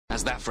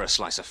How's that for a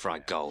slice of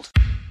fried gold?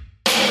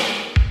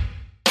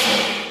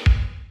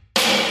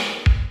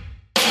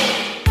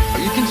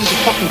 You think this is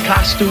a fucking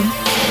costume?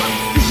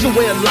 This is a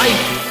way of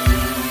life.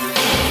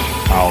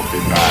 I'll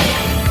be back.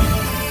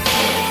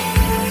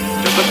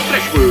 Just a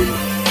flesh wound.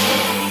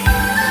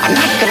 I'm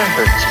not gonna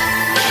hurt you.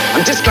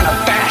 I'm just gonna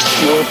bash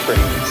your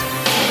brains.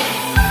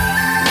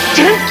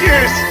 Take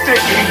your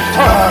sticking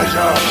paws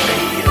off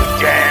me, you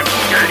damn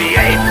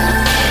dirty ape!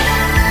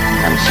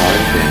 I'm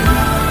sorry,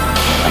 Dave.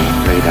 I'm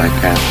afraid I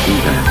can't do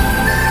that.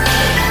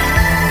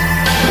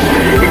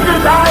 It's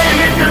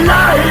alive! It's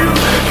alive!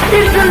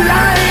 It's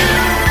alive!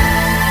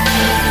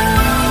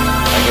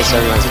 I guess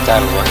everyone's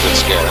entitled to one good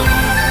scare, huh?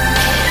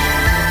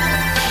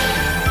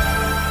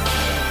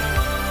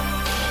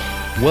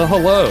 Well,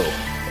 hello,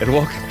 and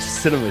welcome to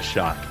Cinema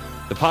Shock,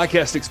 the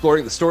podcast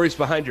exploring the stories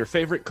behind your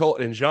favorite cult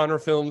and genre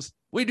films.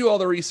 We do all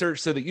the research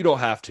so that you don't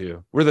have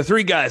to. We're the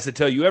three guys that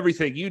tell you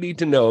everything you need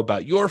to know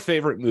about your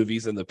favorite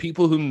movies and the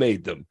people who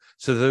made them.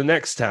 So the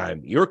next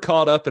time you're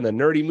caught up in a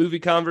nerdy movie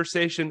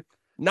conversation,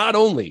 not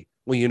only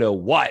will you know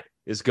what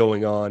is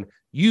going on,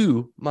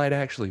 you might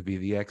actually be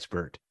the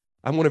expert.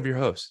 I'm one of your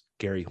hosts,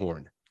 Gary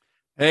Horn.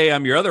 Hey,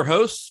 I'm your other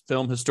host,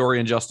 film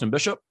historian Justin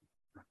Bishop.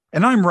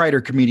 And I'm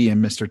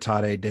writer-comedian Mr.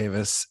 Todd A.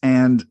 Davis.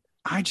 And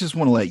I just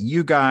want to let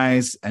you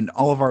guys and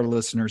all of our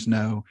listeners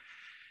know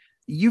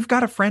you've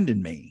got a friend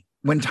in me.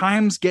 When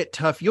times get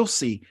tough, you'll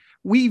see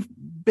we've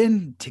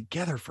been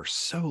together for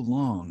so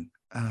long.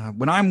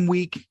 When I'm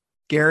weak,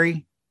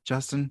 Gary,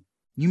 Justin,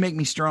 you make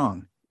me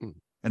strong.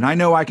 And I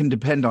know I can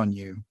depend on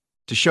you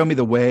to show me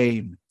the way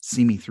and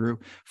see me through.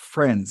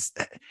 Friends,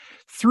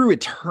 through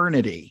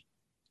eternity,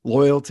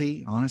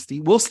 loyalty,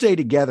 honesty, we'll stay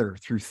together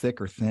through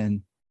thick or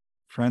thin.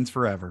 Friends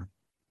forever.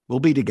 We'll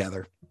be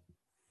together.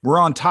 We're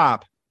on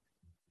top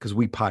because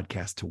we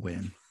podcast to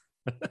win.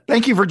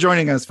 Thank you for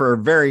joining us for a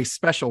very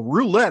special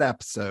roulette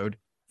episode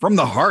from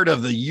the heart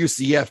of the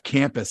UCF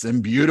campus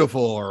in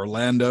beautiful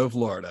Orlando,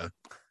 Florida.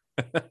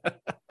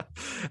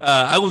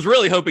 I was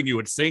really hoping you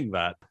would sing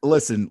that.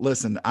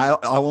 Listen, I'll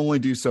only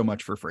do so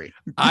much for free.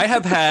 I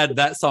have had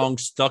that song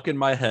stuck in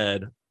my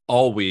head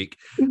all week.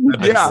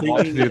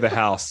 Walking through the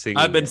house singing.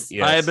 I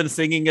have been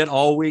singing it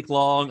all week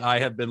long. I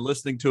have been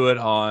listening to it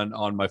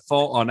on my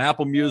phone, on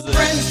Apple Music.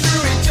 Friends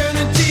through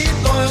eternity,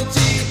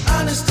 loyalty,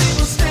 honesty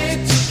will stay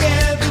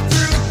together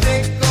through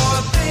thick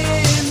or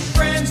thin.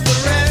 Friends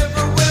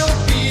forever will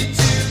be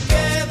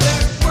together.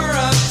 We're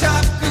on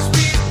top 'cause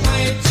we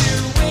play to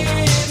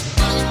win.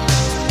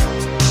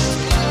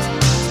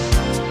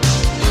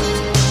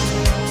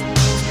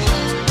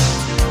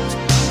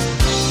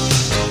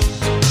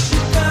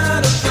 You've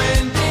got a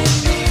friend in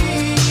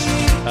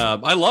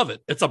me. I love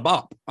it. It's a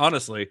bop,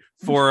 honestly.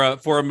 For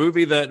a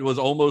movie that was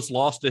almost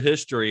lost to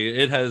history,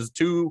 it has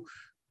two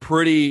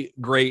pretty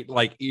great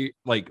what do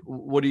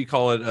you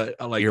call it?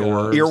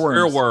 Earworms.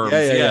 Earworms.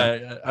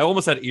 Yeah. I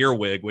almost had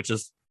earwig, which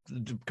is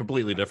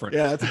completely different.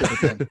 Yeah, that's a good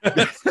thing.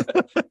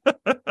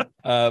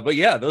 But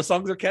yeah, those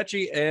songs are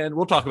catchy, and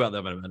we'll talk about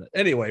them in a minute.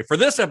 Anyway, for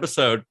this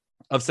episode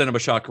of Cinema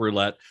Shock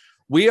Roulette,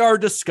 we are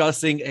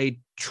discussing a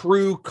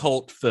true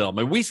cult film.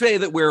 And we say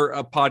that we're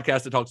a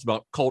podcast that talks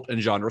about cult and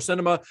genre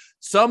cinema.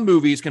 Some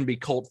movies can be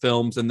cult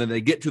films, and then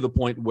they get to the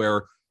point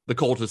where the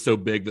cult is so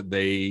big that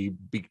they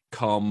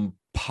become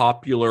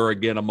popular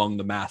again among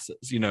the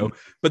masses,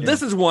 But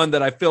This is one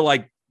that I feel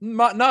like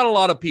not a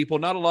lot of people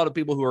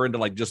who are into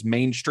like just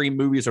mainstream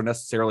movies are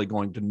necessarily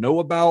going to know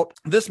about.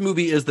 This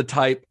movie is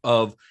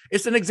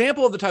it's an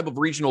example of the type of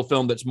regional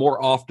film that's more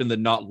often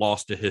than not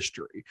lost to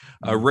history,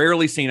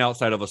 rarely seen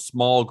outside of a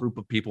small group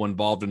of people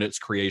involved in its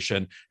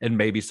creation and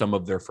maybe some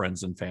of their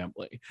friends and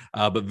family,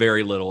 but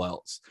very little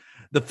else.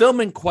 The film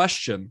in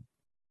question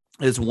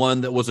is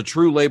one that was a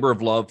true labor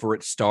of love for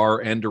its star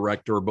and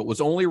director, but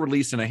was only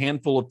released in a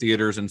handful of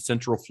theaters in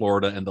Central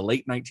Florida in the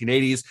late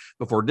 1980s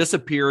before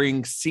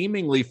disappearing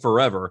seemingly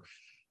forever.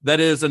 That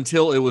is,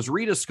 until it was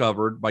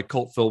rediscovered by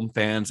cult film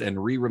fans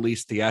and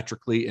re-released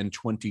theatrically in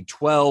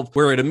 2012,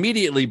 where it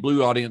immediately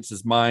blew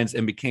audiences' minds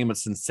and became a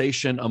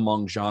sensation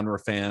among genre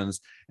fans.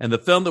 And the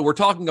film that we're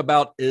talking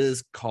about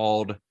is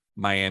called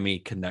Miami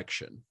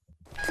Connection.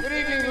 Good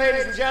evening,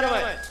 ladies and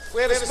gentlemen.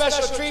 We have a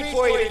special treat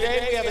for you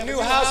today. We have a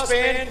new house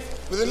band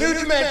with a new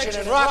dimension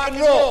in rock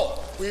and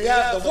roll. We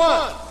have the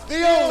one,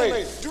 the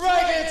only,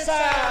 Dragon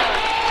Sound.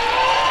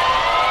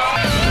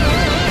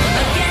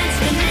 Against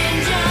the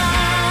ninja,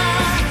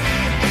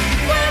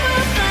 we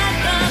will fight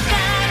the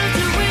battle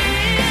to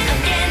win.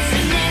 Against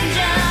the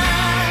ninja,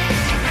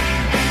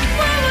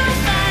 we will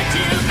fight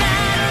to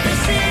battle the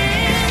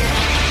sin.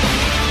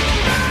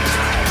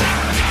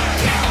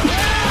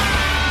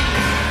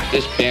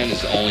 This band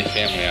is the only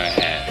family I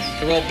have.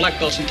 They're all black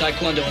belts in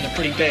Taekwondo and they're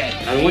pretty bad.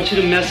 I want you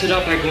to mess it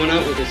up by going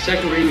out with a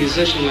second-rate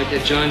musician like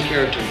that John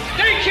character.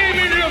 They came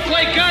in here to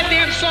play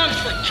goddamn songs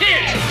for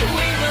kids!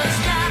 We will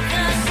stop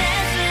the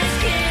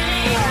senseless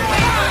killing.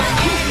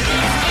 We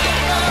will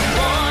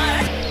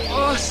end this war.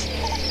 Boss,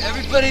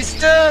 everybody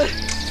stood.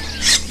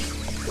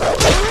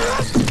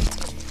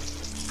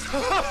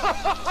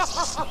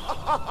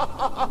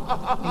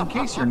 In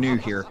case you're new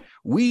here,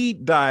 We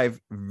dive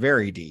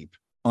very deep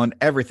on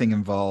everything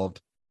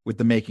involved with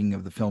the making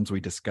of the films we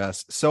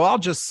discuss. So I'll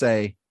just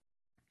say,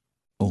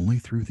 only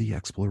through the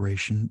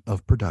exploration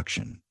of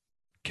production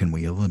can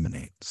we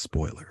eliminate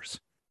spoilers.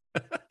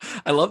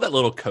 I love that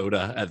little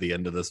coda at the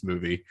end of this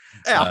movie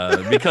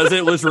Yeah. because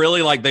it was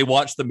really like they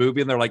watched the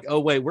movie and they're like, oh,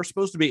 wait, we're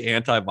supposed to be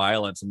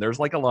anti-violence. And there's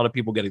like a lot of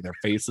people getting their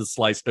faces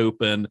sliced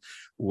open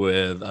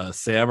with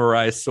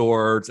samurai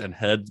swords and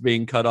heads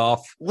being cut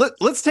off.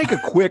 Let's take a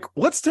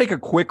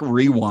quick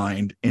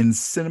rewind in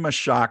Cinema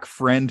Shock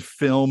friend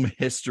film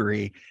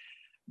history.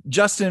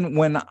 Justin,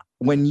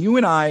 when you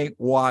and I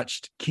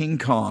watched King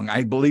Kong,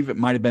 I believe it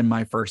might have been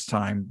my first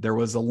time, there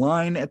was a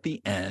line at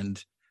the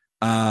end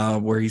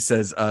where he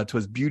says,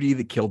 "'Twas beauty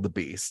that killed the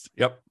beast."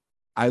 Yep.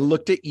 I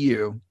looked at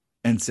you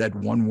and said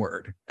one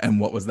word. And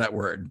what was that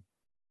word?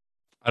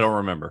 I don't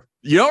remember.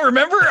 You don't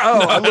remember? Oh,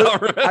 No, I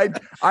don't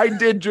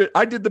remember.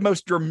 I did the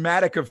most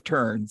dramatic of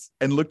turns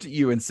and looked at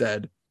you and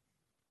said,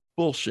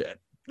 bullshit.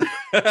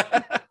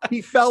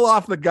 He fell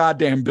off the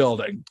goddamn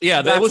building.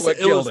 Yeah, That's what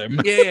killed was,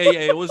 him.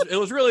 Yeah. It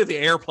was really the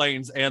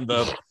airplanes and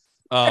the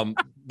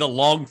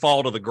long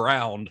fall to the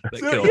ground that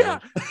killed him.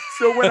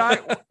 So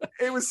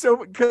it was so,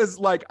 because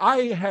like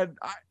I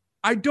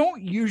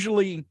don't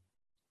usually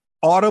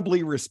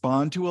audibly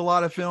respond to a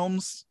lot of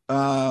films,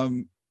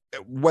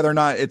 whether or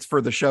not it's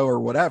for the show or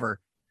whatever.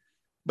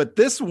 But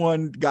this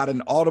one got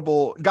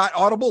audible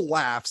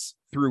laughs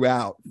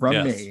throughout from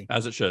Yes, me,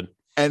 as it should.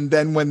 And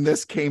then when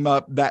this came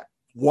up, that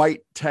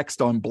white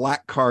text on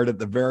black card at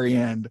the very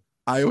end,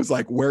 I was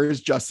like, where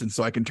is Justin?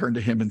 So I can turn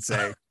to him and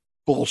say,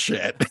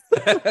 bullshit.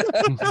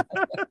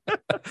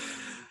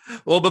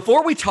 Well,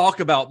 before we talk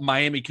about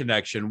Miami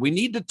Connection, we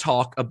need to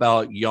talk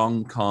about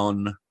Young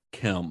Kon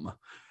Kim.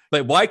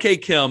 But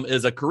YK Kim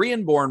is a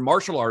Korean-born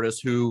martial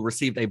artist who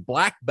received a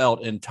black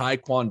belt in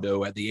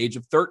Taekwondo at the age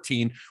of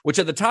 13, which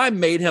at the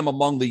time made him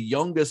among the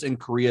youngest in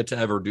Korea to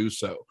ever do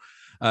so.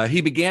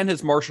 He began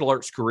his martial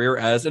arts career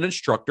as an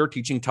instructor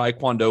teaching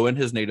Taekwondo in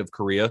his native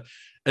Korea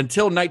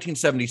until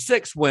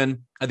 1976,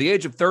 when at the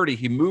age of 30,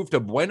 he moved to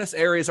Buenos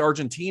Aires,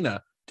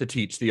 Argentina to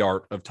teach the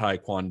art of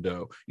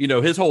Taekwondo. You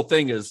know, his whole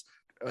thing is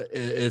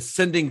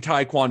sending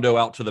Taekwondo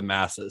out to the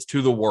masses,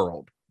 to the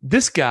world.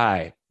 This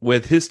guy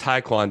with his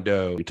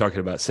Taekwondo, you're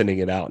talking about sending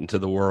it out into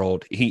the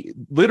world. He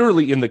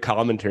literally in the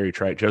commentary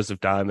track,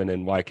 Joseph Diamond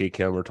and YK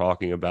Kim were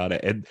talking about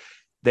it, and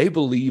they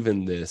believe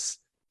in this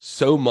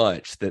so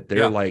much that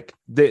they're like,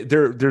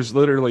 there's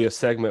literally a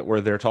segment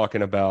where they're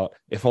talking about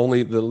if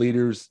only the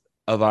leaders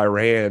of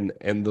Iran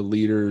and the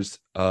leaders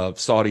of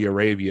Saudi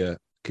Arabia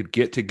could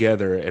get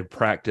together and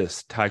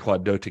practice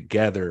Taekwondo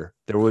together,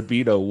 there would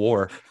be no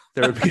war.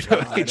 There would be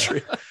no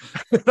hatred.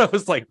 And I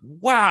was like,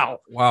 wow.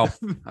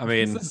 I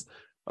mean, this is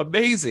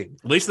amazing.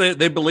 At least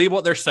they believe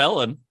what they're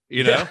selling,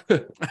 you know?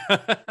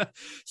 Yeah.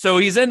 So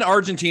he's in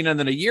Argentina, and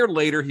then a year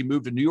later, he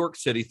moved to New York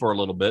City for a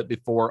little bit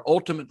before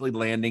ultimately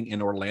landing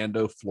in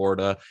Orlando,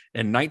 Florida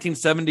in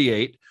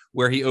 1978,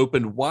 where he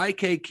opened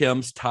YK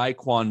Kim's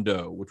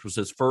Taekwondo, which was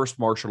his first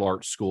martial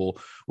arts school,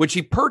 which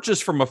he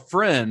purchased from a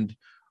friend,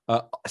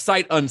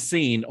 sight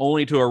unseen,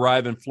 only to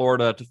arrive in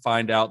Florida to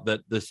find out that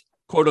this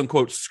quote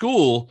unquote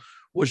school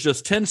was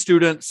just 10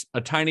 students, a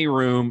tiny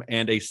room,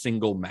 and a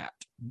single mat.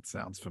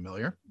 Sounds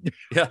familiar.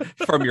 Yeah,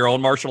 from your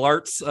own martial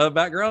arts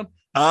background.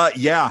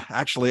 Yeah,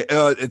 actually,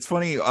 it's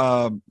funny.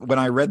 When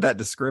I read that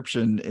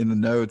description in the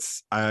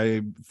notes,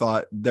 I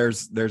thought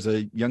there's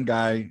a young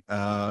guy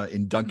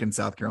in Duncan,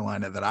 South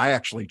Carolina, that I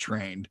actually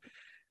trained,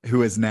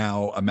 who is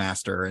now a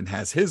master and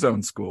has his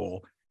own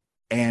school,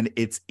 and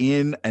it's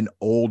in an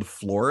old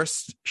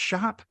florist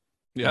shop.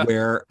 Yeah,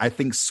 where I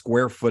think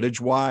square footage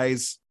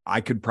wise,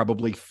 I could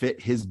probably fit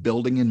his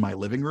building in my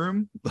living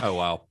room. Oh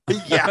wow,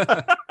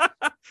 yeah.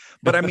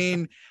 But I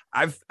mean,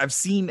 I've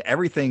seen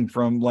everything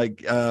from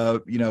like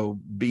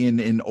being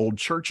in old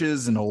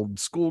churches and old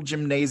school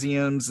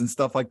gymnasiums and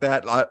stuff like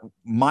that.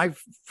 My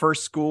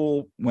first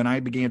school when I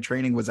began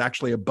training was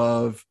actually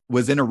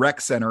was in a rec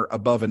center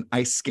above an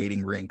ice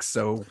skating rink.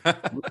 So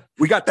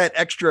we got that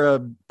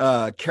extra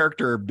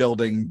character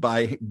building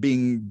by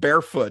being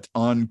barefoot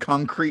on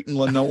concrete and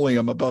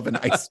linoleum above an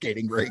ice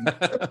skating rink.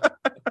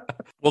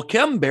 Well,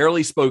 Kim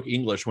barely spoke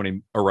English when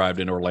he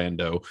arrived in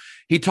Orlando.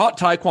 He taught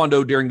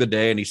Taekwondo during the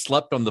day and he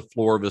slept on the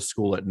floor of his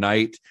school at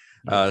night.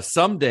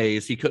 Some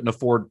days he couldn't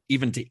afford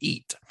even to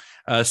eat.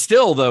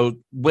 Still, though,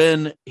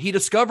 when he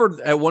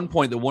discovered at one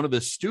point that one of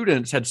his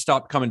students had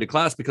stopped coming to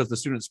class because the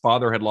student's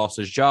father had lost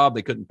his job,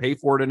 they couldn't pay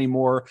for it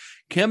anymore,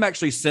 Kim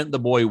actually sent the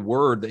boy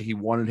word that he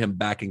wanted him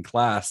back in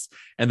class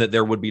and that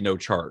there would be no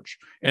charge.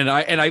 And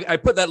I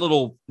put that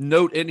little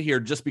note in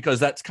here just because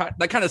that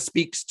kind of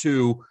speaks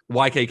to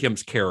YK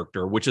Kim's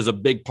character, which is a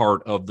big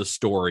part of the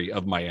story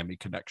of Miami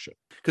Connection.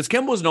 Because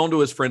Kim was known to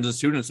his friends and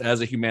students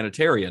as a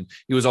humanitarian.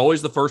 He was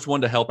always the first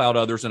one to help out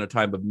others in a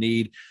time of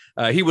need.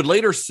 He would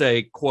later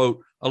say,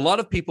 quote, "A lot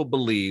of people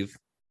believe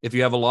if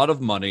you have a lot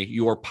of money,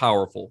 you are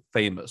powerful,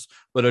 famous,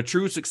 but a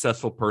true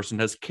successful person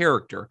has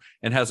character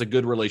and has a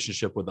good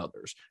relationship with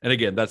others." And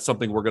again, that's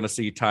something we're going to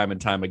see time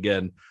and time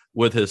again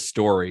with his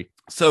story.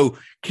 So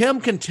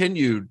Kim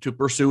continued to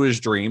pursue his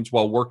dreams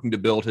while working to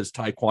build his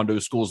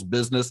Taekwondo school's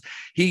business.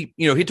 He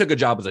took a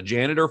job as a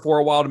janitor for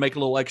a while to make a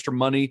little extra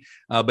money,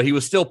 but he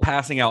was still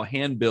passing out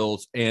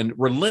handbills and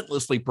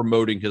relentlessly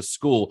promoting his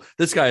school.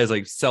 This guy is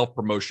a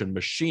self-promotion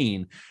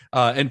machine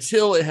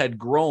until it had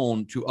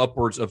grown to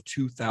upwards of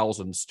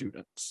 2,000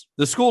 students.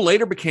 The school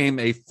later became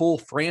a full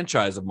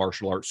franchise of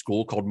martial arts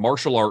school called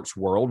Martial Arts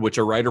World, which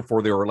a writer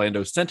for the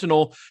Orlando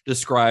Sentinel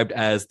described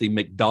as the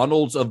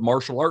McDonald's of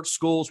martial arts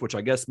schools, which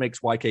I guess makes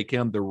YK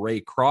Kim the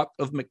Ray Kroc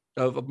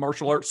of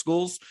martial arts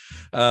schools.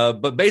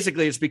 But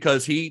basically it's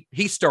because he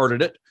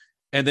started it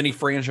and then he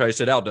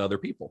franchised it out to other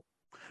people.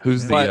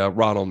 Who's the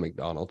Ronald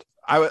McDonald?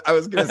 I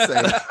was going to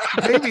say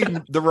maybe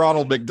the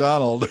Ronald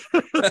McDonald.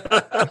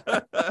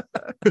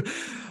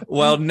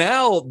 Well,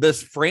 now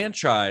this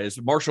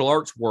franchise, Martial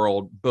Arts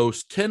World,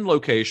 boasts 10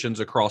 locations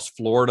across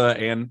Florida,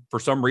 and for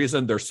some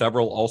reason, there's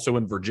several also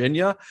in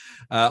Virginia.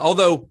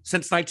 Although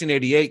since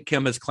 1988,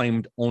 Kim has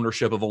claimed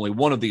ownership of only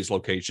one of these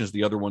locations.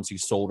 The other ones he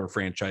sold or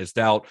franchised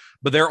out,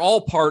 but they're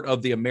all part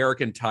of the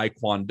American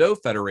Taekwondo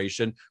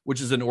Federation, which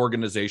is an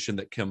organization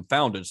that Kim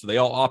founded. So they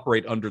all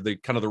operate under the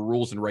kind of the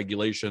rules and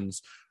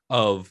regulations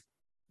of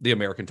the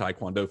American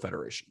Taekwondo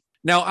Federation.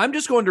 Now, I'm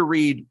just going to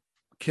read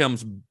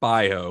Kim's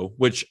bio,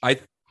 which I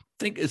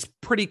think is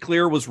pretty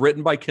clear was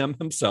written by Kim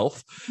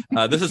himself.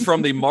 This is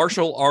from the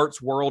Martial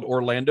Arts World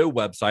Orlando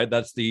website.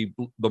 That's the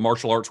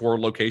Martial Arts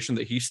World location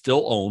that he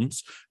still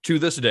owns to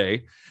this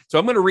day. So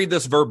I'm going to read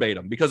this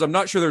verbatim because I'm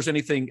not sure there's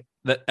anything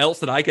else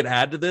that I could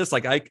add to this.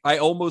 Like I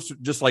almost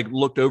just like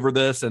looked over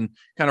this and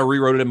kind of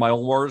rewrote it in my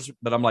own words,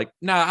 but I'm like,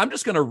 nah, I'm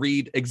just going to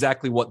read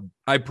exactly what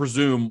I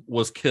presume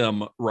was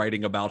Kim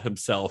writing about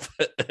himself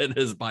in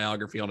his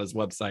biography on his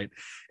website.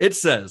 It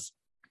says,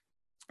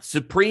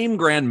 Supreme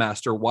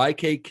Grandmaster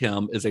YK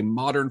Kim is a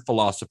modern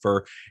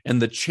philosopher and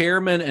the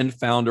chairman and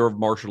founder of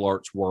Martial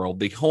Arts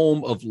World, the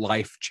home of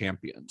life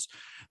champions.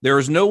 There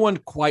is no one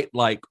quite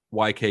like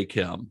YK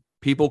Kim.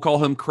 People call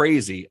him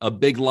crazy, a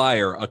big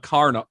liar, a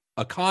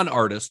con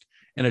artist,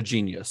 and a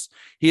genius.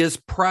 He is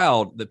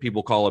proud that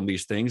people call him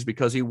these things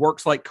because he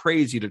works like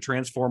crazy to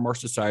transform our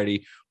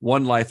society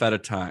one life at a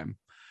time.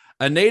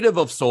 A native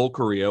of Seoul,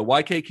 Korea,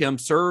 YK Kim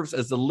serves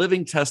as the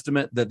living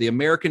testament that the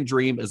American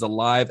dream is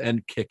alive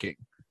and kicking.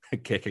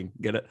 Kicking,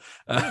 get it?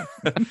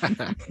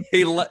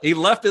 He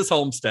left his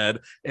homestead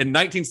in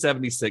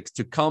 1976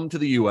 to come to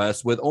the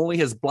U.S. with only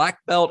his black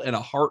belt and a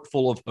heart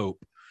full of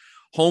hope.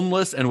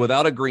 Homeless and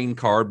without a green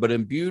card, but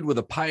imbued with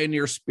a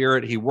pioneer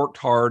spirit, he worked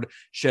hard,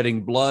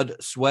 shedding blood,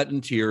 sweat,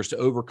 and tears to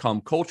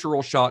overcome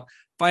cultural shock,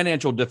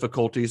 financial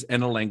difficulties,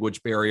 and a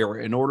language barrier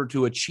in order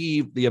to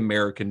achieve the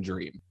American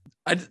dream.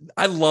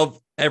 I love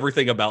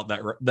everything about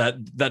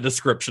that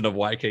description of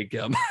YK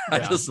Kim. I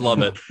just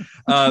love it.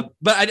 But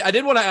I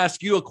did want to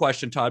ask you a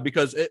question, Todd,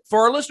 because for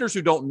our listeners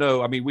who don't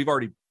know, I mean, we've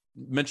already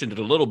mentioned it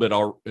a little bit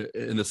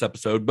in this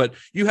episode, but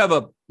you have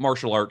a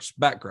martial arts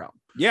background.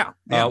 Yeah.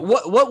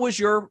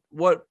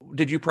 What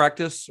did you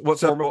practice? What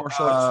form of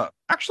martial arts?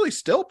 Actually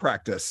still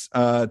practice.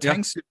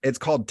 It's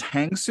called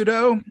Tang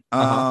Sudo.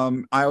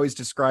 I always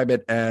describe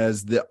it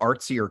as the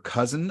artsier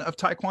cousin of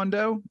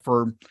Taekwondo.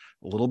 For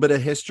a little bit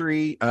of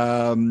history,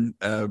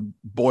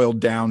 boiled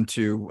down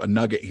to a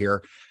nugget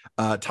here.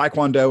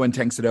 Taekwondo and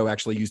Tang Sudo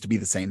actually used to be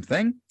the same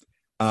thing.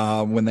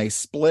 When they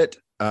split,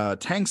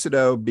 Tang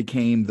Sudo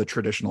became the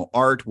traditional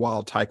art,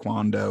 while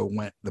Taekwondo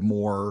went the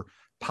more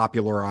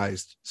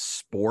popularized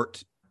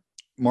sport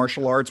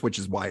martial arts, which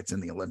is why it's in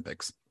the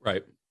Olympics.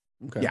 Right.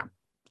 Okay. Yeah.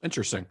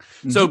 Interesting.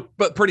 So,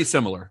 but pretty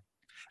similar.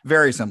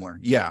 Very similar.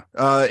 Yeah.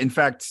 In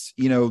fact,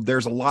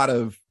 there's a lot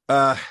of,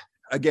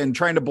 again,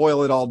 trying to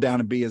boil it all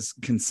down and be as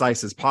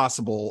concise as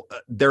possible.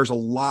 There's a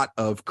lot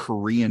of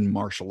Korean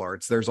martial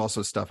arts. There's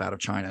also stuff out of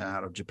China,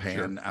 out of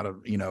Japan, out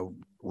of,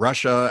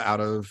 Russia,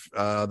 out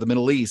of the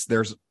Middle East.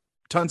 There's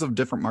tons of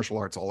different martial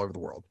arts all over the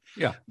world.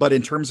 Yeah. But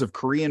in terms of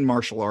Korean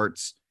martial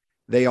arts,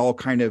 they all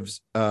kind of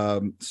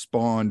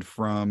spawned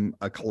from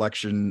a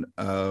collection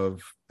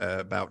of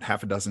about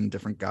half a dozen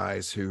different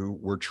guys who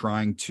were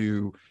trying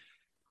to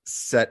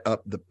set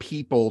up the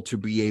people to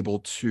be able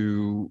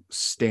to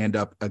stand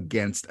up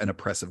against an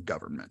oppressive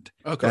government.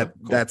 Okay, cool.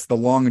 That's the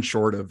long and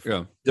short of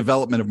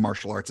development of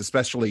martial arts,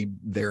 especially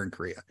there in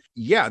Korea.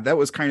 Yeah, that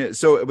was kind of,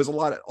 so it was a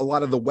lot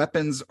of the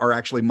weapons are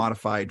actually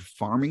modified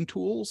farming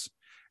tools,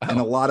 and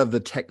a lot of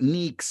the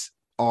techniques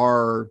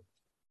are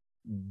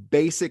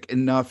basic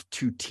enough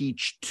to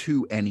teach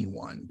to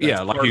anyone.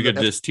 That's like you could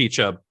just teach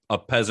a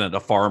peasant,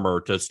 a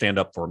farmer, to stand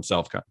up for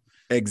himself.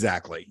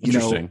 Exactly.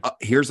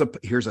 Here's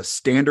a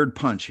standard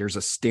punch, here's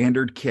a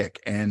standard kick,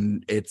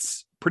 and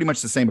it's pretty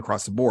much the same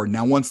across the board.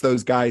 Now, once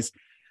those guys,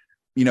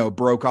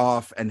 broke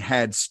off and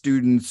had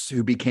students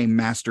who became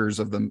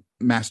masters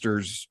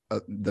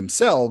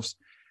themselves,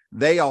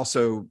 they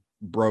also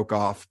broke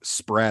off,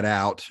 spread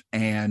out,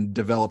 and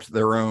developed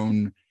their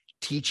own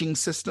teaching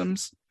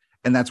systems.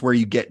 And that's where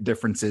you get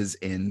differences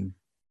in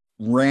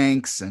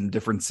ranks and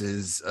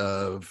differences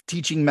of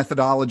teaching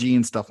methodology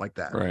and stuff like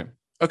that. Right.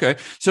 Okay.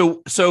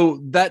 So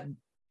that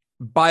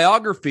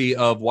biography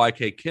of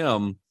YK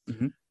Kim,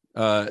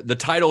 The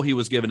title he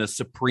was given is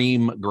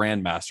Supreme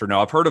Grandmaster.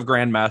 Now, I've heard of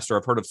Grandmaster.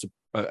 I've heard of,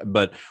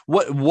 but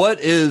what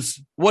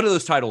do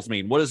those titles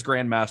mean? What is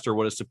Grandmaster?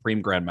 What is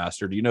Supreme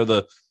Grandmaster? Do you know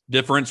the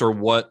difference or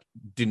what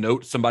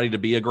denotes somebody to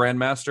be a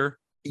Grandmaster?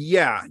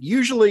 Yeah,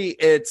 usually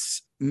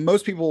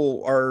most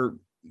people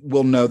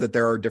will know that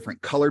there are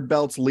different colored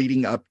belts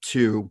leading up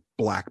to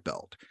black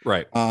belt.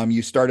 Right.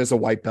 You start as a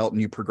white belt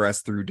and you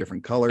progress through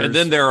different colors. And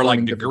then there are like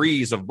learning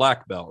degrees of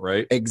black belt,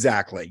 right?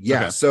 Exactly.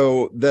 Yeah. Okay.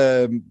 So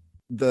the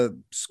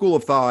school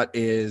of thought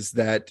is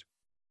that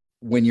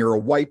when you're a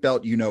white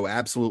belt, you know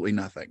absolutely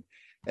nothing.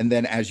 And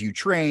then as you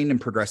train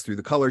and progress through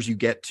the colors, you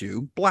get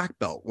to black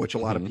belt, which a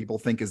lot of people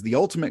think is the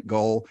ultimate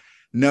goal.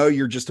 No,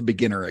 you're just a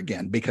beginner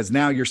again, because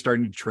now you're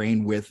starting to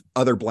train with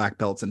other black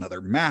belts and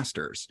other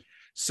masters.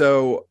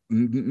 So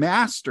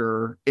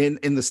master in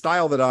the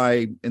style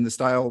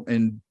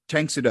in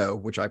Tang Soo Do,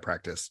 which I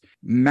practice,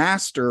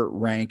 master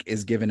rank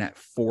is given at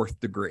 4th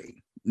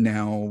degree.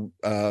 Now,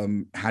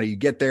 how do you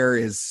get there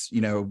is,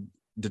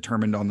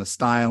 determined on the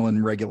style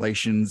and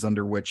regulations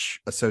under which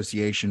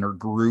association or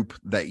group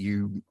that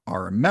you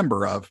are a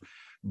member of,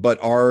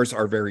 but ours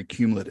are very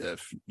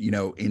cumulative,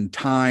 in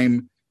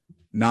time,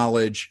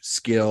 knowledge,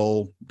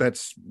 skill.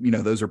 That's,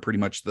 those are pretty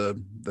much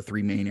the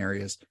 3 main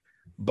areas.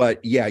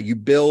 But yeah, you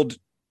build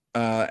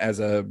as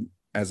a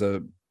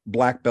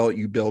black belt,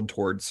 you build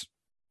towards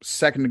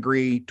 2nd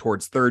degree,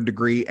 towards 3rd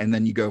degree, and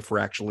then you go for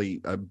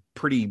actually a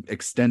pretty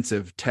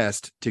extensive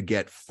test to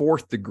get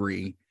 4th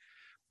degree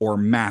or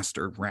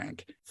master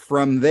rank.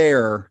 From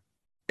there,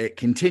 it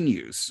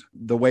continues.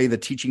 The way the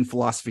teaching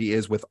philosophy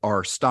is with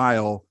our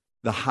style,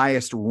 the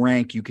highest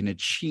rank you can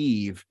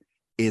achieve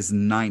is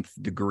 9th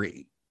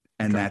degree,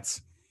 and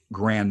that's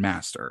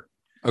Grandmaster.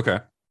 Okay.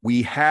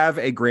 We have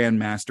a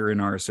Grandmaster in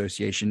our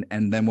association,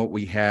 and then what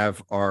we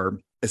have are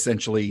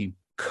essentially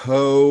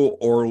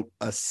or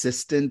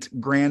assistant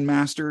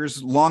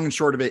Grandmasters. Long and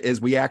short of it is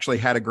we actually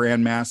had a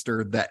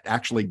Grandmaster that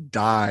actually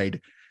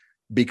died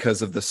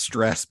because of the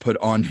stress put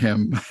on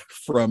him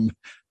from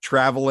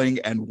traveling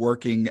and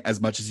working as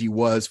much as he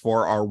was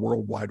for our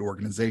worldwide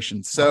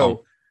organization.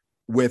 So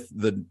with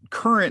the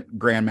current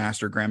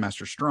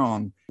Grandmaster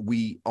Strong,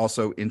 we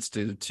also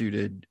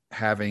instituted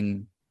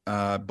having,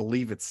 I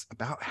believe it's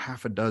about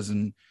half a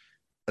dozen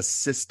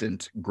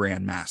assistant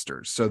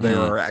Grandmasters. So there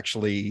are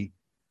actually,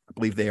 I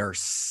believe they are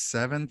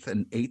 7th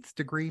and 8th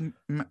degree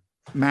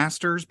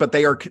masters, but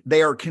they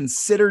are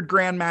considered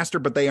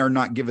Grandmaster, but they are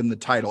not given the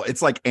title.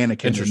 It's like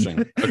Anakin.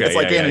 Interesting. Okay, it's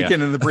like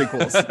Anakin in the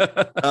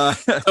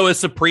prequels. So is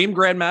Supreme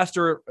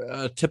Grandmaster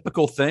a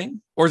typical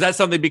thing, or is that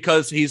something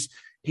because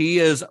he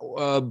is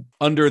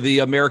under the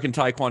American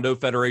Taekwondo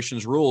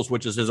Federation's rules,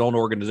 which is his own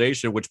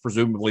organization, which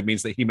presumably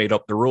means that he made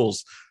up the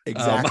rules.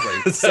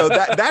 Exactly. So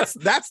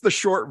that's the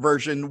short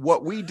version.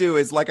 What we do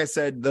is, like I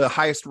said, the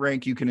highest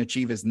rank you can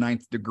achieve is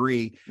 9th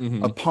degree.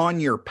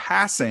 Upon your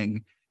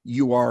passing,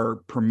 you are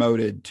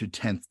promoted to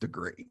 10th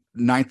degree.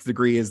 9th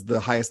degree is the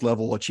highest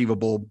level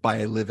achievable by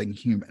a living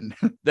human.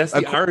 That's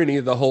the irony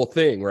of the whole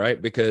thing, right?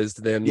 Because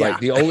then like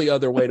the only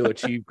other way to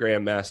achieve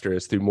Grandmaster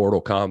is through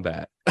Mortal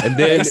Kombat. And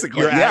then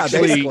you're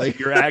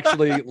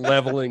actually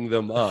leveling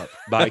them up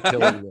by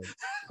killing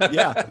them.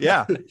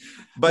 Yeah.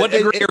 But what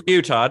degree are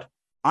you, Todd?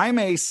 I'm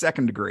a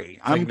 2nd degree.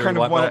 I'm kind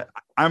of one.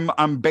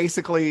 I'm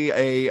basically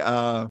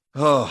I'm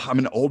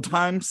an old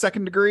time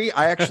 2nd degree.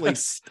 I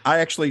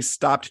actually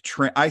stopped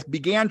I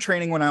began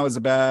training when I was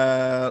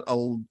about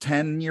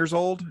 10 years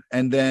old,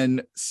 and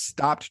then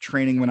stopped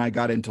training when I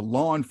got into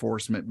law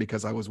enforcement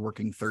because I was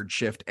working 3rd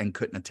shift and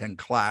couldn't attend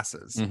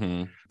classes.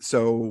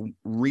 So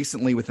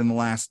recently, within the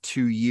last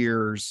 2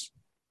 years,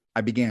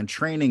 I began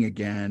training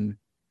again,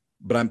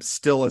 but I'm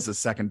still as a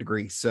 2nd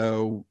degree.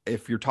 So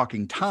if you're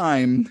talking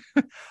time,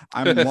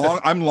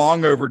 I'm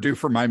long overdue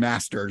for my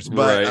master's.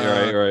 But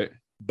right.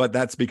 But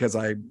that's because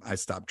I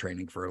stopped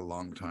training for a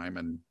long time,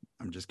 and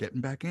I'm just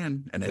getting back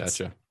in. And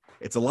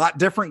it's a lot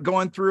different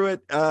going through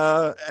it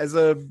as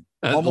a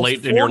almost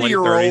late in your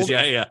late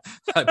 30s.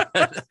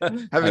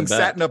 Yeah. Having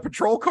sat in a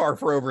patrol car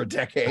for over a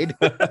decade.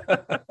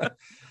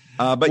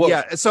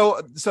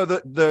 So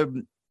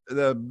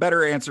the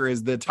better answer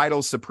is the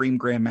title Supreme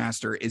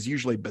Grandmaster is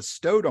usually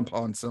bestowed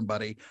upon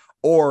somebody,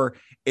 or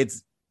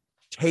it's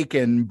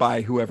taken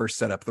by whoever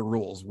set up the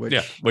rules, which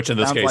in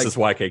this case is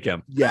YK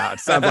Kim. Yeah, it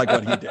sounds like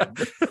what he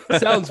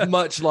did. Sounds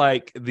much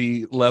like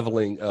the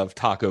leveling of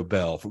Taco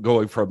Bell,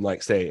 going from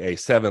like, say, a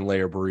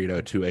 7-layer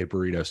burrito to a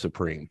burrito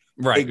supreme.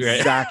 Right.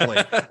 Exactly.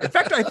 In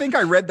fact, I think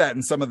I read that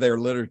in some of their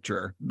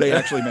literature. They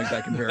actually make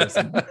that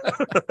comparison.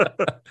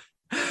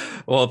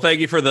 Well, thank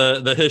you for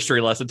the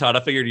history lesson, Todd.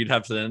 I figured you'd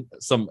have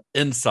some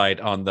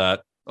insight on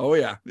that. Oh,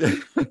 yeah.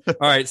 All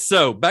right.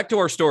 So back to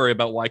our story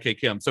about YK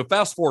Kim. So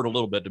fast forward a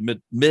little bit to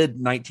mid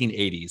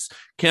 1980s.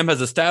 Kim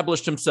has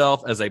established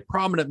himself as a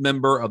prominent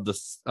member of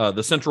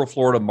the Central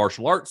Florida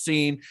martial arts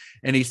scene,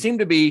 and he seemed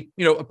to be,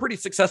 a pretty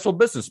successful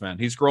businessman.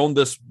 He's grown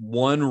this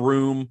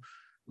one-room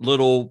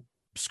little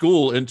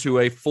school into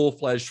a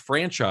full-fledged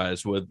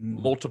franchise with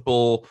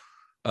multiple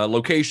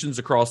locations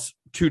across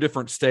 2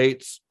 different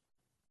states.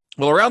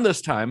 Well, around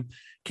this time,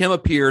 Kim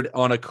appeared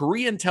on a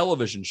Korean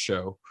television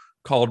show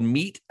called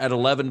Meet at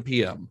 11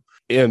 p.m.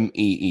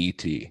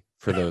 MEET,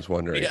 for those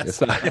wondering. Yes.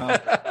 It's not,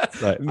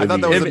 it's not I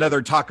thought that was MEET.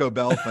 another Taco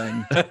Bell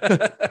thing.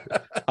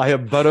 I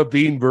have butter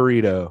bean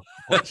burrito.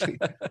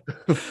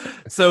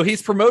 So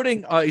he's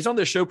promoting, he's on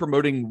this show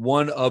promoting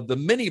one of the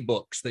many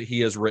books that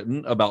he has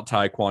written about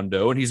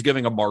Taekwondo, and he's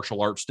giving a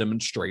martial arts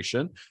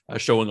demonstration,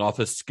 showing off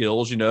his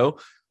skills,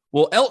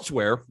 Well,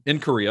 elsewhere in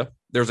Korea,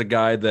 there's a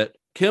guy that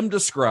Kim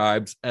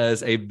describes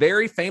as a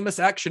very famous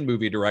action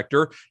movie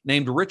director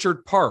named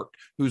Richard Park,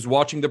 who's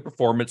watching the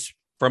performance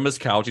from his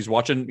couch. He's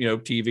watching,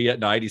 TV at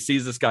night. He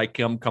sees this guy,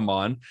 Kim, come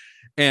on,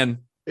 and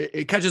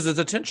it catches his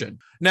attention.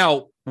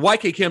 Now,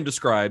 YK Kim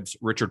describes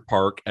Richard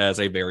Park as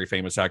a very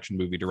famous action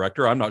movie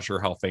director. I'm not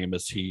sure how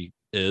famous he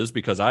is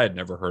because I had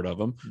never heard of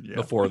him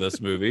before this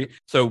movie.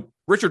 So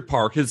Richard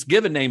Park, his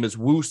given name is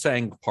Woo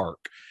Sang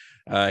Park.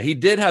 He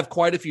did have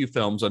quite a few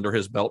films under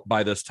his belt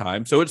by this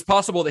time, so it's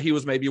possible that he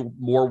was maybe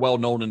more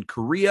well-known in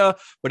Korea,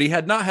 but he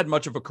had not had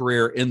much of a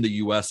career in the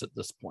U.S. at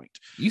this point.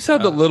 You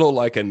sound a little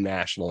like a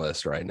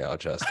nationalist right now,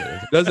 Justin.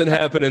 If it doesn't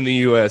happen in the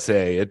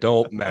USA, it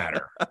don't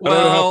matter. I don't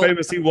know how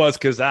famous he was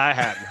because I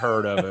hadn't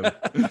heard of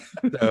him.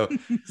 So,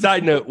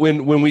 side note,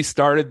 when we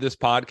started this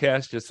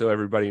podcast, just so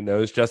everybody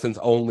knows, Justin's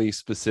only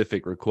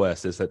specific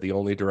request is that the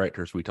only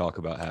directors we talk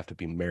about have to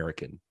be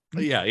American.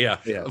 Yeah,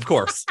 of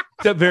course.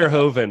 Except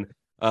Verhoeven.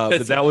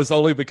 But that was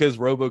only because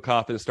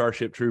RoboCop and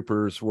Starship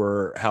Troopers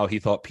were how he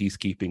thought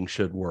peacekeeping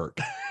should work.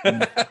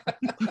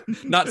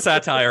 Not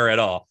satire at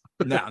all.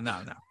 No.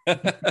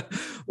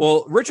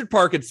 Well, Richard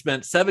Park had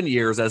spent 7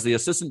 years as the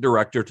assistant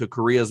director to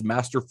Korea's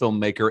master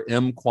filmmaker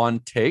M.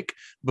 Kwon-taek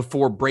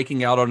before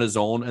breaking out on his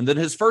own. And then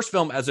his first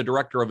film as a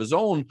director of his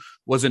own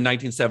was in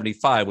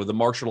 1975 with a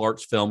martial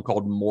arts film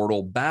called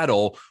Mortal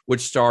Battle,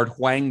 which starred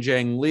Hwang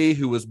Jang-lee,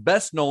 who was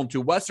best known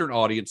to Western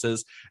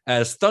audiences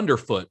as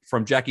Thunderfoot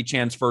from Jackie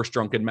Chan's first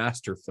Drunken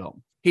Master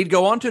film. He'd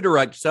go on to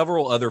direct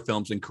several other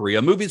films in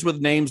Korea, movies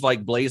with names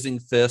like Blazing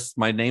Fists,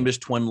 My Name is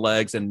Twin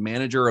Legs, and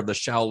Manager of the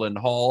Shaolin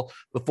Hall,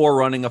 before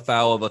running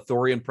afoul of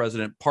Authorian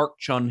President Park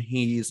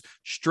Chung-hee's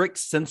strict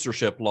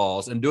censorship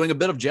laws and doing a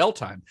bit of jail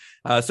time.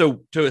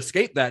 So to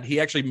escape that, he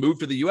actually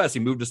moved to the U.S.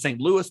 He moved to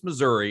St. Louis,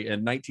 Missouri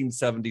in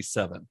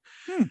 1977.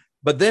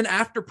 But then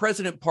after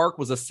President Park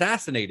was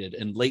assassinated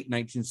in late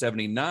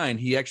 1979,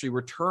 he actually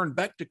returned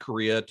back to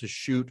Korea to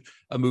shoot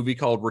a movie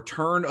called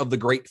Return of the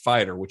Great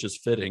Fighter, which is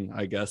fitting,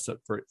 I guess,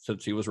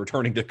 since he was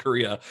returning to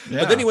Korea. Yeah.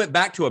 But then he went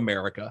back to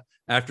America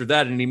after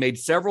that, and he made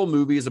several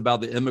movies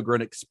about the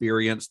immigrant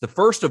experience, the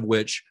first of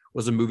which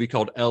was a movie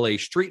called L.A.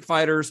 Street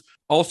Fighters,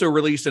 also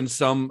released in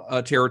some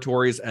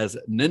territories as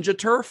Ninja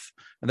Turf,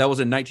 and that was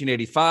in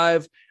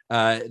 1985.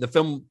 The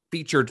film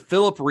featured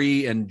Philip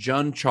Ree and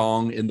Jun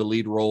Chong in the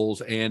lead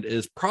roles and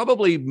is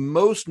probably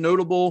most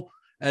notable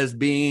as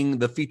being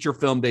the feature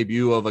film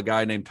debut of a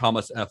guy named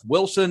Thomas F.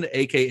 Wilson,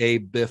 a.k.a.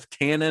 Biff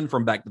Tannen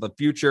from Back to the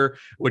Future,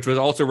 which was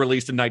also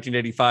released in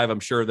 1985.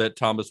 I'm sure that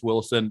Thomas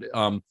Wilson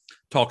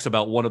talks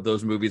about one of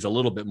those movies a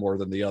little bit more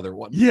than the other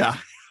one. Yeah.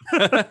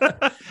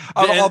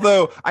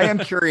 Although I am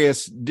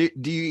curious, do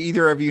you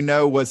either of you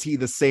know, was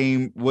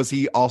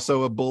he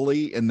also a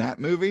bully in that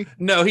movie?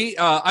 No,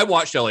 I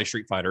watched LA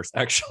Street Fighters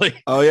actually.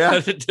 Oh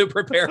yeah. to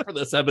prepare for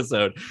this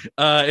episode.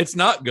 It's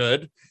not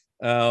good.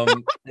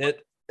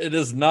 It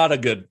is not a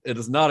good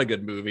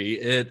movie.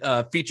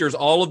 It features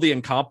all of the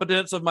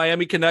incompetence of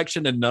Miami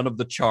Connection and none of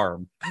the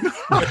charm.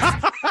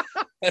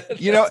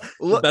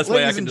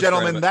 Ladies and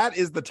gentlemen, that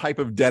is the type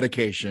of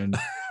dedication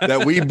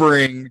that we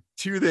bring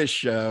to this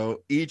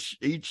show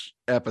each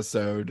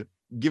episode,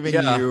 giving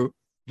you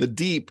the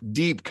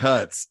deep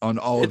cuts on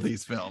all of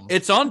these films.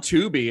 It's on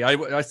Tubi.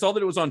 I saw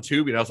that it was on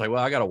Tubi, and I was like,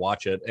 well, I got to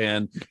watch it.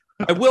 And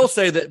I will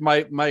say that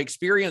my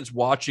experience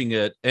watching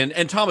it,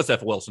 and Thomas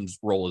F. Wilson's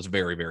role is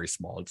very, very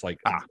small. It's like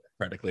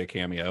practically a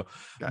cameo.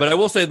 But I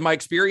will say that my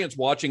experience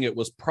watching it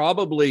was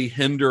probably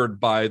hindered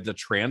by the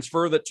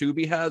transfer that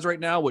Tubi has right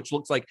now, which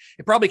looks like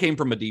it probably came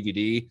from a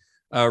DVD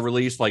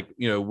release, like,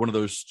 one of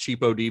those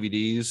cheapo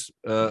DVDs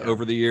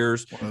over the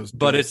years.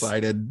 But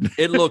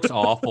it looks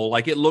awful.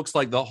 Like, it looks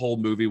like the whole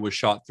movie was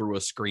shot through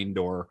a screen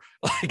door.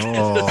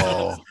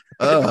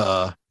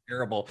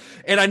 Terrible.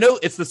 And I know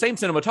it's the same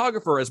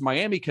cinematographer as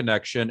Miami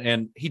Connection,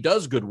 and he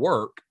does good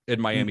work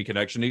in Miami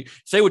Connection.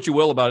 Say what you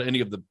will about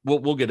any of the,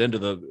 we'll get into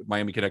the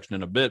Miami Connection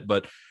in a bit,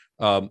 but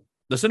the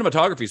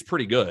cinematography is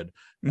pretty good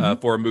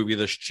for a movie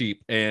this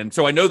cheap. And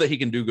so I know that he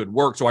can do good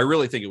work. So I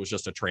really think it was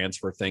just a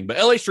transfer thing. But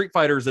LA Street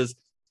Fighters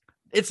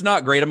it's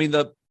not great. I mean,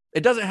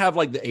 it doesn't have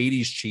like the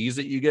 80s cheese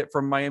that you get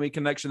from Miami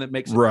Connection that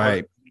makes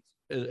it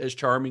as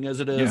charming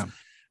as it is. Yeah.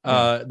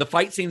 The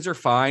fight scenes are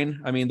fine.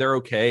 I mean, they're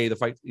okay. The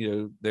fight,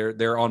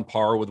 they're on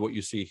par with what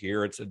you see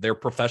here. They're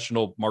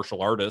professional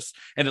martial artists,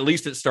 and at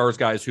least it stars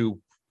guys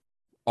who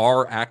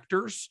are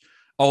actors,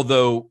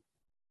 although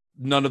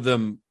none of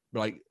them,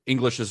 like,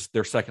 English is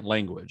their second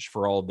language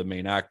for all of the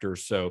main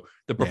actors. So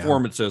the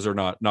performances are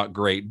not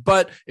great.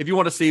 But if you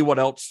want to see what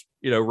else,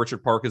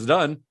 Richard Park has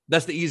done,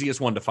 that's the easiest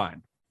one to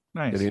find.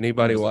 Nice. Did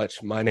anybody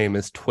watch My Name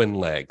is Twin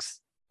Legs?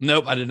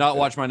 Nope, I did not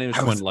watch My Name is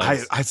Twin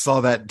Legs. I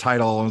saw that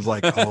title and was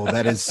like, oh,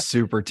 that is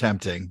super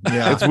tempting.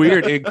 Yeah. It's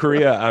weird. In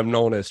Korea, I'm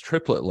known as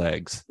Triplet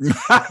Legs. You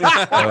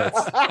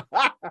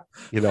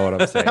know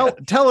what I'm saying?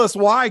 Tell us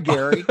why,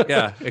 Gary.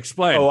 Yeah,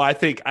 explain. Oh, I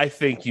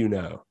think you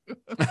know.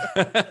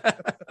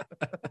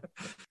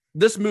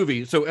 This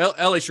movie, so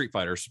LA Street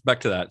Fighters, back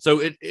to that. So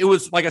it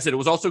was, like I said, it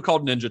was also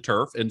called Ninja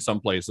Turf in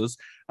some places.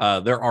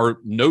 There are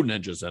no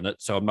ninjas in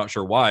it, so I'm not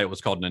sure why it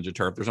was called Ninja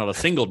Turf. There's not a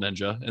single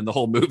ninja in the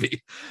whole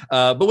movie.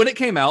 But when it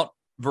came out,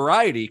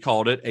 Variety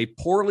called it a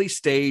poorly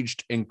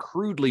staged and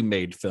crudely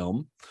made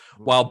film,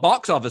 while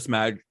Box Office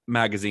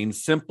magazine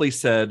simply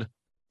said,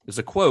 as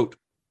a quote,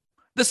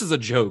 "This is a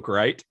joke,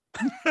 right?"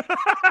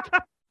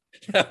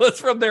 That was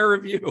from their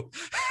review.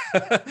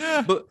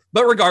 but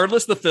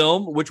regardless, the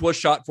film, which was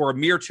shot for a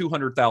mere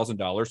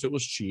 $200,000, so it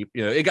was cheap.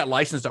 You know, it got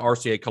licensed to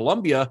RCA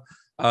Columbia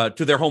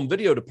to their home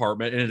video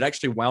department, and it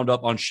actually wound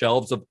up on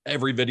shelves of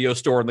every video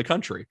store in the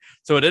country.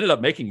 So it ended up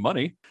making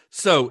money.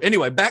 So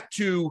anyway, back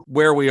to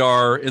where we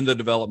are in the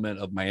development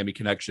of Miami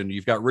Connection.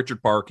 You've got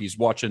Richard Park. He's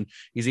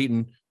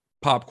eating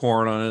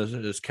popcorn on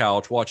his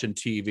couch, watching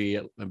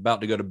TV,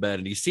 about to go to bed,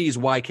 and he sees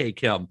YK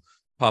Kim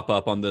pop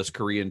up on this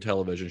Korean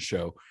television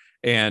show.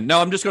 And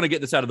now I'm just going to get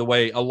this out of the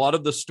way. A lot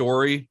of the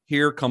story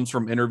here comes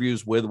from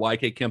interviews with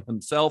YK Kim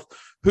himself,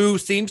 who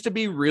seems to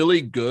be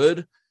really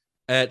good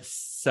at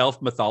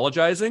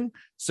self-mythologizing.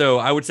 So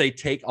I would say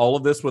take all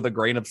of this with a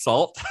grain of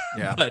salt.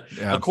 Yeah. But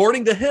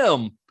according to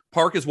him,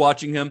 Park is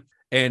watching him,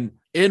 and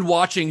in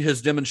watching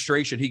his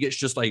demonstration, he gets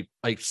just like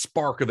a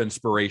spark of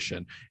inspiration.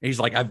 And he's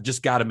like, I've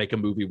just got to make a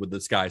movie with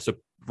this guy. So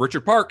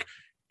Richard Park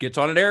gets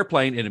on an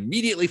airplane and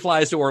immediately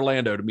flies to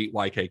Orlando to meet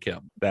YK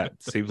Kim.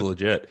 That seems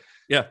legit.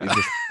 Yeah.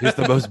 He's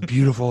the most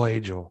beautiful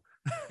angel.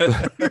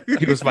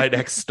 He was my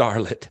next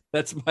starlet.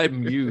 That's my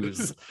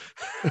muse.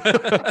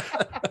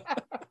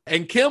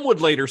 And Kim would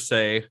later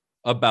say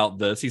about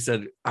this, he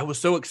said, I was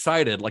so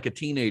excited like a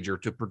teenager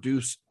to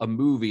produce a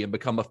movie and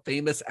become a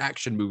famous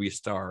action movie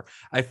star.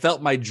 I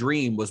felt my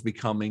dream was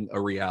becoming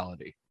a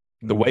reality.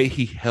 The way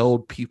he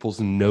held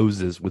people's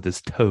noses with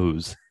his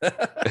toes,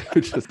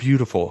 which is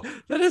beautiful.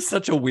 That is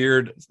such the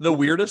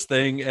weirdest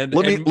thing. And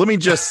let me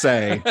just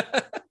say,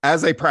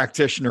 as a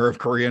practitioner of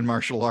Korean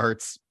martial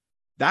arts,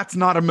 that's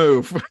not a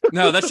move.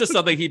 No, that's just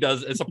something he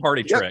does. It's a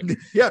party trick.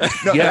 Yeah,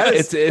 no,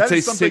 it's a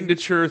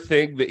signature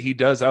thing that he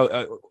does.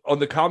 On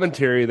the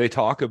commentary, they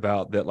talk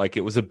about that, like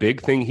it was a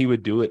big thing he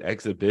would do at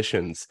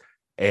exhibitions,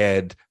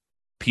 and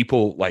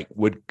people like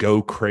would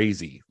go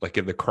crazy like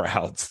in the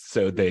crowds.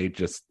 So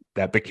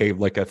that became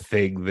like a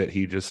thing that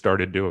he just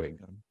started doing.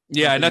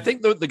 Yeah, and I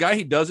think the guy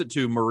he does it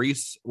to,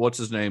 Maurice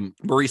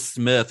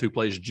Smith, who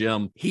plays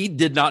Jim, he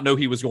did not know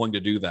he was going to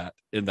do that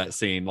in that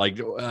scene. Like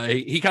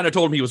he kind of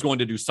told him he was going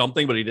to do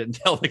something, but he didn't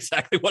tell him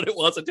exactly what it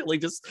was until he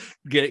just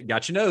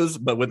got your nose,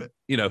 but with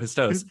his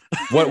toes.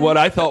 What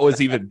I thought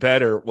was even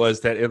better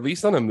was that at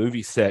least on a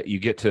movie set, you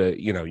get to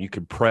you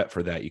can prep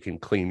for that. You can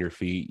clean your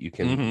feet, you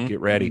can get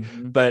ready.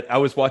 But I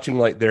was watching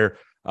like their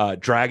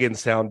Dragon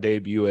Sound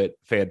debut at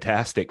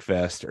Fantastic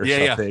Fest or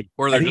something.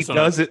 Or and he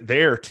does it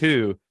there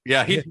too.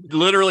 Yeah, he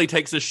literally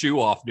takes his shoe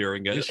off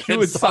during it. His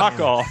shoe and sock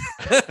off.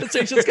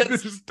 So he just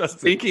got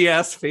stinky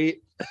ass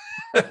feet.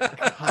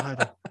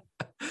 God.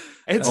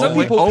 And some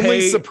people only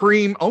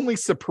supreme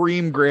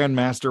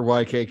Grandmaster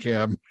YK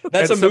Kim.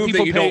 That's a move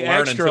that you don't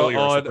learn extra until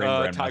you're on Supreme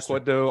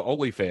Grandmaster. Taekwondo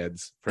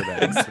OnlyFans for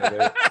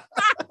that.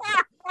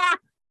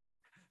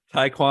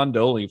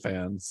 Taekwondo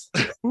fans.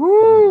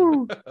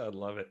 Woo! I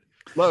love it.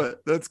 Love it.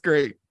 That's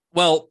great.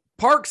 Well,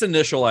 Park's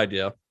initial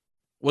idea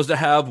was to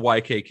have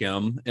YK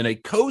Kim in a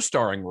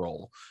co-starring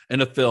role in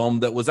a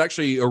film that was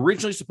actually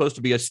originally supposed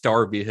to be a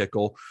star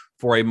vehicle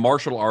for a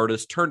martial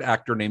artist turned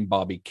actor named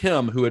Bobby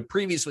Kim, who had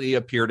previously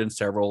appeared in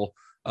several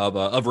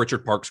of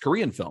Richard Park's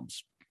Korean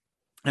films.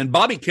 And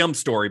Bobby Kim's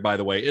story, by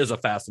the way, is a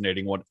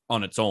fascinating one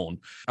on its own.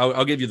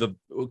 I'll give you the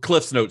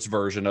Cliff's Notes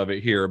version of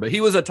it here, but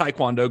he was a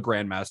Taekwondo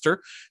grandmaster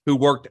who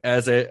worked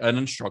as an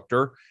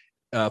instructor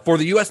for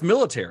the U.S.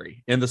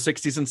 military in the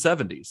 60s and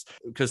 70s,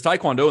 because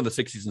Taekwondo in the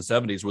 60s and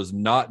 70s was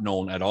not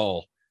known at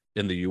all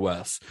in the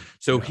U.S.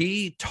 So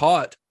he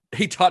taught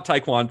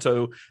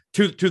Taekwondo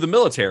to the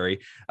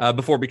military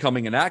before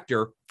becoming an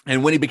actor.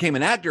 And when he became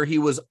an actor, he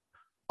was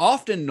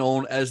often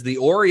known as the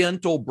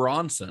Oriental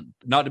Bronson,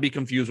 not to be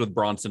confused with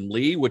Bronson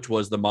Lee, which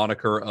was the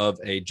moniker of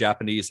a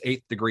Japanese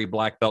 8th degree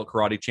black belt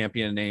karate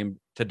champion named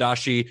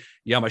Tadashi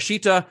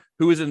Yamashita,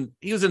 who was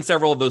in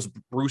several of those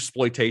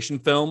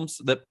Bruceploitation films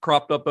that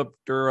cropped up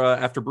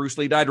after Bruce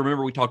Lee died.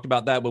 Remember, we talked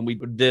about that when we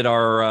did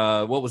our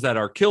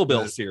our Kill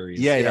Bill series.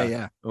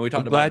 Yeah. When we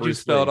talked I'm about glad Bruce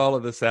you spelled Lee. all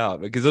of this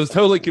out, because I was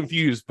totally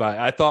confused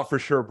I thought for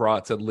sure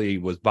Bronson Lee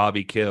was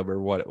Bobby Kim or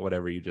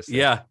whatever you just said.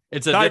 Yeah,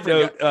 it's a Side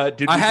different.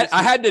 note,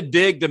 I had to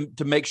dig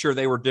to make sure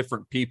they were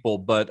different people,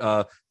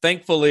 but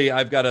thankfully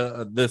I've got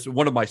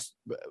one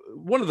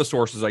of the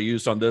sources I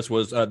used on this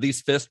was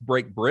These Fists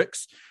Break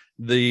Bricks,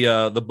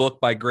 the book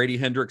by Grady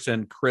Hendrix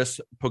and Chris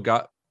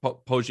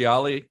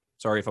Poggiali.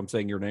 Sorry if I'm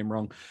saying your name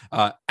wrong.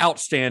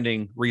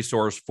 Outstanding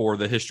resource for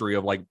the history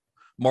of like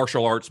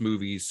martial arts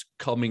movies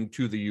coming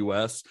to the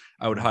U.S.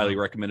 I would highly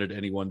recommend it to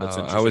anyone that's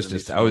interested. I was in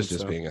just these I was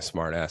films, just being a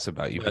smart ass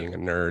about you being a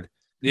nerd.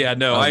 Yeah,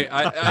 no,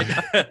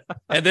 I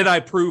and then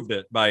I proved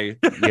it by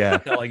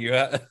telling you.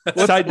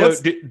 Side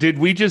note, did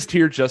we just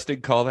hear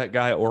Justin call that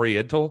guy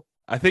Oriental?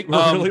 I think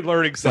we're really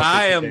learning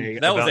something. today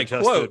That was about a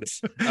Justin.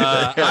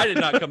 quote. I did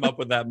not come up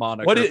with that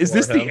moniker. What is for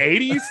this? him. The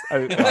 80s?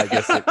 I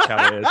guess it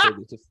kind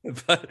of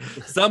is. But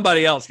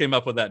somebody else came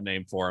up with that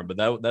name for him, but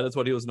that is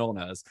what he was known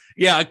as.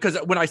 Yeah, because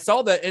when I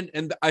saw that,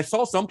 and I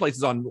saw some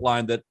places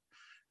online that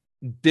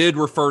did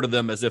refer to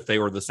them as if they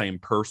were the same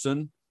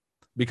person,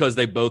 because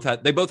they both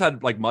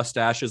had like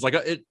mustaches, like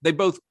they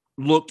both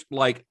looked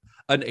like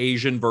an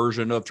Asian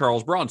version of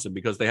Charles Bronson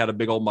because they had a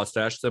big old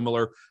mustache,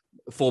 similar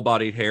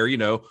full-bodied hair,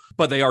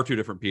 but they are two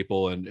different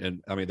people,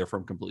 and I mean they're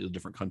from completely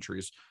different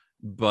countries.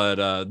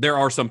 But there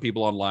are some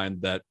people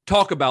online that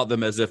talk about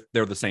them as if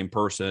they're the same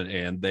person,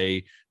 and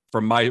they,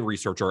 from my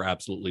research, are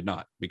absolutely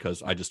not,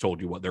 because I just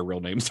told you what their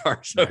real names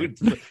are. So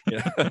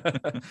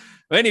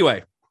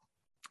anyway,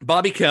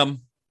 Bobby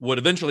Kim would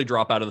eventually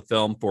drop out of the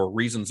film for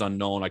reasons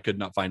unknown. I could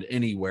not find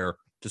anywhere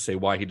to say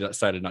why he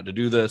decided not to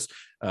do this.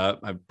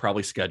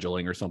 Probably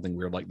scheduling or something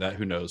weird like that.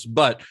 Who knows?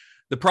 But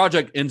the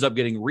project ends up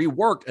getting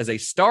reworked as a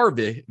star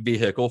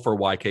vehicle for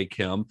YK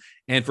Kim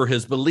and for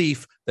his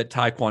belief that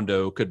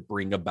Taekwondo could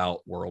bring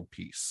about world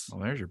peace.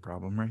 Well, there's your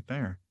problem right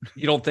there.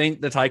 You don't think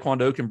that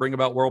Taekwondo can bring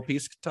about world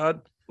peace,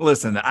 Todd?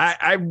 Listen,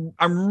 I'm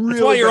really.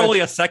 That's why you're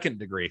only a second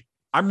degree.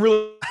 I'm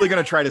really going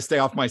to try to stay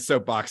off my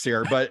soapbox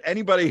here, but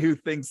anybody who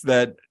thinks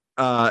that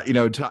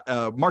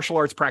martial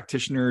arts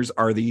practitioners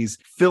are these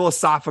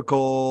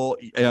philosophical,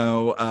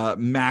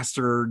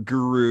 master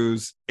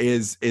gurus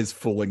is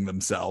fooling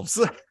themselves.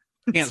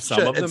 Can't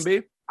some of them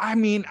be? I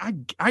mean,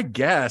 I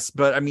guess,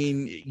 but I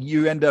mean,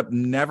 you end up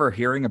never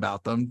hearing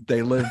about them.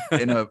 They live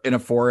in a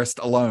forest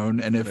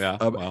alone, and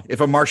if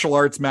a martial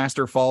arts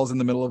master falls in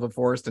the middle of a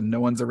forest and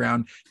no one's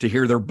around to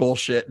hear their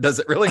bullshit, does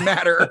it really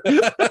matter?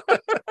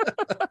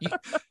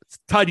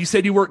 Todd, you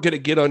said you weren't going to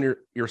get on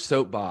your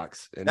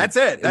soapbox. And that's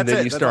it. And then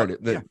you That's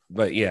started. all.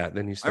 But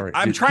then you started.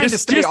 I'm trying to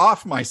stay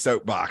off my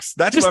soapbox.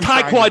 That's just what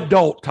I'm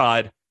Taekwondo,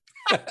 Todd.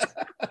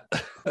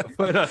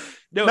 But,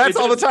 no, that's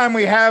all the time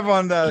we have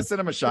on the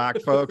Cinema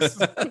Shock, folks.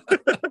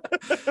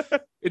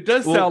 It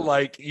does sound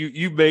like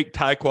you make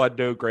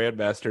Taekwondo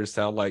grandmasters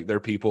sound like they're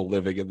people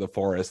living in the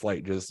forest,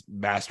 like just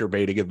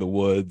masturbating in the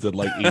woods and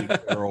like eating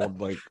their own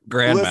like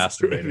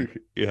grandmasturbating.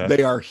 Yeah,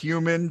 they are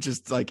human,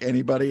 just like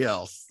anybody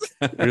else.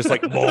 They're just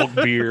like bald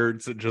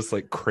beards and just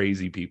like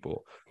crazy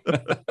people.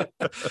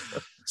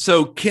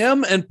 So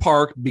Kim and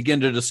Park begin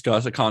to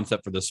discuss a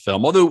concept for this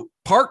film, although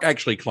Park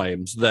actually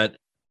claims that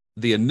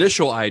the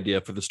initial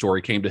idea for the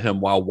story came to him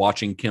while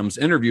watching Kim's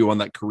interview on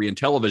that Korean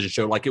television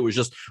show. Like it was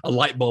just a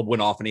light bulb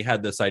went off and he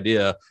had this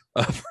idea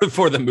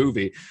for the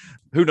movie.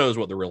 Who knows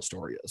what the real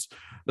story is?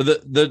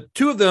 The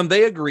two of them,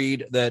 they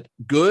agreed that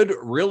good,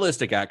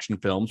 realistic action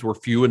films were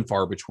few and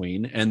far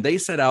between, and they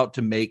set out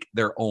to make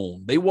their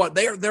own.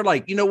 They're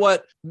like, you know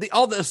what?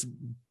 All this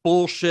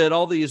bullshit,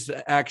 all these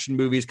action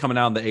movies coming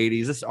out in the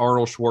 80s, this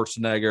Arnold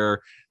Schwarzenegger,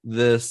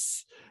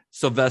 this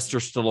Sylvester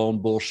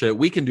Stallone bullshit,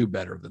 we can do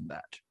better than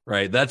that.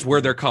 Right. That's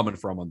where they're coming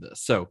from on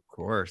this. So, of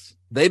course,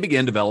 they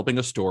began developing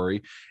a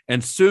story,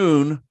 and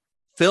soon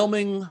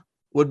filming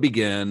would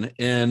begin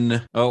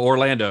in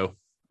Orlando,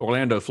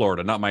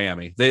 Florida, not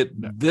Miami.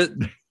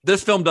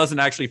 This film doesn't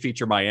actually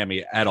feature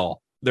Miami at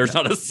all. There's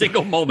not a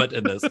single moment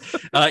in this.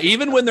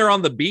 Even when they're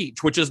on the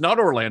beach, which is not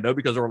Orlando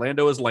because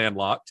Orlando is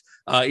landlocked.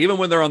 Even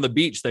when they're on the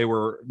beach, they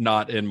were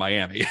not in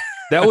Miami.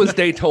 That was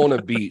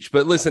Daytona Beach.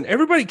 But listen,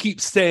 everybody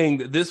keeps saying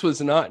that this was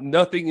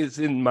nothing is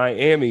in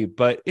Miami,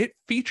 but it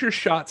features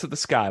shots of the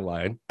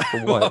skyline.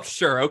 For one. Well,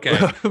 sure. Okay.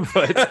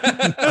 But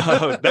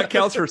that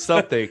counts for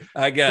something.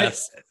 I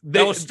guess.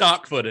 That was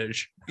stock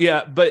footage.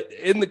 Yeah. But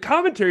in the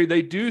commentary,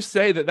 they do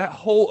say that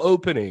whole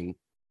opening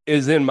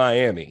is in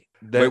Miami.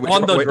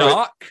 On the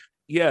dock?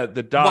 Yeah,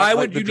 the dock. Why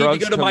would you need to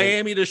go to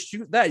Miami to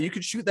shoot that? You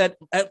could shoot that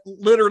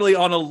literally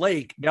on a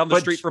lake down the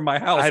street from my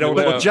house. I don't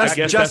know.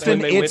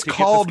 Justin, it's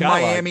called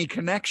Miami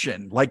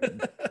Connection. Like,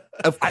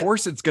 of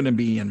course it's going to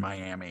be in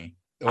Miami.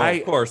 Well,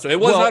 of course. It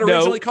was not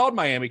originally called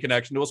Miami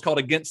Connection. It was called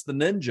Against the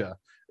Ninja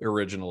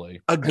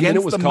originally.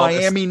 Against the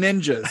Miami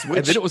Ninjas.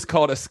 And then it was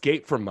called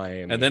Escape from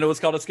Miami. And then it was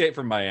called Escape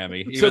from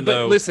Miami. Even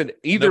though listen,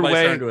 either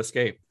way, trying to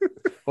escape.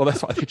 Well,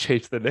 that's why they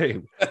changed the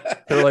name.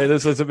 They're like,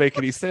 this doesn't make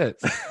any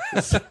sense.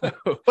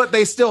 But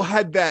they still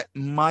had that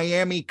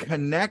Miami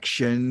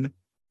connection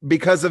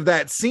because of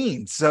that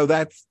scene. So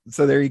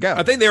there you go.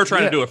 I think they were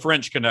trying to do a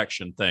French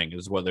connection thing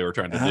is what they were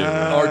trying to do.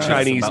 Or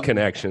Chinese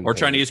connection. Or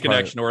Chinese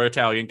connection or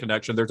Italian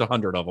connection. There's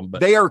 100 of them. But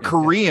they are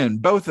Korean,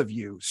 both of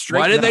you.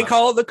 Why did they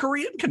call it the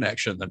Korean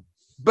connection then?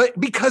 But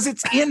because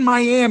it's in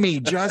Miami,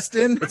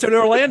 Justin. It's in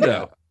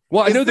Orlando.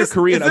 Well, I know they're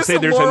Korean. I'm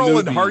saying there's a Laurel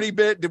movie. and Hardy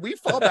bit. Did we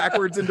fall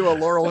backwards into a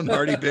Laurel and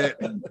Hardy bit?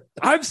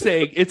 I'm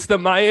saying it's the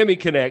Miami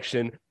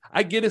connection.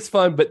 I get it's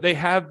fun, but they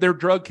have their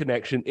drug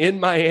connection in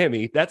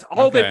Miami. That's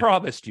all they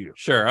promised you.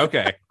 Sure.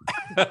 Okay.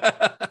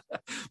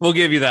 We'll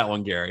give you that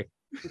one, Gary.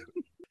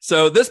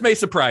 So this may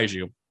surprise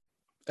you.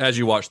 as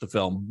you watch the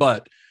film,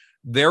 but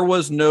there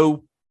was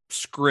no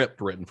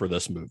script written for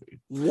this movie.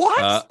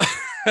 What?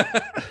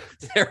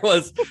 There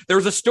was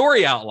a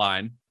story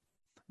outline,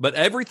 but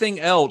everything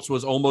else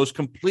was almost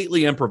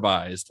completely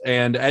improvised.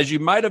 And as you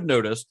might have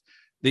noticed,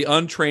 the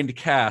untrained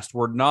cast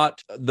were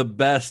not the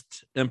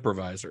best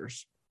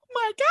improvisers.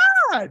 My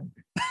God.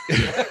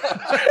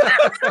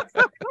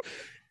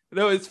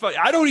 No, it's funny.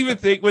 I don't even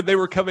think when they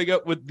were coming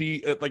up with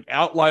the like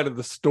outline of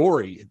the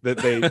story that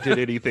they did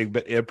anything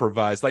but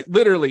improvise. Like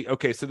literally,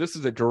 okay, so this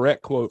is a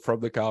direct quote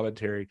from the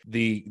commentary.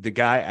 The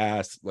guy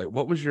asked, like,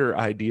 what was your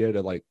idea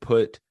to like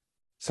put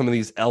some of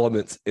these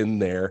elements in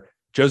there?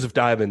 Joseph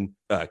Diamond,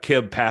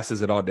 Kim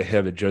passes it on to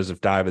him, and Joseph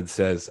Diamond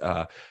says,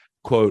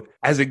 quote,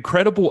 as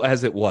incredible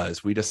as it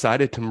was, we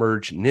decided to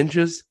merge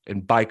ninjas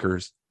and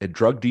bikers and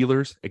drug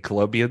dealers and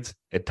Colombians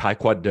and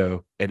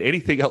Taekwondo and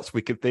anything else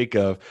we could think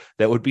of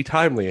that would be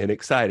timely and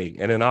exciting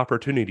and an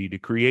opportunity to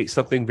create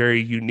something very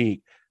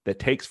unique that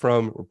takes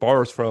from or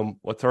borrows from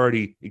what's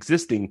already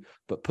existing,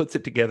 but puts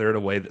it together in a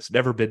way that's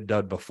never been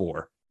done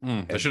before.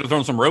 They should have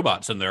thrown some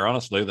robots in there,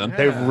 honestly, then.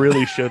 They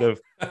really should have.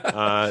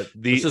 Let's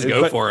just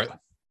go for it.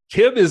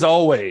 Kim is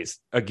always,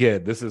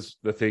 again, this is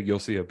the thing you'll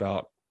see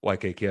about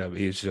YK Kim.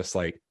 He's just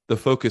like, the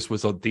focus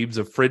was on themes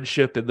of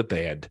friendship in the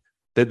band.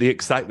 Then the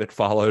excitement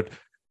followed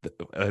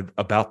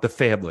about the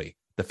family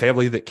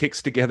that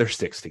kicks together,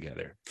 sticks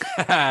together.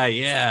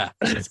 Yeah,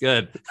 that's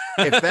good.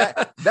 If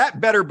that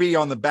better be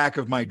on the back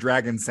of my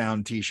Dragon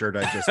Sound t-shirt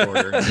I just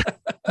ordered.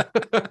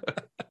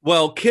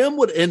 Well, Kim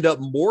would end up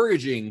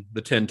mortgaging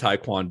the 10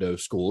 Taekwondo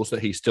schools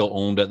that he still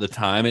owned at the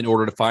time in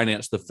order to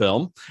finance the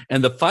film.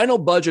 And the final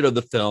budget of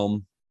the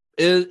film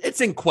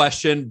it's in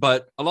question,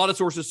 but a lot of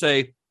sources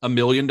say $1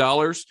 million.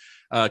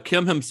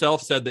 Kim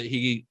himself said that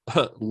he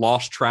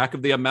lost track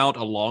of the amount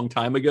a long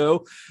time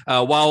ago,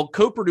 while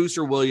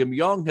co-producer William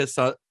Young has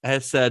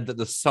said that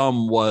the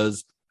sum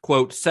was,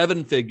 quote,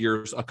 7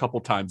 figures a couple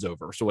times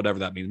over. So whatever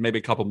that means, maybe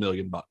a couple $1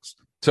 million.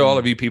 So all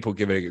of you people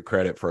giving it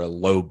credit for a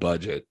low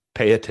budget,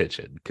 pay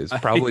attention, because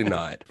probably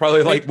not.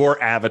 Probably like more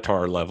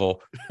Avatar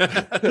level.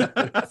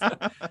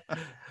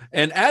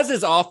 And as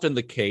is often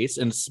the case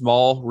in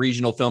small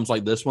regional films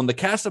like this one, the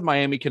cast of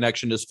Miami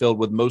Connection is filled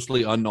with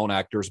mostly unknown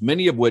actors,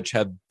 many of which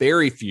have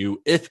very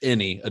few, if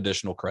any,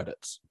 additional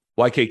credits.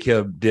 YK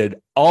Kim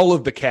did all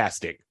of the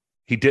casting.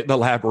 He didn't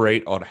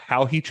elaborate on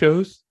how he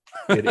chose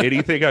in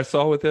anything I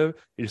saw with him.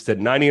 He just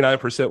said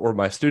 99% were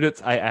my students.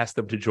 I asked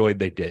them to join.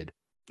 They did.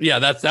 Yeah,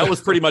 that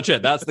was pretty much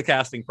it. That's the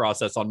casting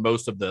process on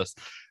most of this.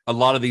 A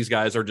lot of these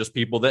guys are just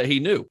people that he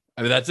knew.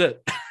 I mean, that's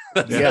it.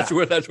 That's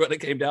what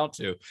it came down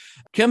to.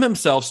 Kim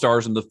himself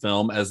stars in the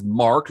film as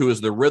Mark, who is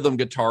the rhythm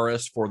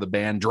guitarist for the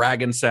band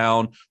Dragon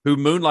Sound, who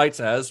moonlights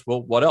as,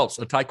 well, what else?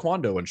 A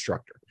Taekwondo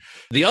instructor.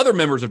 The other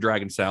members of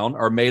Dragon Sound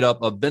are made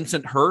up of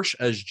Vincent Hirsch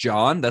as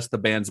John. That's the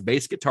band's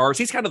bass guitarist.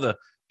 He's kind of the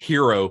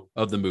hero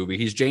of the movie.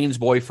 He's Jane's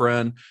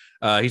boyfriend.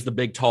 He's the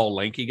big, tall,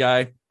 lanky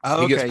guy.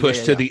 Oh, he gets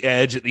pushed to the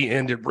edge at the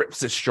end and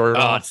rips his shirt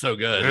off. Oh, it's so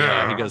good.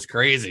 Yeah, he goes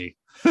crazy.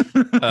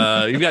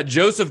 You've got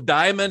Joseph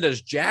Diamond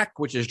as Jack,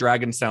 which is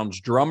Dragon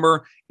Sound's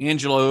drummer.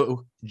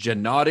 Angelo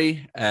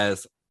Giannotti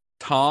as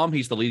Tom.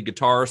 He's the lead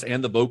guitarist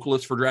and the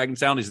vocalist for Dragon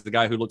Sound. He's the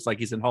guy who looks like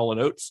he's in Hall &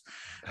 Oates.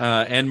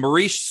 And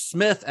Maurice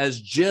Smith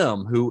as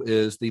Jim, who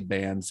is the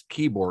band's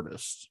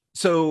keyboardist.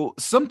 So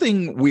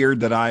something weird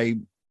that I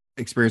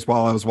experienced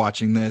while I was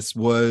watching this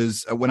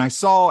was when I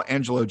saw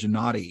Angelo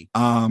Giannotti,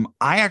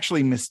 I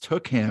actually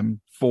mistook him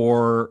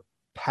for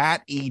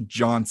Pat E.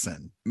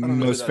 Johnson,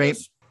 most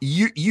famous.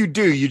 You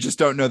do, you just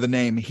don't know the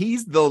name.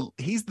 He's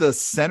the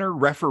center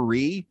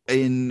referee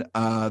in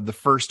the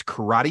first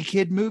Karate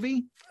Kid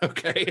movie.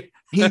 Okay.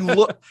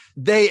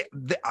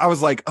 I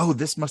was like, oh,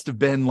 this must have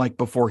been like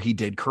before he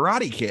did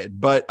Karate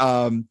Kid. But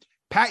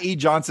Pat E.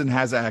 Johnson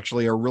has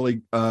actually a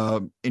really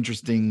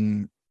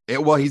interesting,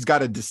 he's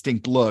got a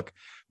distinct look,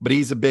 but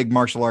he's a big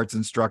martial arts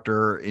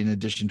instructor in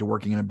addition to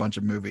working in a bunch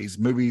of movies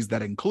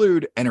that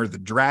include Enter the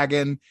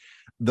Dragon,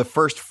 the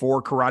first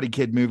 4 Karate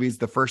Kid movies,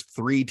 the first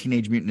 3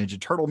 Teenage Mutant Ninja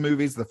Turtle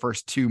movies, the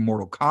first 2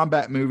 Mortal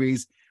Kombat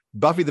movies,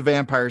 Buffy the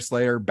Vampire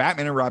Slayer,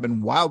 Batman and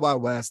Robin, Wild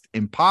Wild West,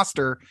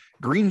 Imposter,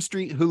 Green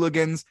Street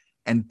Hooligans,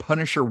 and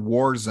Punisher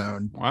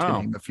Warzone. Wow.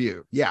 To name a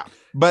few. Yeah.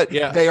 But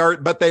they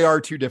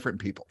are 2 different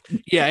people.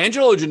 Yeah,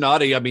 Angelo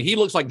Giannotti, I mean, he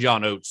looks like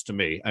John Oates to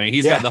me. I mean,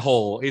 he's got the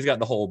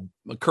whole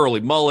curly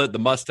mullet, the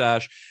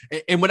mustache.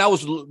 And when I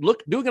was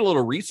doing a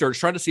little research,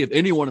 trying to see if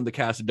anyone in the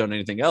cast had done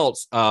anything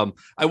else, I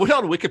went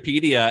on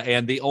Wikipedia,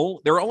 and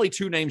there were only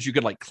 2 names you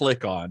could like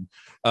click on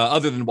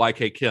other than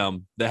YK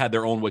Kim that had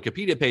their own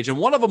Wikipedia page. And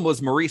one of them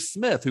was Maurice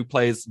Smith, who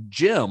plays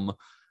Jim,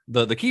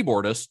 the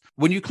keyboardist.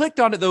 When you clicked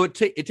on it, though, it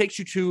takes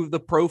you to the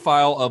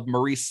profile of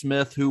Maurice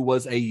Smith, who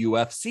was a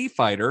UFC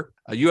fighter,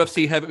 a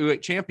UFC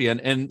heavyweight champion.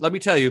 And let me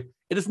tell you,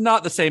 it is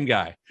not the same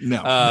guy.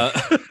 No.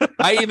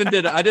 I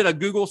did a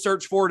Google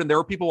search for it, and there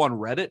were people on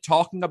Reddit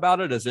talking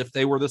about it as if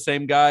they were the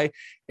same guy.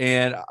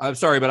 And I'm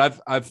sorry, but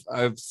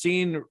I've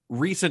seen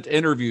recent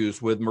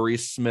interviews with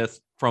Maurice Smith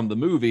from the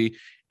movie,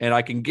 And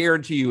I can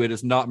guarantee you it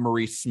is not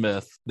Maurice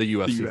Smith, the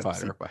UFC,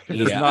 fighter. It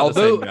is Yeah, not the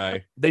although same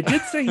guy. they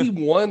did say he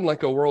won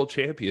like a world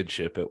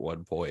championship at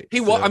one point. He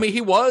was, I mean,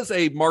 he was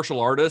a martial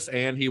artist,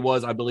 and he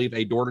was, I believe,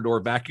 a door-to-door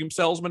vacuum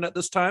salesman at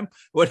this time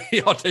when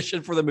he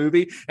auditioned for the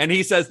movie. And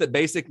he says that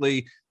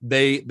basically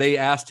they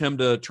asked him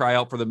to try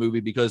out for the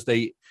movie because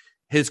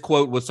his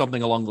quote was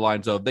something along the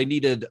lines of they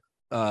needed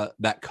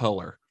that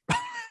color.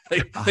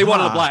 They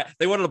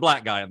wanted a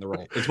black guy in the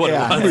role. Is what it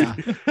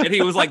was. And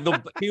he was like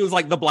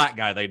the black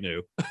guy they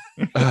knew.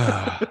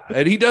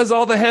 And he does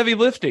all the heavy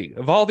lifting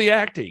of all the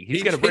acting.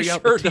 He's going to bring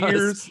out the sure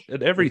tears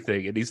and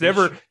everything. And he's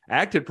never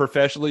acted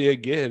professionally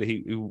again.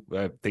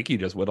 I think he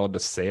just went on to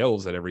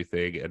sales and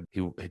everything. And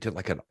he did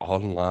like an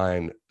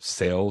online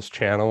sales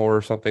channel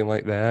or something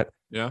like that.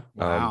 Yeah.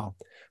 Wow.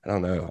 I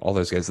don't know, all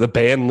those guys. The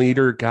band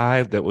leader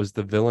guy that was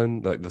the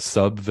villain, like the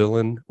sub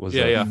villain, was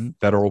a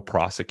federal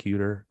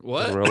prosecutor.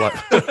 What? In real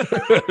life.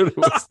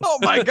 Oh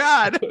my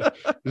God.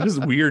 This is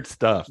weird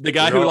stuff. The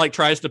guy who like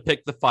tries to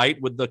pick the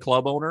fight with the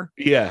club owner.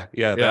 Yeah,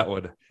 that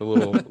one. The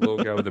little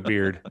guy with the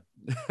beard.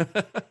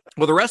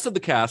 Well, the rest of the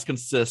cast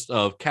consists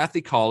of Kathy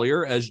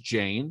Collier as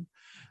Jane,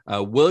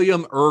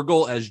 William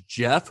Ergel as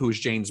Jeff, who is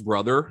Jane's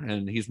brother,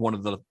 and he's one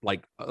of the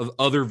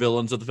other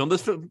villains of the film.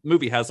 This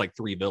movie has like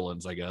 3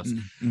 villains, I guess.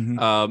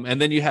 Mm-hmm. And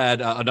then you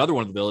had another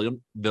one of the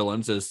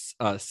villains is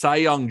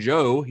Saiyang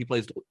Jo. He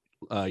plays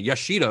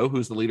Yashido,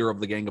 who's the leader of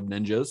the gang of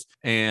ninjas.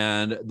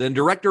 And then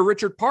director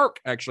Richard Park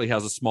actually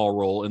has a small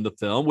role in the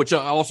film, which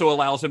also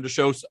allows him to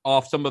show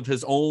off some of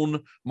his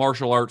own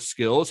martial arts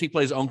skills. He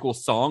plays Uncle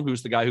Song,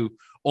 who's the guy who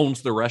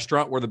owns the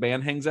restaurant where the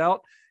band hangs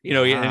out. You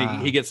know,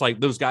 and he gets like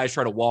those guys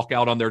try to walk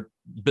out on their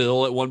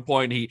bill at one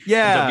point. He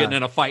ends up getting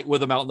in a fight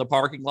with them out in the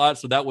parking lot.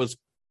 So that was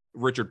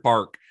Richard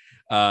Park.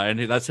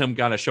 And that's him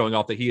kind of showing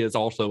off that he is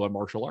also a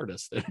martial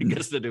artist and he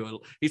gets to do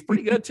it. He's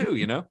pretty good too,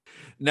 you know.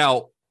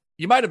 Now,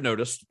 you might have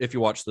noticed if you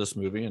watched this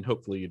movie, and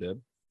hopefully you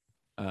did,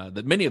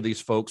 that many of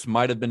these folks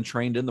might have been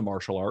trained in the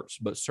martial arts,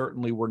 but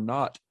certainly were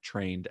not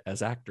trained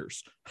as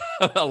actors.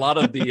 a lot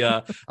of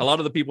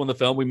the people in the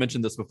film, we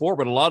mentioned this before,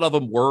 but a lot of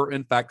them were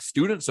in fact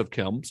students of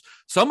Kim's.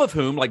 Some of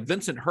whom, like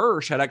Vincent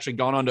Hirsch, had actually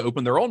gone on to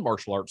open their own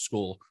martial arts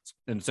school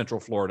in Central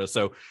Florida.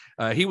 So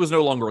he was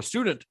no longer a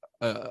student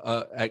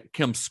at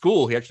Kim's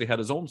school. He actually had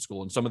his own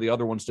school, and some of the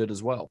other ones did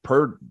as well.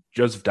 Per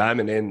Joseph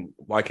Diamond and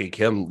YK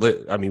Kim,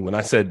 I mean, when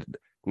I said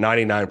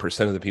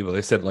 99% of the people,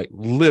 they said like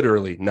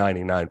literally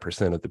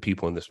 99% of the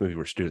people in this movie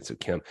were students of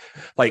Kim.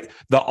 Like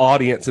the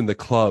audience in the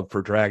club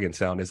for Dragon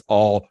Sound is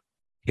all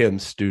Kim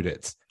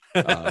students.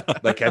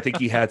 Like I think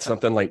he had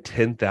something like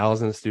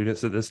 10,000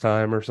 students at this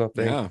time or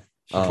something. Yeah.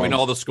 Between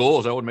all the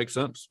schools, that would make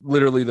sense.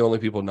 Literally the only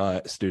people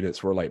not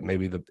students were like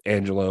maybe the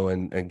Angelo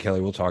and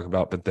Kelly we'll talk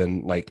about, but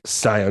then like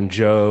Sion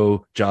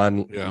Joe,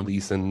 John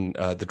Leeson,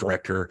 the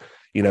director,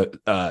 you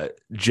know,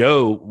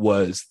 Joe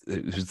was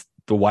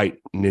the white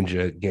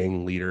ninja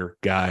gang leader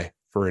guy,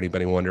 for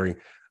anybody wondering.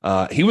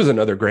 He was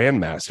another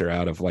grandmaster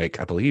out of like,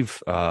 I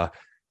believe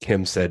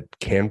Kim said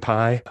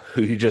Kanpai,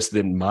 who he just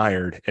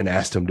admired and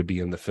asked him to be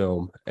in the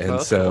film.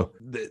 And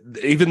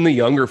even the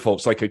younger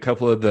folks, like a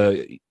couple of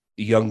the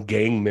young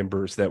gang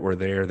members that were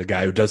there, the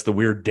guy who does the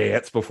weird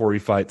dance before he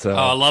fights up.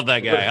 Oh, I love that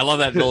guy. I love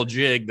that little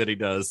jig that he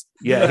does.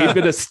 Yeah, he'd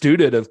been a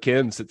student of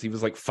Kim since he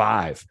was like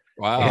 5.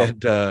 Wow.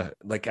 And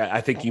like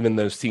I think even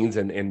those scenes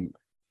in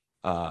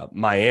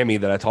Miami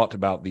that I talked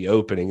about the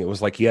opening, it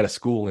was like he had a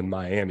school in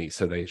Miami,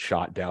 so they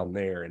shot down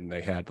there and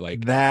they had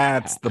like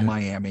that's the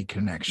Miami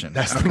connection.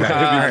 That's okay. the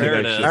Miami there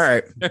connection. it is. All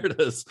right, there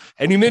it is.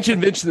 And you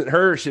mentioned Vincent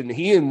Hirsch, and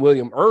he and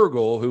William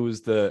Ergel, who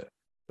was the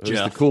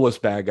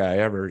coolest bad guy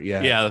ever.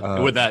 Yeah,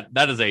 with that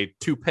is a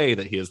toupee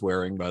that he is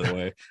wearing, by the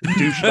way.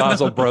 Douche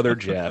nozzle brother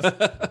Jeff.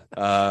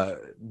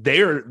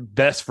 They're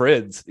best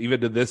friends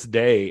even to this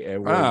day,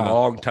 and were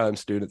longtime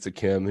students of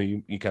Kim.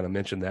 Who you kind of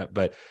mentioned that,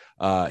 but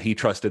he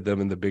trusted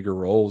them in the bigger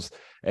roles.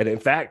 And in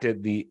fact,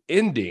 at the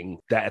ending,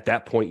 that at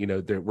that point, you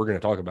know, we're going to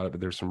talk about it,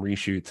 but there's some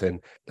reshoots, and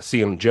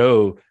CM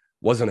Joe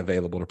wasn't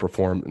available to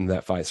perform in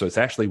that fight. So it's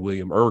actually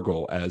William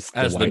Ergel as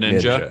the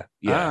ninja.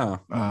 Yeah.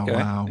 Oh, okay.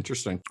 Wow.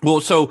 Interesting. Well,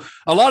 so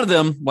a lot of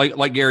them,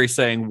 like Gary's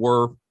saying,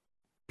 were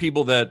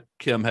people that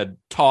Kim had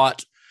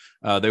taught.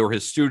 They were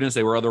his students.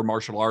 They were other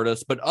martial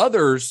artists, but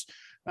others,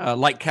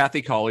 like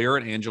Kathy Collier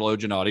and Angelo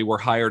Gennati, were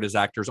hired as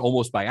actors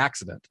almost by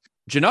accident.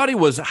 Gennati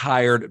was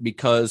hired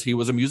because he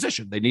was a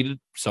musician. They needed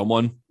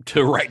someone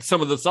to write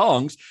some of the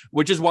songs,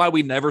 which is why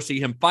we never see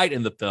him fight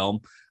in the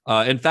film.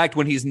 In fact,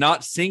 when he's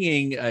not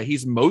singing,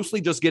 he's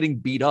mostly just getting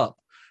beat up,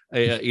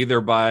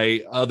 either by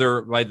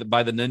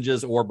the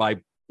ninjas or by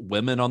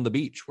women on the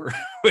beach, where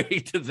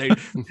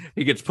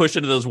he gets pushed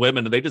into those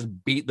women and they just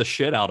beat the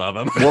shit out of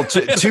him. Well,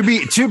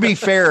 to be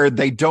fair,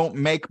 they don't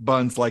make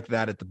buns like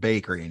that at the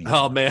bakery anymore.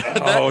 Oh man,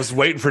 I was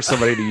waiting for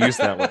somebody to use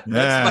that one.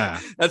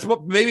 That's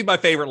what maybe my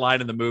favorite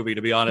line in the movie,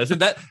 to be honest.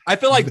 And that I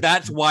feel like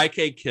that's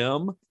YK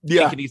Kim.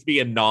 Thinking he's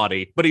being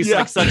naughty, but he's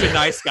like such a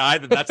nice guy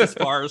that's as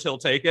far as he'll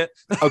take it.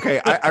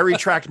 Okay, I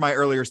retract my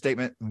earlier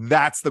statement.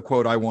 That's the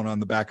quote I want on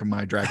the back of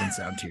my Dragon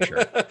Sound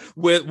t-shirt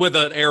with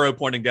an arrow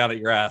pointing down at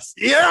your ass.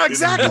 Yeah,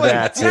 exactly.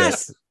 That's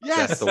yes, it.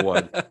 yes. That's the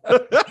one.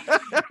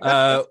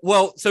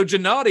 Well, so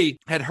Gennady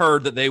had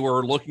heard that they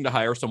were looking to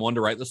hire someone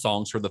to write the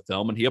songs for the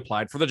film, and he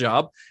applied for the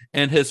job.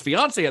 And his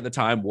fiance at the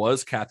time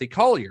was Kathy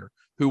Collier,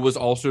 who was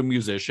also a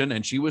musician,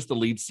 and she was the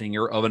lead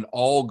singer of an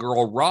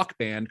all-girl rock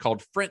band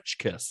called French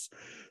Kiss.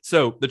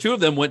 So the two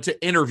of them went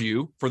to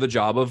interview for the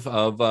job of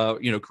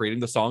creating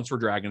the songs for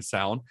Dragon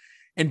Sound.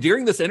 And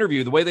during this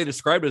interview, the way they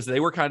described it is they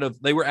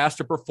were asked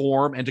to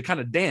perform and to kind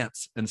of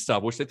dance and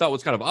stuff, which they thought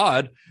was kind of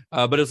odd,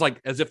 but it's like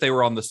as if they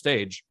were on the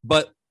stage.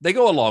 But they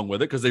go along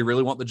with it because they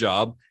really want the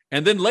job.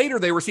 And then later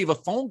they receive a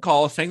phone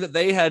call saying that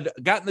they had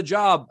gotten the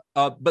job,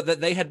 but that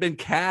they had been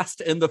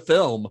cast in the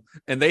film,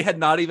 and they had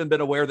not even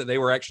been aware that they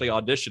were actually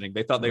auditioning.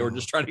 They thought they were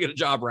just trying to get a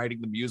job writing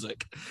the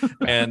music,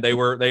 and they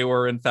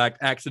were in fact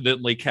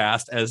accidentally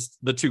cast as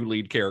the two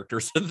lead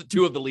characters, the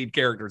two of the lead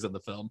characters in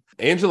the film.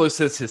 Angelo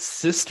says his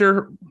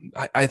sister,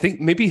 I think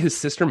maybe his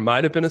sister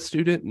might have been a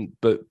student,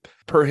 but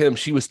per him,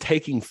 she was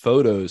taking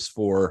photos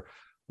for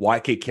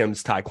YK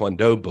Kim's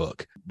Taekwondo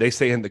book. They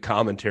say in the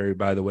commentary,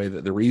 by the way,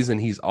 that the reason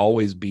he's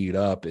always beat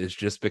up is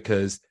just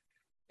because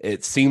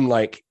it seemed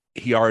like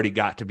he already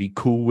got to be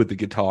cool with the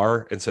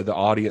guitar, and so the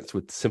audience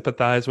would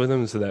sympathize with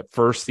him. So that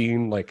first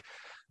scene, like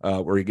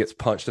where he gets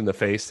punched in the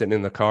face and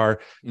in the car,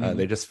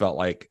 they just felt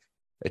like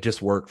it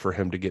just worked for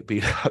him to get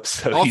beat up.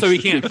 So also, he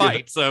can't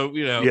fight. So,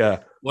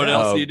 yeah. What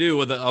else do you do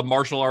with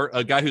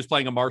a guy who's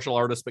playing a martial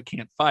artist but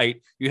can't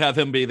fight? You have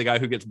him be the guy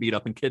who gets beat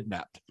up and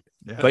kidnapped.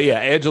 Yeah. But yeah,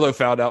 Angelo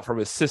found out from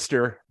his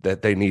sister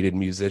that they needed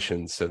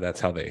musicians. So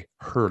that's how they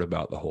heard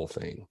about the whole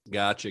thing.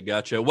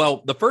 Gotcha.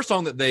 Well, the first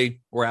song that they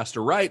were asked to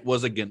write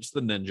was Against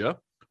the Ninja,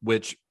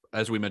 which,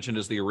 as we mentioned,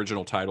 is the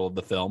original title of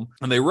the film.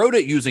 And they wrote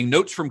it using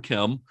notes from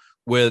Kim,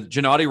 with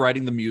Gennady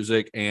writing the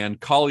music and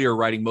Collier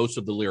writing most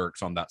of the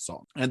lyrics on that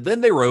song. And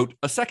then they wrote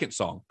a second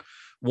song,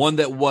 one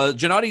that was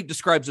Gennady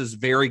describes as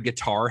very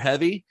guitar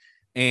heavy,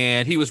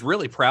 and he was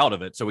really proud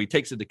of it. So he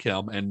takes it to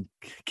Kim, and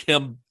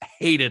Kim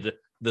hated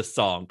this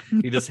song.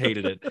 He just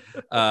hated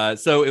it.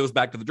 So it was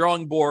back to the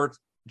drawing board.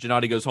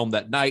 Gennady goes home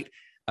that night,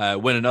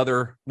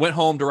 went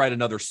home to write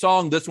another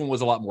song. This one was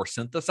a lot more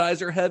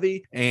synthesizer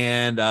heavy,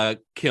 and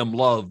Kim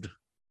loved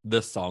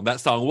this song.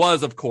 That song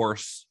was, of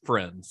course,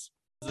 Friends.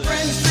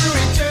 Friends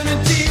through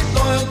eternity,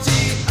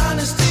 loyalty,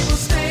 honesty will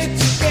stay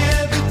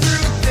together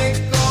through thick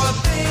or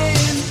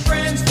thin.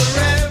 Friends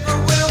forever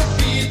will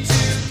be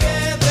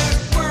together.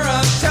 We're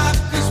up top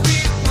 'cause we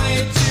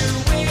play to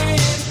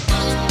win.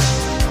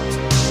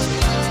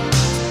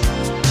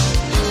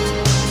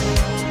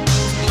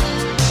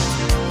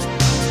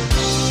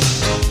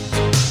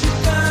 You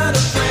got a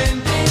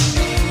friend in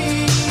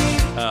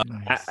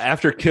me.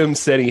 After Kim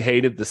said he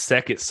hated the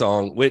second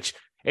song, which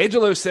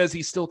Angelo says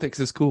he still thinks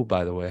is cool,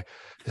 by the way.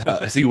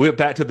 So he went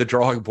back to the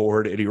drawing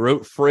board and he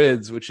wrote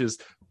Friends, which is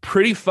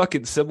pretty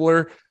fucking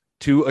similar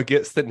to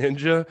Against the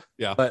Ninja.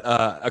 Yeah. But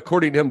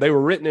according to him, they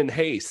were written in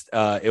haste.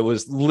 It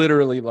was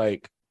literally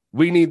like,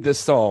 we need this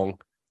song.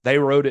 They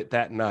wrote it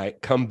that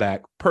night. Come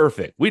back.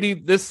 Perfect. We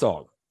need this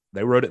song.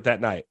 They wrote it that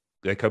night.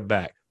 They come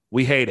back.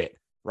 We hate it.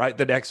 Write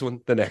the next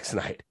one the next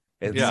night.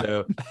 And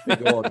so they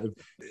go on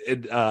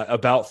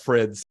about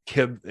Friends.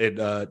 Kim and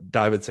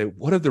Diamond say,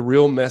 one of the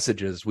real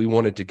messages we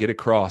wanted to get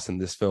across in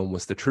this film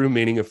was the true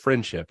meaning of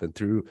friendship, and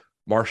through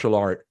martial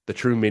art, the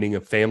true meaning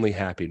of family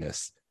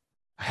happiness.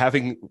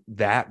 Having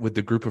that with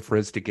the group of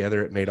friends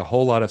together, it made a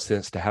whole lot of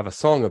sense to have a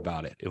song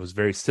about it. It was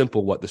very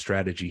simple what the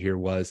strategy here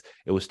was.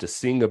 It was to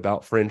sing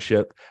about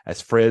friendship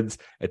as friends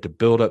and to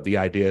build up the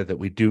idea that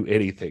we do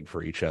anything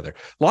for each other.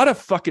 A lot of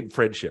fucking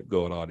friendship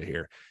going on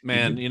here.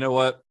 Man, you know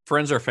what?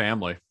 Friends are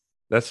family.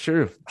 That's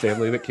true.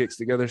 Family that kicks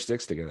together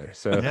sticks together.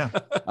 So, Yeah.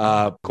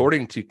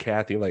 According to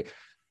Kathy, like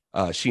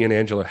she and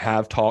Angela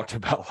have talked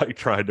about like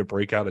trying to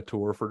break out a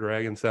tour for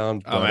Dragon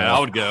Sound. Oh man, I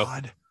would go.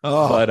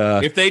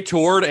 But If they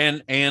toured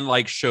and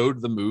like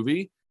showed the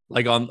movie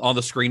like on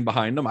the screen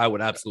behind them, I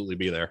would absolutely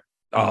be there.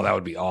 oh, that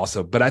would be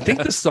awesome. But I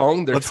think the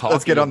song they're talking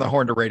Let's get on the about-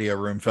 horn to radio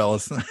room,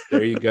 fellas.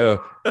 There you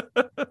go.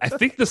 I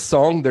think the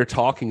song they're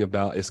talking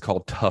about is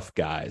called Tough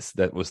Guys.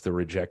 That was the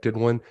rejected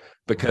one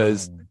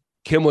because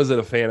Kim wasn't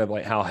a fan of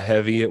like how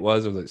heavy it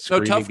was. It was like So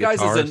screaming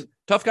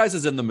Tough Guys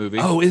is in the movie.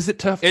 Oh, is it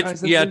Tough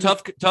It's Guys? yeah,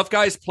 Tough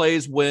Guys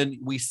plays when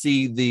we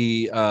see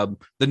the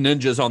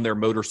ninjas on their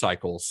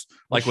motorcycles,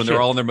 like when shit.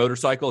 they're all on their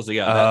motorcycles.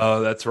 Yeah,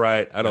 Oh, that's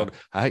right.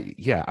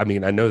 I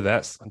mean, I know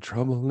that's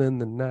trouble in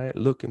the night,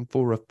 looking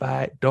for a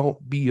fight.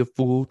 Don't be a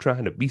fool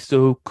trying to be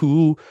so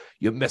cool.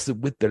 You're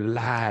messing with their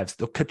lives.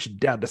 They'll cut you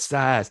down to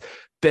size.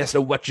 Best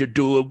of what you're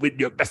doing when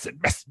you're messing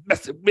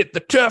with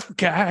the tough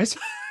guys.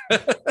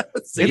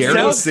 See, It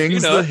Guillermo sounds- sings you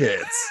know. the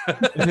hits.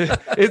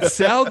 It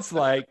sounds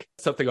like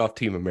something off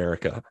Team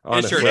America. it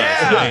Honestly. sure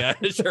does. Yeah,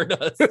 it sure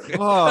does.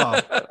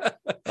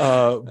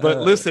 But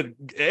listen,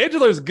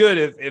 Angelo's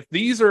good. If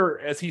these are,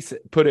 as he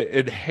put it,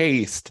 in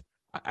haste,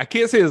 I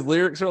can't say his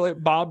lyrics are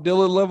like Bob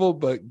Dylan level,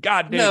 but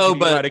goddamn, No, he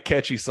but- write a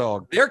catchy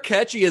song. They're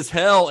catchy as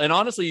hell, and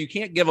honestly, you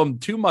can't give them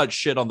too much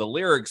shit on the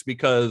lyrics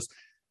because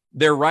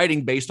they're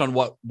writing based on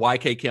what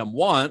YK Kim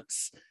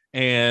wants.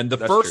 And the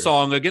That's first true.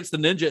 song, Against the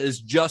Ninja, is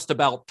just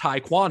about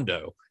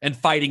Taekwondo and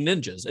fighting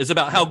ninjas. It's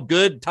about how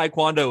good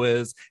Taekwondo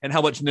is and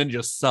how much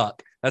ninjas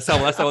suck. That's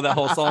what that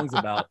whole song's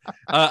about.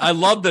 I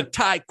love the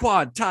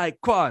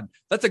Taekwondo.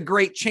 That's a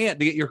great chant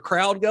to get your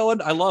crowd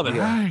going. I love it.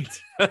 Right.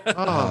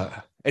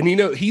 And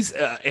he's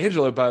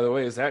Angelo, by the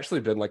way, has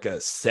actually been like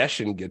a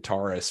session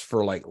guitarist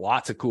for like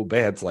lots of cool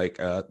bands, like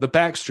the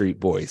Backstreet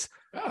Boys.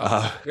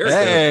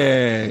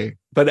 Hey.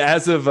 But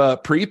as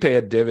of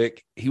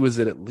pre-pandemic, he was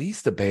in at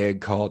least a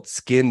band called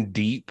Skin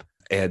Deep,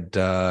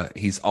 and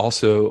he's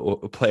also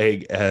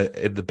playing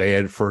in the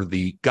band for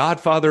the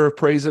Godfather of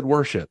Praise and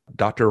Worship,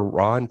 Dr.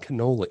 Ron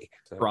Canoli.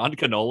 So- Ron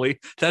Canoli.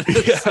 That is,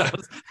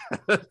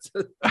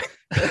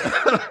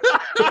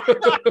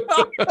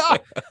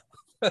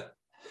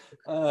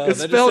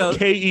 it's spelled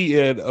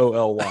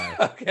Kenolly.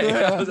 Okay.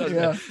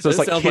 Yeah. So it's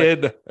like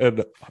kid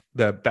and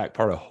the back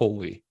part of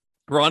holy.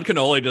 Ron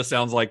Canoli just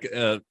sounds like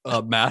a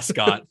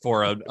mascot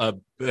for a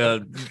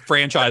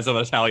franchise of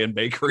Italian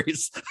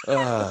bakeries.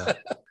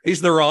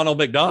 He's the Ronald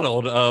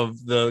McDonald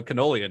of the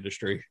cannoli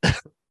industry.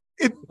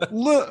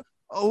 Look,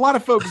 a lot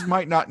of folks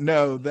might not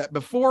know that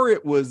before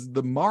it was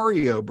the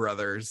Mario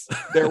Brothers,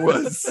 there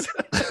was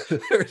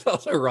There's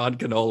also Ron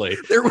Canoli.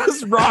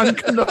 Ron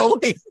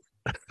Canoli.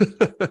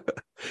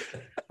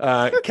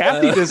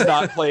 Kathy does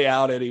not play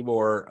out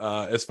anymore,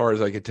 as far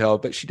as I can tell,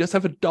 but she does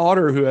have a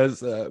daughter who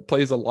has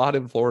plays a lot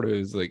in Florida,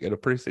 who's like a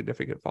pretty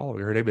significant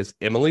follower. Her name is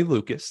Emily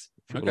Lucas.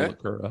 If you want to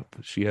look her up,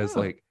 she has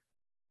like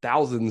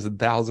thousands and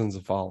thousands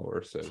of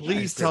followers. So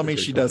Please tell me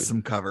she does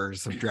some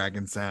covers of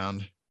Dragon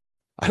Sound.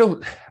 I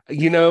don't,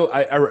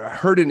 I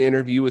heard an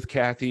interview with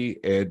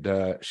Kathy,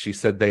 and she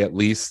said they at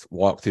least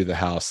walk through the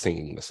house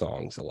singing the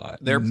songs a lot.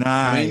 They're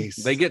nice.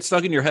 They get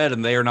stuck in your head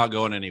and they are not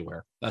going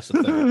anywhere. That's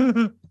the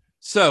thing.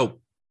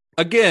 So,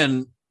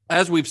 again,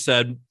 as we've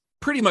said,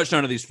 pretty much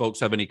none of these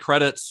folks have any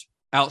credits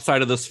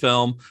outside of this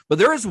film, but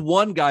there is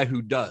one guy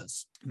who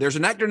does. There's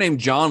an actor named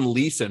John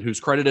Leeson who's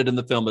credited in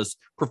the film as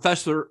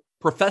Professor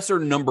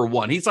Number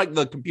One. He's like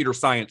the computer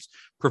science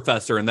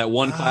professor in that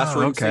one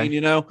classroom scene,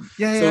 Yeah.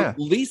 So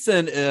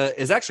Leeson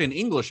is actually an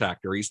English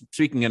actor. He's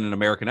speaking in an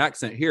American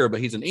accent here, but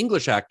he's an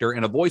English actor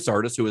and a voice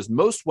artist who is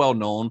most well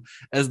known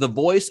as the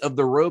voice of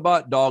the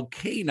robot dog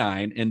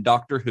K9 in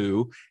Doctor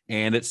Who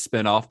and its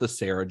spinoff, The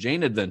Sarah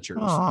Jane Adventures.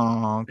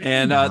 Oh,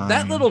 And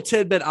that little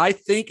tidbit, I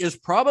think, is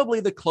probably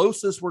the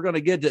closest we're going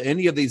to get to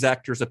any of these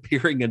actors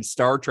appearing in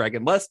Star Trek,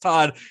 unless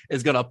Todd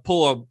is going to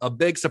pull a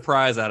big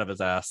surprise out of his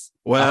ass.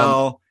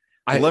 Well,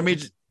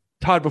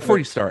 Todd, before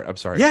you start, I'm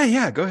sorry.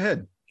 Yeah, go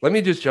ahead. Let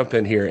me just jump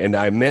in here. And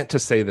I meant to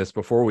say this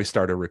before we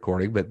started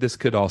recording, but this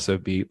could also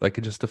be like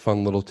just a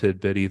fun little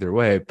tidbit either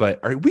way. But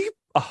are we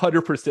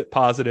 100%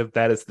 positive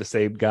that is the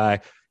same guy?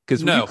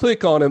 Because when you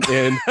click on him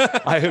in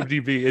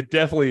IMDb, it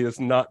definitely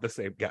is not the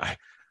same guy.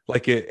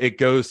 Like it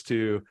goes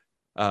to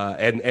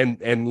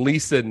and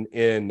Leeson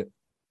in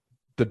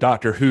the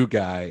Doctor Who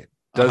guy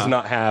does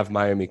not have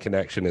Miami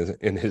Connection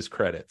in his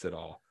credits at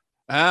all.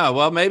 Ah,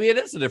 well, maybe it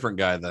is a different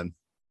guy then.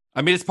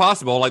 I mean, it's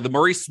possible, like the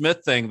Maurice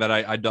Smith thing that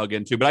I dug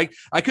into, but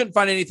I couldn't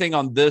find anything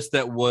on this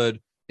that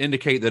would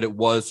indicate that it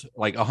was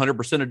like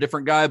 100% a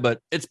different guy, but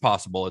it's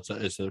possible.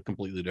 It's a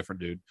completely different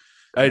dude.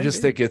 I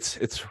just think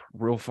it's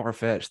real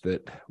far-fetched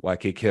that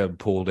YK Kim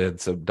pulled in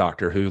some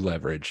Doctor Who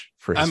leverage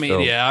for his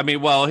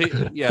film. Well,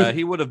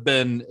 he would have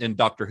been in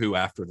Doctor Who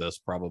after this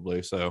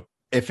probably. So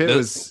if it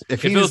was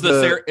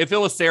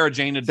Sarah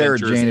Jane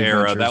Adventures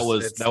era, that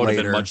would have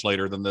been much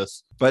later than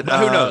this. But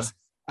who knows?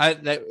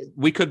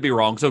 We could be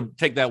wrong, so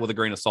take that with a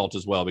grain of salt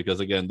as well, because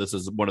again, this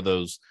is one of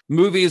those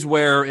movies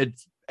where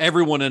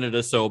everyone in it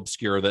is so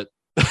obscure that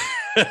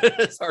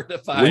it's hard to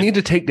find. We need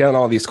to take down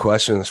all these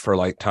questions for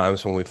like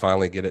times when we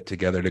finally get it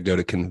together to go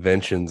to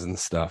conventions and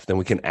stuff. Then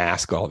we can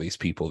ask all these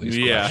people these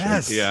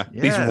questions.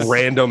 These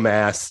random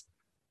ass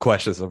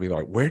questions. They'll be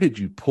like, "Where did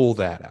you pull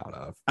that out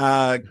of?"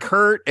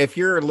 Kurt, if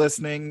you're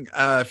listening,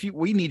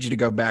 we need you to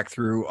go back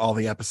through all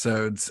the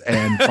episodes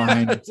and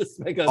find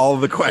all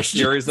the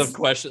questions. Series of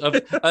questions.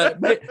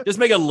 Just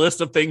make a list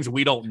of things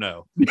we don't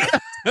know.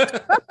 That's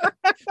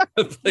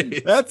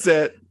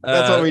it.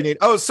 That's what we need.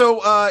 Oh,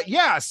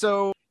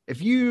 so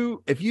if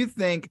you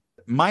think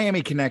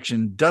Miami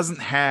Connection doesn't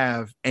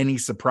have any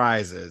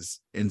surprises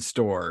in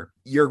store,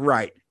 you're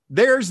right.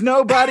 There's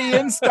nobody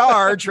in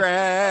Star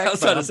Trek. I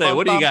was about to say,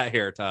 what do you got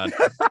here, Todd?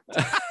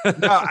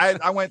 No,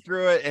 I went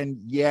through it, and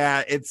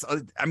it's.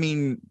 I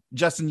mean,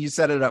 Justin, you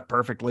set it up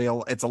perfectly.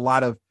 It's a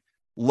lot of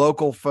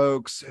local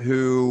folks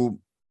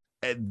who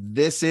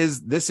this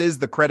is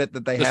the credit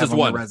that they have on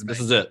their resume.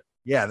 This is it.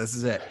 Yeah, this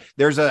is it.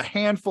 There's a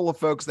handful of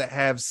folks that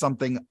have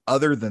something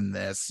other than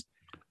this.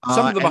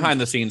 Some of the behind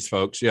the scenes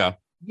folks, yeah.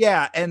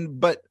 Yeah,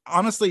 but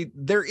honestly,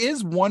 there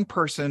is one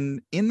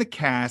person in the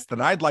cast that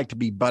I'd like to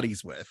be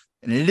buddies with,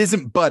 and it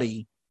isn't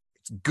Buddy,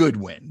 it's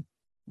Goodwin.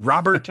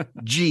 Robert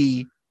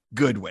G.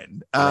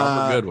 Goodwin.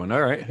 Robert Goodwin.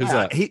 All right. Who's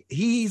that?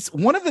 He's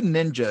one of the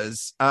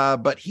ninjas,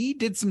 but he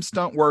did some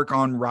stunt work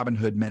on Robin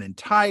Hood Men in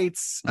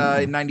Tights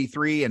in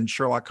 93 and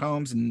Sherlock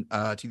Holmes in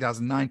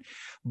 2009.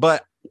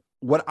 But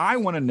what I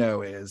want to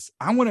know is,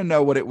 I want to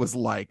know what it was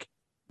like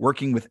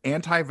working with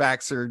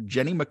anti-vaxxer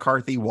Jenny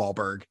McCarthy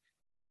Wahlberg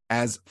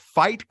as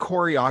fight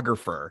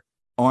choreographer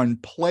on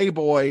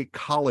Playboy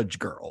College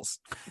Girls.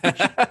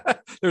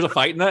 There's a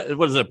fight in that.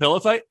 What is it, a pillow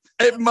fight?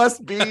 It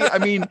must be. I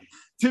mean,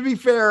 to be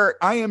fair,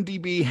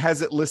 IMDb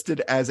has it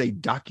listed as a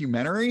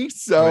documentary.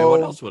 So I mean,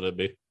 what else would it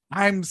be?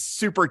 I'm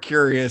super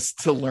curious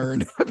to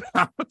learn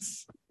about.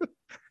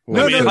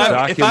 Well, No, it's no, a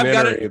if I've got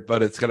documentary,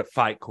 but it's gonna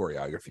fight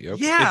choreography.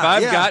 Okay. Yeah, If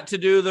I've yeah. got to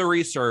do the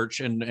research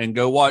and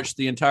go watch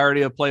the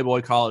entirety of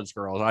Playboy College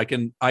Girls, I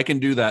can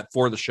do that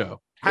for the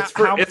show.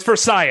 It's for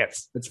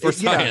science. It's for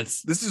Yeah,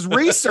 science. this is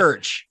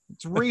research.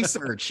 It's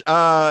research.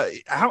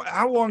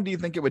 How long do you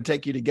think it would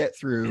take you to get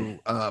through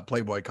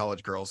Playboy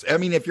College Girls? I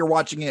mean, if you're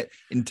watching it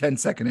in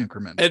 10-second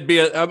increments. It'd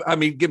be I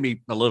mean, give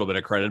me a little bit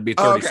of credit. It'd be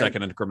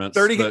 30-second increments.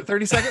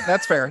 30 second.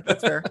 That's fair.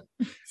 That's fair.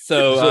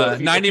 So, So if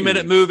you-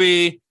 90-minute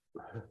movie,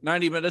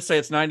 90 minutes. Let's say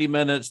it's 90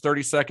 minutes,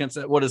 30 seconds.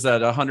 What is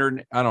that?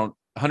 100?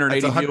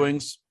 180 That's 100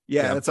 viewings.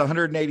 Yeah, that's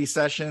 180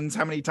 sessions.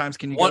 How many times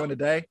can you One- go in a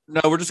day?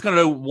 No, we're just going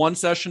to do one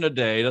session a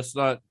day. Let's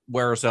not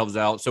wear ourselves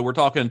out. So we're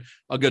talking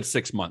a good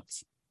 6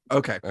 months.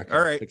 Okay. Okay.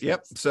 All right. 6 Yep.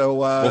 months. So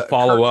We'll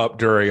follow up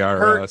during our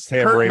Kurt-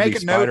 Sam Kurt, Raimi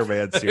make a note.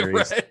 Spider-Man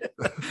series.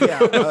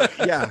 Right.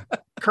 yeah.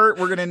 Kurt,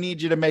 we're gonna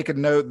need you to make a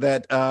note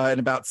that in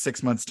about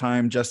 6 months'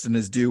 time, Justin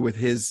is due with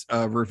his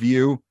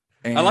review.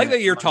 And, I like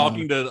that you're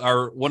talking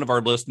to one of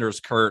our listeners,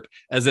 Kurt,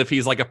 as if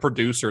he's like a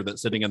producer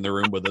that's sitting in the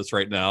room with us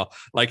right now.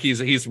 Like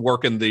he's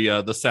working the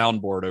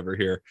soundboard over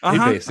here. He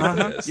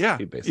basically is. Yeah.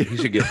 He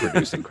should get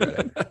producing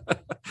credit.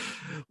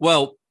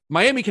 Well,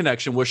 Miami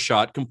Connection was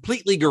shot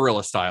completely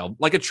guerrilla style,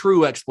 like a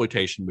true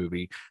exploitation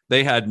movie.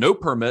 They had no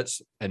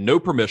permits and no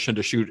permission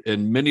to shoot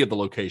in many of the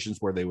locations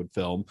where they would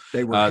film.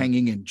 They were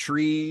hanging in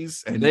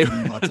trees and they-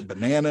 eating lots of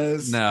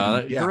bananas. No,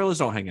 and- yeah. gorillas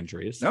don't hang in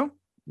trees. No,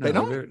 they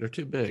don't? They're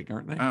too big,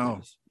 aren't they?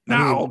 Oh. I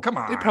No, mean, come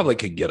on. They probably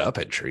could get up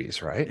at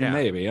trees, right? Yeah.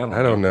 Maybe.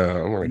 I don't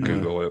know. I'm gonna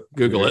Google it.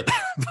 Google it.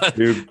 But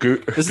Dude,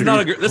 this is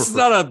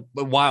not a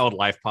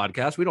wildlife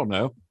podcast. We don't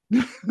know.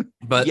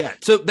 But Yeah.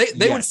 so they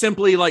Yeah. would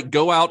simply like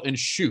go out and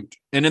shoot.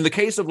 And in the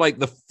case of like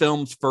the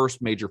film's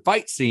first major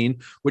fight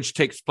scene, which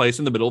takes place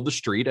in the middle of the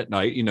street at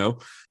night,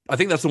 I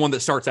think that's the one that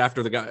starts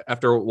after the guy,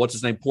 after what's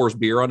his name pours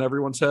beer on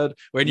everyone's head.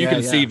 When you Yeah,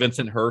 can see yeah.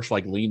 Vincent Hirsch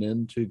like lean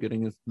into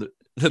getting the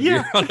Yeah.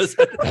 beer on his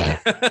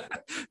head.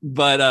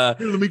 But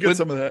Here, let me get when-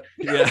 some of that.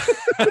 yeah,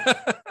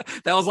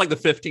 that was like the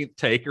 15th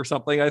take or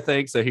something, I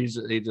think. So he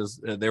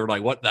just they were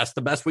like, "What? That's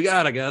the best we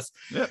got, I guess."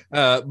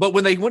 Yeah. But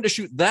when they went to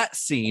shoot that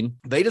scene,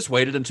 they just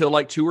waited until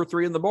like 2 or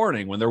 3 in the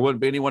morning when there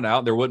wouldn't be anyone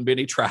out, there wouldn't be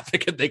any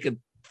traffic, and they could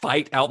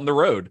fight out in the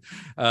road.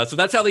 So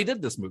that's how they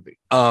did this movie.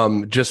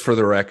 Just for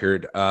the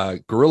record,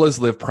 gorillas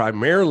live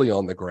primarily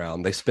on the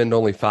ground. They spend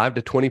only 5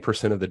 to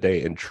 20% of the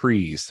day in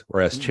trees,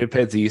 whereas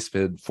chimpanzees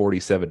spend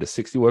 47 to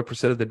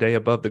 61% of the day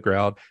above the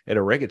ground, and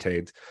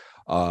orangutans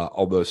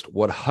almost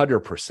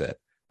 100%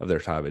 of their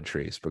time in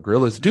trees. But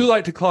gorillas do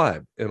like to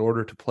climb in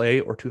order to play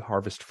or to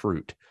harvest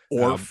fruit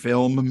Or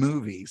film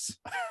movies.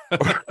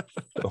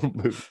 Film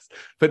movies.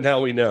 But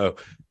now we know.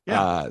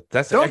 Yeah.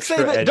 That's Don't say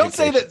extra that. Don't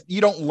say education. that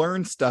you don't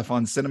learn stuff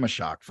on Cinema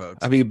Shock, folks.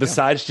 I mean,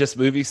 besides just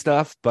movie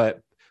stuff,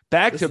 but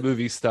back to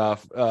movie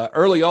stuff.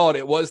 Early on,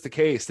 it was the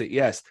case that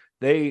yes,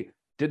 they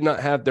did not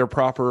have their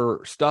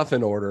proper stuff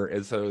in order,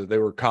 and so they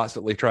were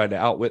constantly trying to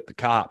outwit the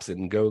cops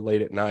and go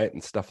late at night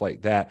and stuff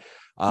like that.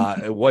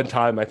 At one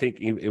time, I think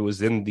it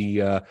was in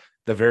the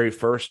very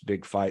first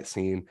big fight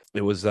scene.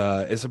 It was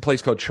it's a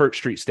place called Church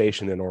Street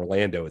Station in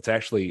Orlando. It's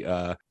actually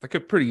like a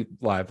pretty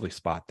lively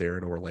spot there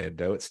in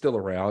Orlando. It's still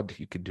around.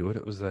 You could do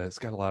it. It's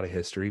got a lot of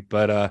history,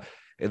 but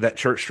in that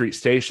Church Street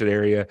Station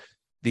area,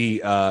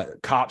 the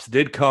cops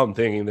did come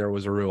thinking there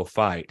was a real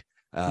fight,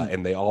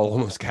 and they all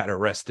almost got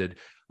arrested.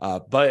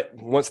 But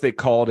once they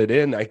called it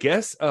in, I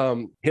guess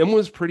him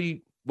was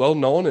pretty well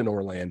known in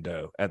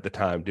Orlando at the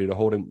time due to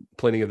holding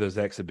plenty of those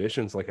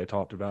exhibitions like I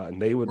talked about,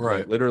 and they would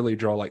like, literally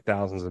draw like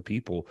thousands of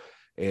people,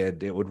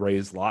 and it would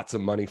raise lots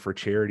of money for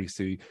charity.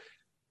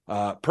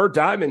 So per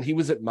Diamond, he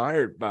was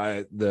admired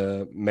by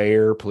the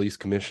mayor, police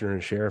commissioner,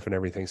 and sheriff and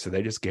everything, so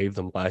they just gave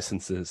them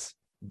licenses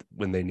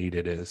when they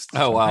needed it.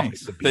 Oh wow,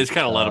 Nice. they just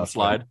kind of let him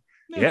slide.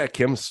 Yeah,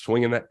 Kim's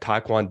swinging that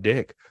Taekwondo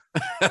dick.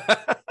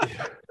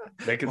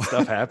 Making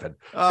stuff happen.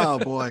 Oh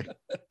boy.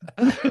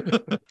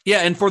 Yeah,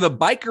 and for the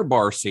biker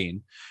bar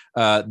scene,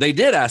 they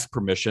did ask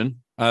permission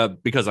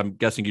because I'm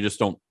guessing you just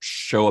don't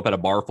show up at a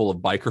bar full of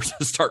bikers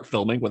and start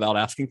filming without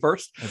asking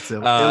first. That's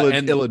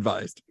and-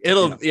 ill-advised.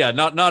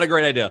 Not a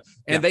great idea.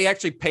 And they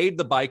actually paid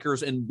the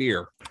bikers in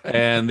beer.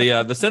 And the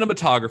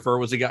cinematographer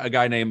was a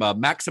guy named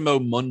Maximo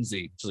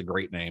Munzi, which is a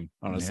great name,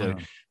 honestly.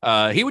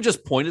 He would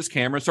just point his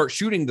camera and start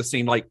shooting the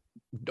scene like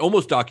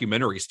almost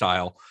documentary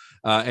style.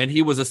 And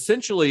he was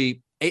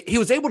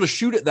able to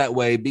shoot it that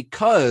way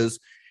because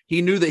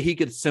he knew that he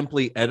could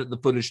simply edit the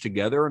footage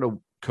together in a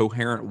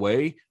coherent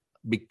way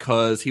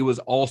because he was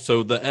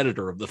also the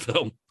editor of the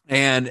film.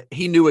 And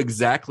he knew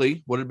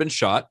exactly what had been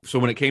shot. So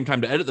when it came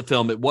time to edit the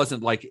film, it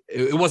wasn't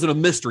a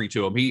mystery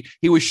to him.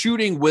 He was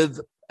shooting with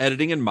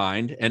editing in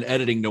mind and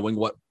editing knowing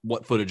what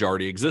footage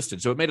already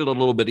existed. So it made it a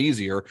little bit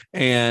easier.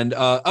 And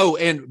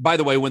and by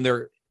the way, when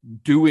they're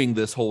doing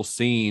this whole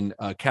scene,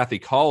 Kathy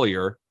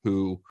Collier,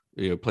 who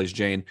plays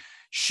Jane,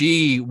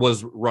 she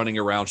was running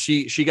around.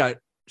 She got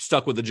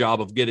stuck with the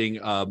job of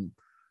getting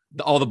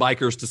all the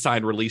bikers to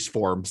sign release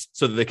forms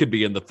so that they could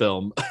be in the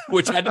film,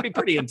 which had to be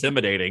pretty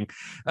intimidating.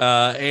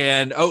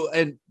 And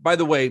by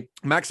the way,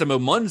 Maximo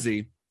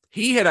Munzi,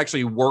 he had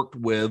actually worked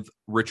with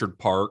Richard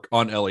Park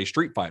on LA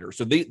Street Fighter.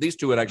 So these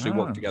two had actually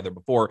worked together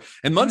before.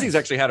 And Munzi's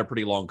actually had a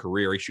pretty long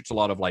career. He shoots a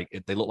lot of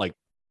they look like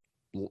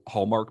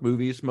Hallmark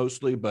movies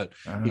mostly, but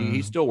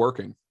he's still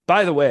working.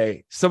 By the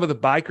way, some of the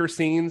biker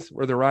scenes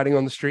where they're riding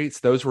on the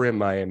streets, those were in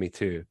Miami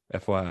too.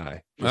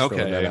 FYI, just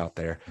throwing that out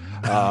there.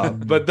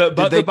 But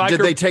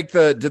did they take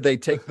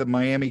the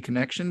Miami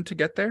connection to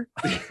get there?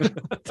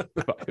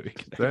 Miami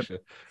connection.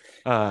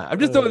 I'm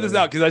just throwing this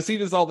out because I see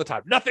this all the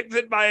time. Nothing's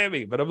in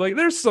Miami, but I'm like,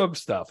 there's some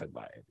stuff in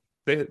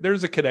Miami.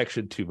 There's a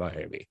connection to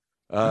Miami.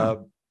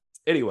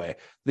 Anyway,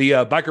 the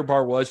biker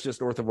bar was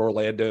just north of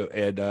Orlando,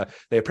 and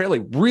they apparently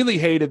really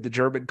hated the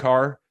German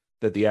car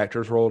that the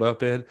actors rolled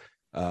up in.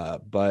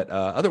 But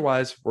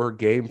otherwise, we're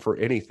game for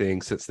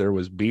anything since there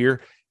was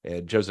beer.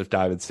 And Joseph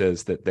Diamond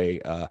says that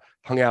they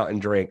hung out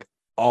and drank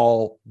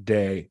all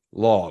day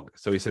long.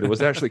 So he said it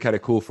was actually kind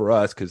of cool for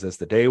us because as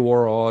the day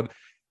wore on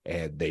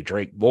and they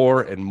drank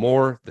more and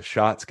more, the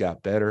shots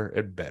got better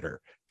and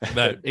better.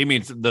 But he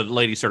means the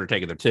lady started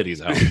taking their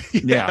titties out.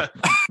 Yeah.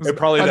 And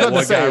probably that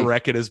one guy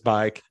wrecking his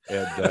bike.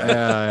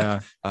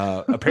 And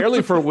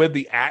apparently for when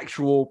the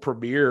actual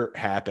premiere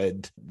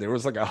happened, there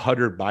was like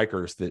 100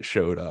 bikers that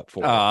showed up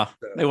for it.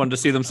 They wanted to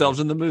see themselves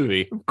in the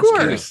movie. Of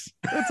course.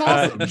 That's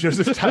awesome.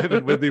 Joseph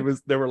Diamond with him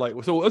they were like,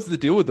 so what's the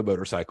deal with the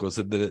motorcycles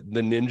and the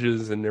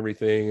ninjas and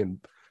everything?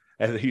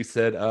 And he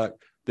said,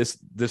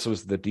 this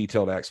was the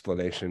detailed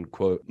explanation,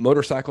 quote,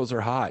 motorcycles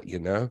are hot,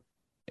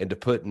 and to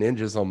put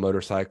ninjas on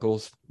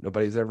motorcycles,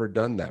 nobody's ever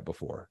done that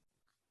before.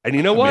 And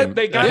you know what?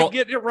 They got to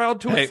get around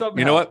to it somehow.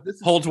 You know what?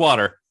 Holds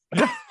water.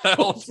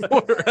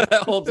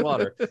 That holds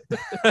water.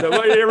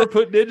 Nobody ever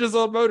put ninjas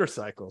on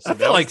motorcycles. I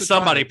feel like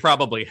somebody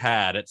probably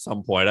had at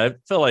some point. I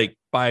feel like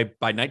by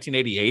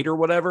 1988 or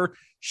whatever,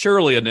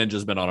 surely a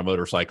ninja's been on a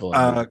motorcycle.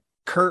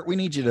 Kurt, we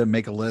need you to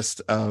make a list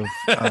of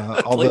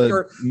all leave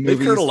the movies.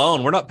 Leave Kurt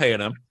alone. We're not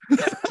paying him.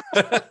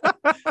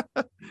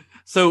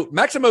 So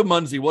Maximo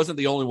Munzi wasn't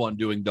the only one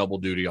doing double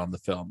duty on the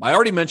film. I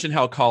already mentioned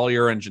how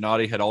Collier and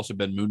Gennady had also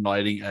been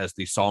moonlighting as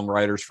the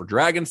songwriters for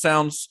Dragon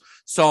Sounds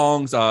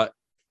songs.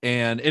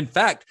 And in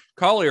fact,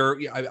 Collier,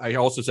 I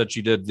also said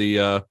she did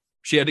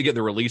she had to get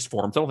the release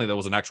forms. I don't think that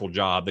was an actual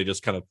job. They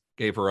just kind of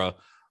gave her a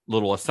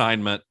little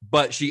assignment.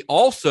 But she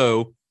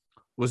also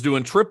was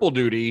doing triple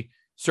duty,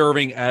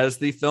 serving as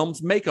the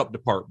film's makeup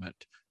department.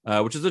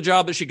 Which is a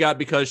job that she got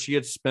because she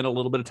had spent a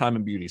little bit of time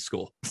in beauty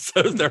school.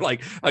 So they're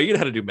like, oh, you know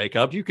how to do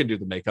makeup. You can do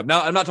the makeup.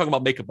 Now, I'm not talking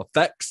about makeup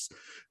effects.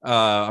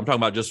 I'm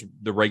talking about just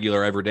the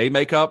regular everyday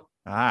makeup.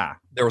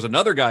 There was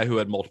another guy who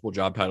had multiple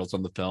job titles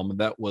on the film, and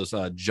that was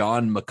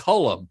John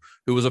McCullum,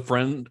 who was a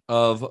friend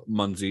of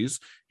Munzi's.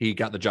 He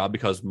got the job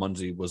because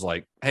Munzi was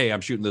like, hey,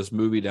 I'm shooting this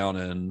movie down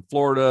in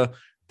Florida.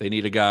 They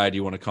need a guy. Do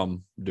you want to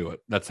come do it?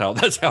 That's how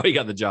he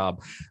got the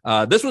job.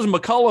 This was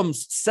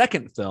McCullum's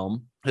second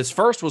film. His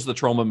first was the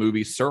Troma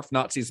movie Surf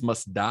Nazis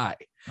Must Die.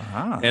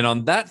 And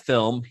on that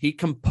film, he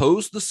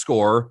composed the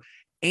score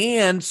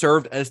and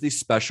served as the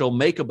special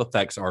makeup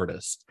effects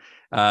artist.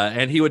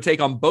 And he would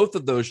take on both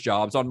of those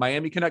jobs on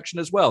Miami Connection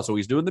as well. So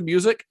he's doing the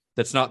music.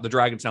 That's not the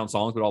Dragon Sound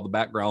songs, but all the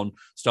background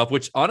stuff,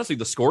 which honestly,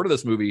 the score to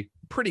this movie,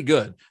 pretty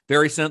good.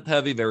 Very synth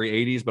heavy, very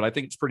 80s, but I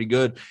think it's pretty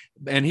good.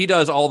 And he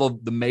does all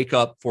the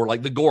makeup for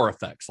like the gore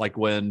effects, like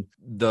when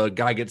the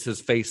guy gets his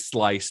face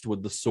sliced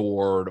with the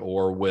sword,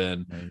 or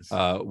when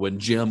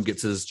Jim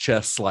gets his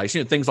chest sliced,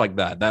 things like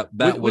that.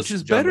 Which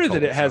is better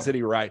than it has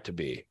any right to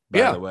be,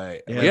 by the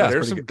way. Yeah,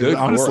 there's some good.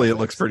 Honestly, it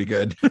looks pretty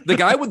good. The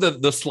guy with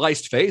the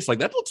sliced face, like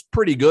that looks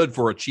pretty good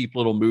for a cheap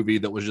little movie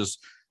that was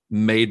just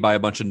made by a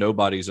bunch of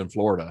nobodies in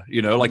Florida.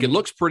 Like it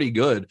looks pretty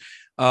good.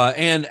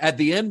 And at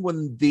the end,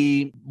 when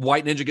the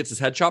white ninja gets his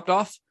head chopped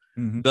off,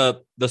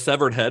 the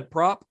severed head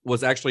prop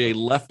was actually a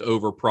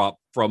leftover prop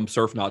from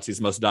Surf Nazis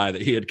Must Die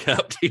that he had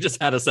kept. He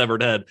just had a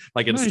severed head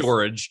like in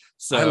storage.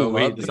 So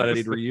he decided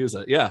he'd reuse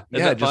it. Yeah.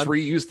 Just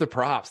reuse the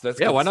props. That's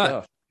good why not?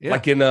 Stuff. Yeah.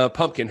 Like in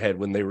Pumpkinhead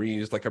when they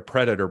reused like a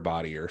predator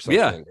body or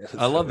something. Yeah,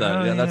 I love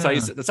that.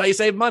 That's how you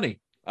save money.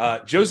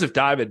 Joseph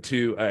Diamond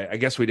too. I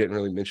guess we didn't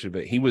really mention,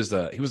 but he was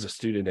a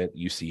student at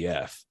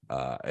UCF,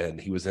 and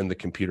he was in the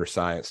computer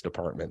science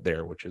department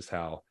there, which is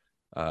how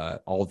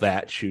all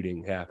that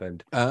shooting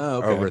happened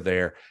over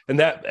there. And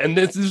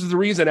this is the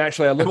reason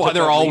actually I looked why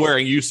they're all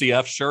wearing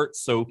UCF shirts.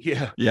 So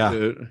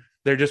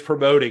they're just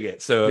promoting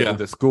it. So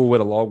the school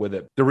went along with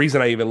it. The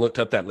reason I even looked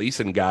up that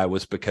Leeson guy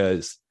was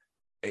because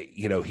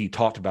you know, he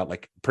talked about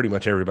like pretty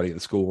much everybody at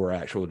the school were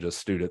actual just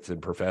students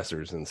and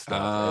professors and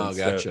stuff. Oh, And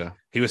so gotcha.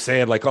 he was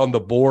saying like on the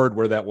board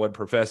where that one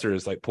professor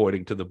is like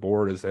pointing to the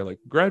board and saying like,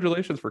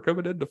 congratulations for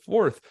coming into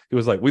fourth. He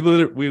was like, we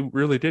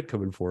really did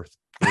come in fourth.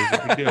 It was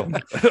a big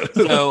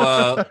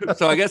deal.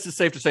 So I guess it's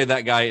safe to say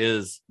that guy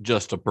is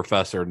just a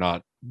professor,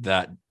 not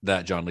that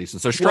John Leeson.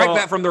 So strike Well,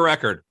 that from the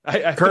record. I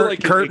feel Kurt,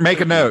 like Kurt, make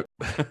a note.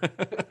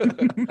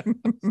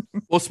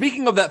 Well,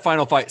 speaking of that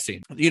final fight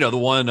scene, you know, the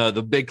one,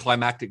 the big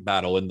climactic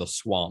battle in the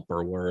swamp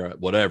or where,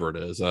 whatever it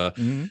is,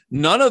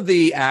 none of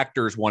the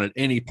actors wanted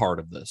any part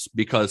of this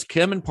because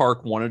Kim and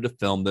Park wanted to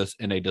film this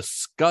in a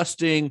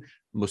disgusting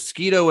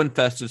mosquito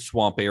infested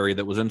swamp area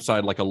that was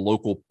inside like a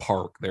local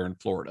park there in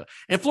Florida.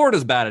 And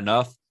Florida's bad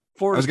enough. I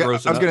Florida's was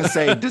gross going enough. to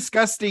say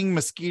disgusting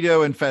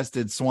mosquito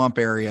infested swamp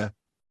area,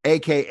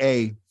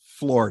 aka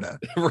Florida.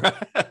 Right.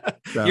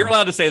 So- You're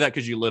allowed to say that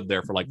because you lived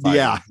there for like 5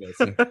 Yeah. years.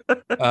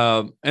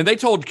 And they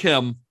told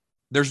Kim,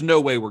 there's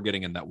no way we're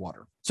getting in that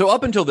water. So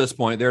up until this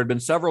point, there had been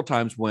several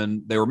times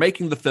when they were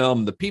making the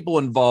film, the people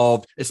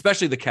involved,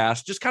 especially the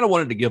cast, just kind of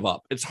wanted to give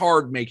up. It's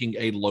hard making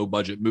a low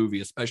budget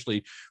movie,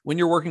 especially when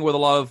you're working with a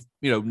lot of,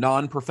 you know,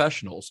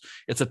 non-professionals.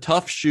 It's a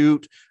tough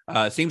shoot.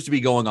 It seems to be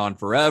going on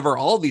forever.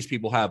 All of these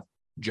people have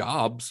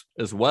jobs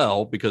as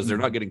well because they're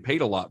not getting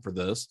paid a lot for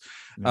this.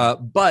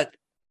 But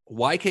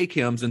YK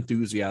Kim's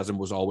enthusiasm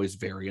was always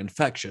very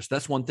infectious.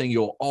 That's one thing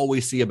you'll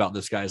always see about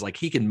this guy is like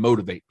he can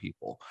motivate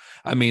people.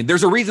 I mean,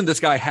 there's a reason this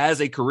guy has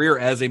a career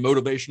as a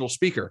motivational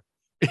speaker.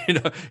 You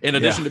know, in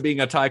addition to being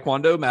a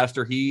Taekwondo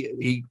master,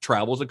 he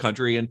travels the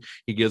country and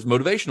he gives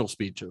motivational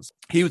speeches.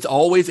 He was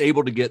always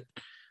able to get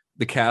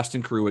the cast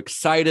and crew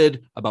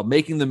excited about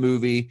making the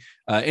movie.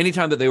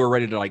 Anytime that they were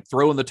ready to like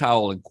throw in the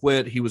towel and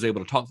quit, he was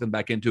able to talk them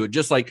back into it.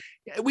 Just like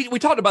we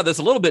talked about this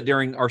a little bit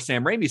during our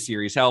Sam Raimi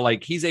series, how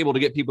like he's able to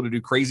get people to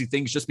do crazy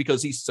things just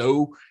because he's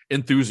so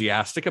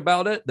enthusiastic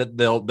about it that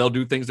they'll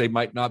do things they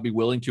might not be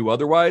willing to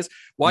otherwise.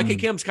 YK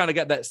Kim's kind of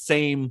got that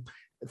same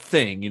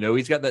thing, you know,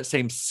 he's got that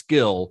same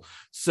skill.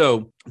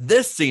 So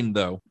this scene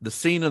though, the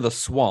scene of the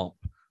swamp,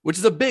 which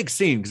is a big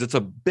scene because it's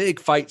a big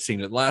fight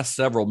scene. It lasts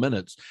several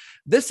minutes.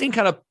 This scene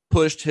kind of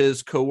pushed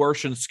his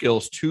coercion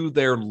skills to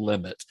their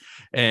limit.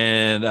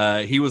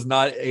 And he was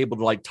not able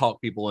to like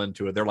talk people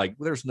into it. They're like,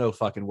 there's no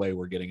fucking way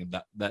we're getting in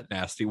that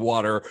nasty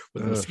water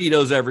with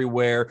mosquitoes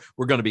everywhere.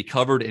 We're going to be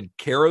covered in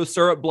Caro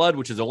syrup blood,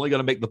 which is only going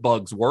to make the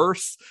bugs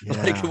worse.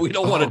 Like we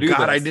don't want to do God,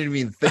 that. I didn't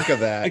even think of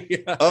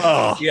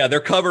that. Yeah, they're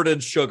covered in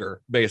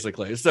sugar,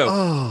 basically.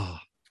 So,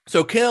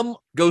 so Kim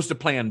goes to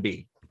plan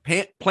B.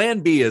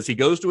 Plan B is he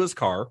goes to his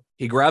car,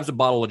 he grabs a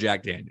bottle of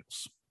Jack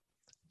Daniels,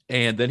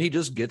 and then he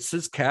just gets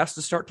his cast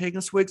to start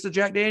taking swigs of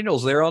Jack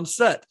Daniels there on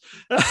set.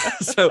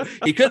 So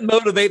he couldn't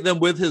motivate them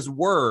with his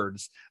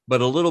words, but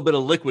a little bit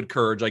of liquid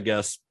courage, I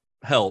guess,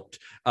 helped.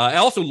 I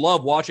also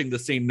love watching the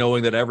scene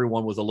knowing that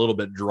everyone was a little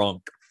bit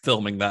drunk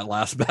filming that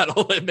last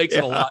battle. It makes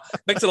it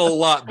a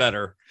lot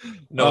better.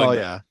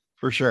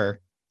 For sure.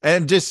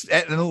 And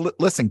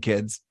listen,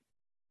 kids.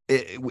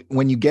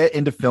 When you get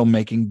into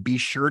filmmaking, be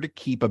sure to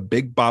keep a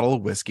big bottle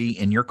of whiskey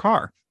in your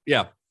car.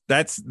 Yeah.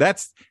 That's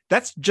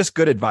just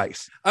good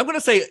advice. I'm going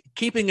to say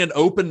keeping an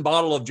open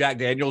bottle of Jack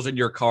Daniels in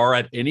your car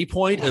at any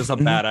point is a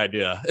bad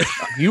idea.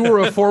 You were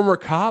a former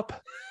cop?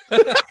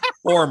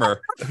 Former.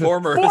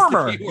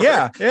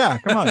 Yeah.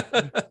 Come on.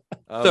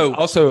 So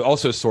also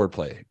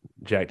swordplay.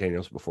 Jack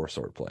Daniels before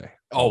swordplay.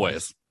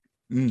 Always.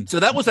 So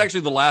that was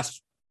actually the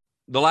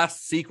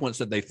last sequence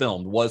that they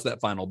filmed was that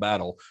final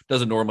battle.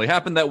 Doesn't normally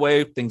happen that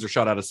way. Things are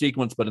shot out of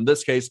sequence, but in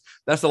this case,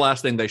 that's the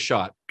last thing they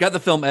shot. Got the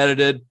film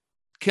edited.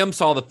 Kim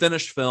saw the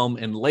finished film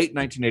in late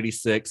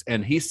 1986,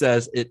 and he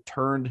says it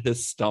turned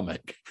his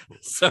stomach.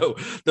 So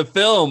the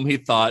film, he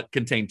thought,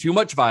 contained too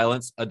much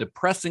violence, a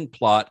depressing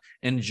plot,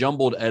 and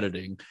jumbled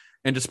editing.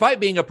 And despite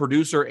being a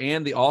producer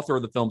and the author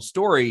of the film's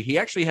story, he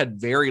actually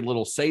had very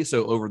little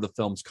say-so over the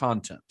film's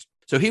content.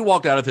 So he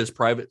walked out of his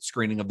private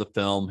screening of the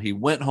film. He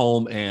went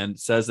home and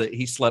says that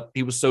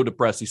he was so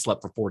depressed, he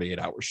slept for 48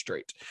 hours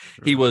straight.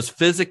 He was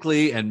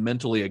physically and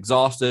mentally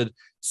exhausted,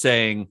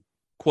 saying,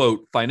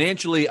 quote,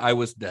 financially, I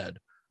was dead.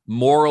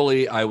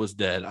 Morally, I was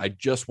dead. I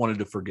just wanted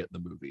to forget the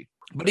movie.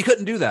 But he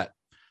couldn't do that.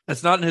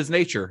 That's not in his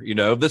nature. You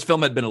know, this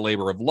film had been a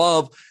labor of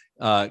love.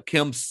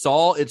 Kim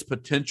saw its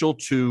potential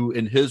to,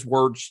 in his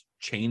words,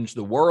 change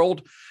the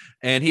world.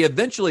 And he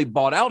eventually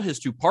bought out his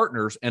two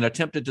partners and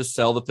attempted to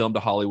sell the film to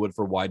Hollywood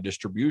for wide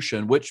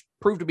distribution, which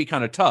proved to be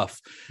kind of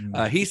tough.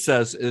 He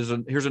says,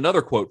 here's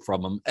another quote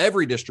from him.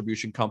 Every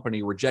distribution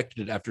company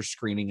rejected it after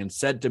screening and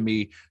said to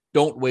me,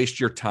 don't waste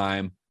your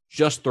time.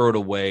 Just throw it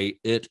away.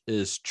 It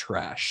is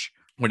trash.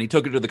 When he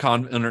took it to the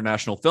Cannes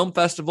International Film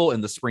Festival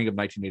in the spring of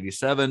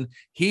 1987,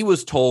 he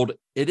was told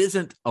it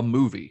isn't a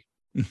movie.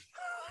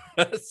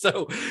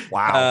 So,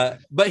 wow.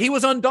 But he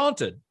was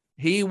undaunted.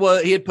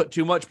 He had put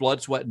too much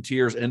blood, sweat, and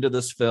tears into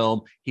this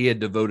film. He had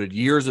devoted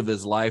years of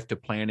his life to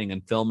planning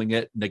and filming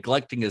it,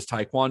 neglecting his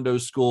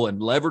Taekwondo school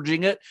and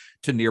leveraging it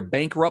to near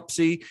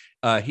bankruptcy.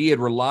 He had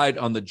relied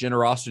on the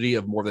generosity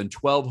of more than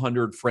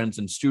 1,200 friends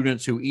and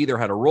students who either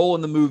had a role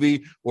in the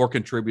movie or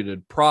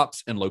contributed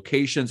props and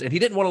locations, and he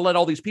didn't want to let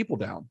all these people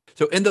down.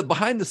 So in the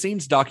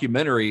behind-the-scenes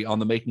documentary on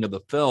the making of the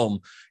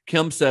film,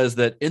 Kim says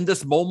that in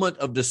this moment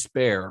of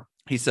despair,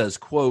 he says,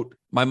 quote,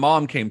 "My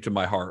mom came to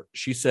my heart.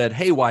 She said,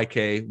 'Hey,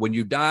 YK, when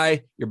you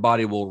die, your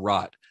body will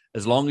rot.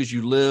 As long as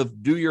you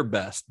live, do your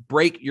best,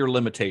 break your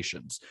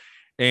limitations.'"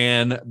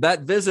 And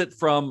that visit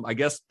from, I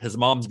guess, his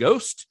mom's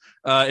ghost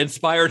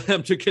inspired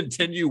him to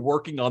continue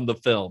working on the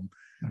film.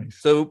 Nice.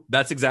 So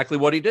that's exactly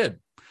what he did.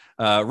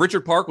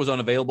 Richard Park was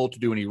unavailable to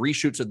do any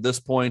reshoots at this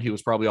point. He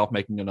was probably off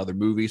making another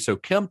movie. So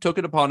Kim took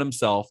it upon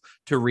himself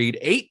to read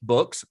 8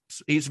 books.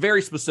 He's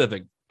very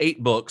specific,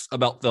 8 books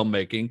about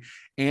filmmaking,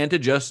 and to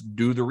just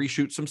do the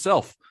reshoots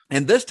himself.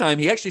 And this time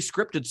he actually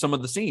scripted some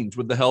of the scenes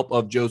with the help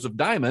of Joseph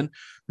Diamond,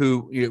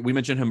 who we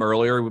mentioned him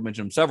earlier. We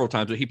mentioned him several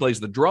times, but he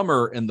plays the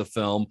drummer in the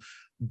film.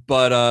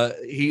 But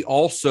he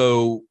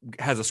also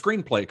has a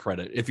screenplay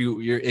credit. If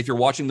you're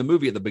watching the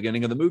movie, at the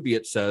beginning of the movie,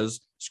 it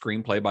says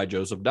screenplay by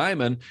Joseph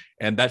Diamond,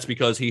 and that's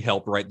because he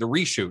helped write the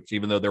reshoots,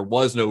 even though there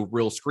was no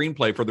real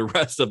screenplay for the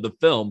rest of the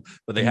film.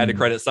 But they had to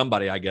credit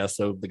somebody, I guess.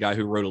 So the guy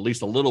who wrote at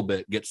least a little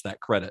bit gets that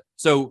credit.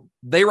 So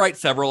they write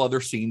several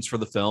other scenes for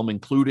the film,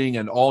 including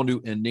an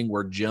all-new ending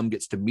where Jim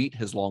gets to meet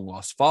his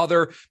long-lost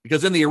father.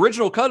 Because in the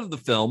original cut of the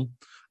film,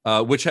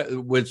 which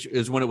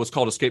is when it was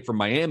called Escape from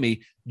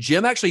Miami,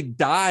 Jim actually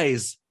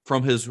dies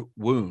from his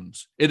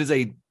wounds. It is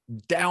a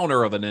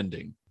downer of an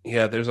ending.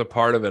 Yeah, there's a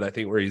part of it, I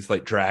think, where he's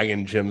like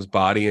dragging Jim's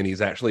body and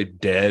he's actually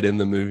dead in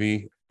the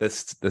movie.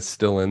 That's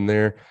still in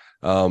there.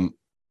 He's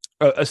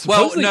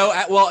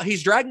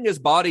dragging his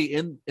body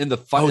in the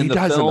fight. He in the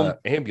dies film. in an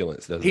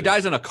ambulance, doesn't he? He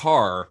dies in a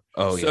car.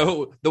 Oh, yeah.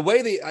 So the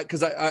way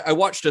because I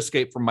watched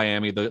Escape from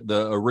Miami,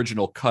 the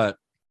original cut,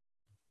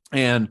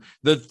 and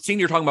the scene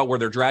you're talking about where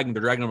they're dragging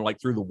him like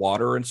through the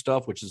water and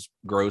stuff, which is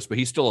gross, but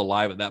he's still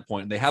alive at that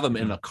point. And they have him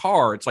in a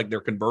car. It's like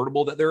their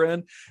convertible that they're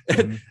in.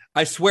 Mm-hmm.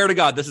 I swear to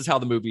God, this is how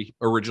the movie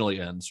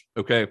originally ends.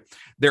 Okay.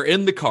 They're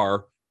in the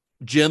car.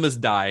 Jim is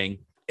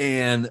dying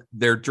and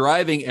they're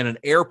driving and an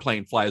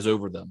airplane flies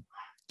over them,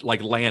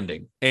 like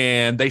landing.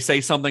 And they say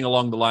something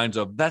along the lines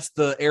of, "That's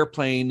the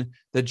airplane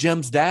that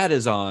Jim's dad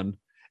is on."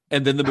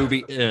 And then the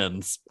movie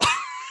ends.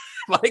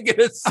 Like, it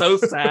is so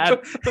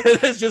sad.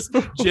 It's just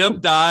Jim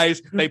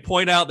dies. They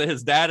point out that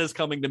his dad is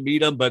coming to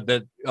meet him, but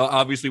that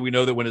obviously we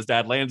know that when his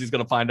dad lands, he's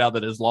going to find out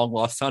that his long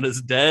lost son is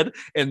dead.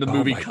 And the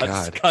movie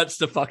cuts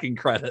to fucking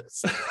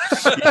credits.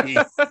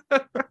 I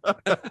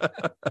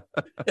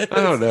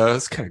don't know.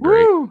 It's kind of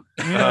great.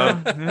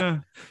 Yeah.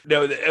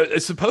 No,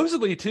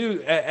 supposedly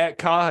too at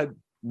COD,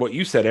 what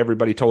you said,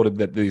 everybody told him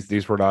that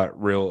these were not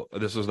real.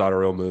 This was not a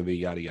real movie.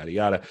 Yada yada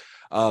yada.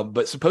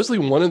 But supposedly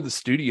one of the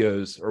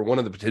studios or one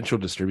of the potential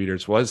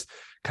distributors was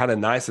kind of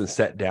nice and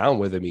sat down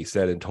with him, he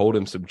said, and told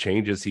him some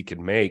changes he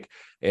could make.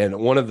 And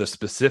one of the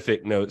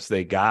specific notes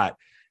they got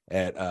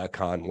at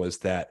Con was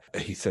that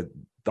he said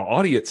the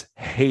audience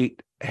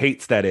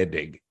hates that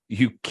ending.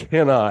 You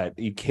cannot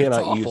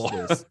use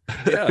this.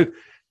 Yeah.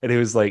 And it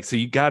was like, so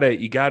you gotta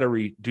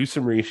do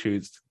some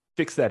reshoots,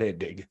 fix that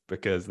ending,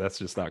 because that's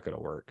just not going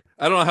to work.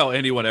 I don't know how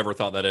anyone ever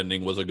thought that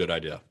ending was a good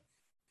idea.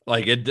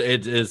 Like it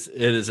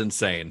is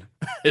insane.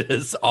 It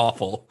is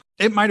awful.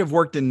 It might have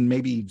worked in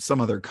maybe some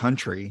other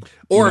country,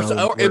 or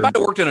it might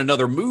have worked in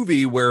another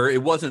movie where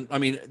it wasn't. I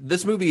mean,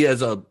 this movie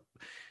has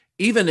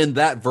even in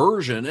that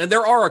version, and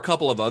there are a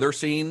couple of other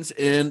scenes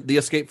in the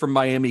Escape from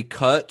Miami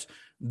cut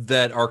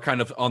that are kind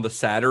of on the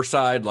sadder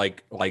side,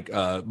 like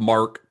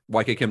Mark,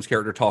 YK Kim's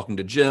character, talking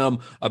to Jim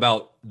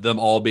about them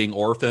all being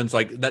orphans.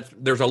 Like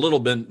there's a little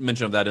bit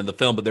mention of that in the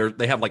film, but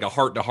they have like a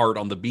heart to heart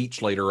on the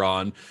beach later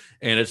on,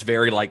 and it's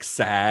very like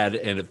sad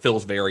and it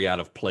feels very out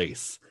of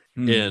place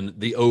in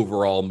the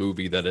overall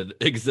movie that it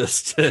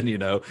exists in,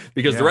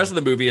 because the rest of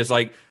the movie is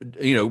like,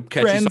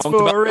 catchy Friends songs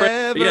about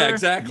forever. Yeah,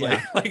 exactly.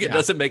 Yeah. Like it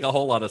doesn't make a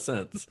whole lot of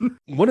sense.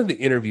 One of the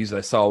interviews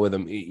I saw with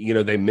him,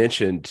 they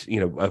mentioned,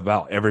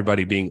 about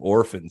everybody being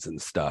orphans and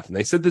stuff. And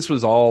they said this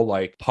was all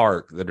like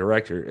Park, the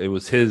director. It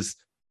was his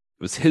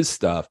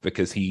stuff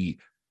because he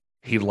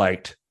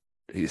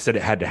said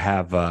it had to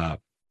have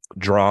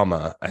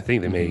drama. I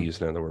think they may have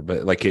used another word,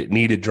 but like it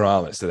needed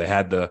drama. So they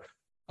had the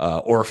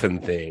orphan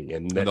thing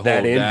and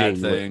that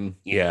ending thing.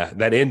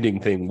 That ending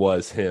thing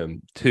was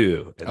him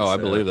too. And I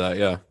believe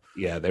that.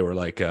 Yeah. They were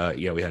like, we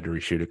had to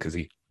reshoot it because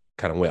he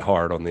kind of went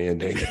hard on the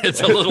ending.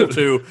 It's a little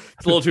too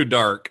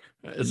dark.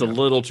 It's a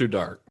little too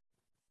dark.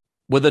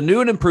 With a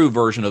new and improved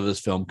version of this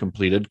film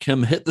completed,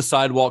 Kim hit the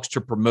sidewalks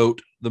to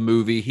promote the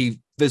movie. He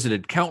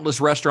visited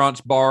countless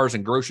restaurants, bars,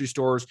 and grocery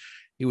stores.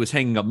 He was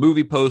hanging up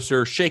movie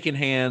posters, shaking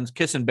hands,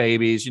 kissing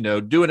babies,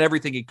 doing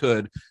everything he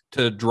could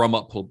to drum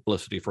up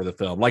publicity for the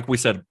film. Like we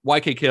said,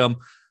 YK Kim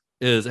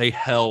is a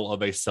hell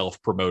of a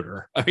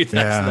self-promoter. I mean,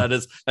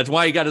 that's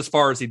why he got as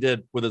far as he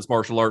did with his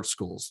martial arts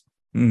schools.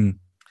 And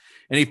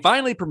he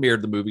finally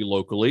premiered the movie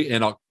locally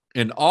in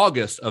In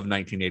August of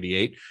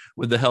 1988,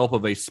 with the help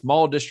of a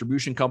small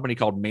distribution company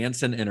called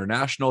Manson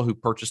International, who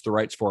purchased the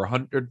rights for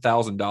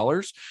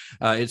 $100,000,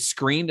 it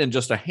screened in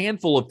just a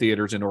handful of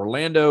theaters in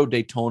Orlando,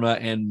 Daytona,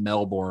 and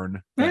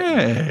Melbourne.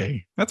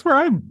 Hey, that's where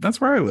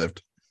I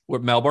lived.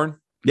 What, Melbourne?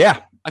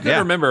 Yeah. I couldn't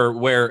remember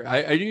where.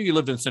 I knew you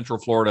lived in Central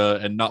Florida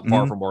and not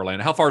far Mhm. from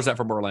Orlando. How far is that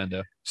from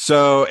Orlando?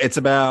 So it's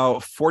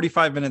about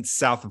 45 minutes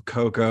south of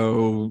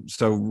Cocoa.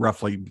 So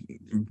roughly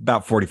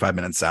about 45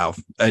 minutes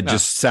south,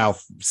 just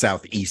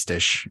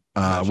southeast-ish.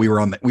 We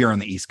were on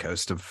the east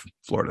coast of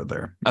Florida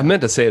there. I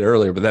meant to say it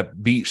earlier, but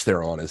that beach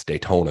they're on is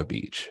Daytona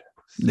Beach.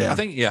 Yeah. I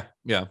think,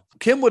 yeah.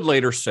 Kim would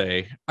later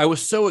say, I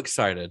was so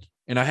excited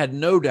and I had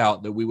no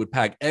doubt that we would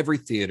pack every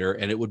theater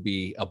and it would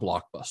be a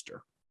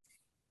blockbuster.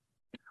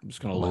 I'm just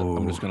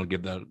gonna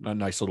give that a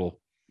nice little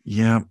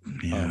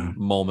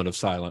moment of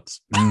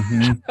silence.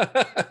 Mhm.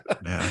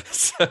 Yeah.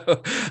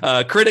 So,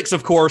 critics,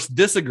 of course,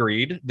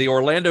 disagreed. The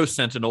Orlando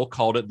Sentinel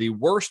called it the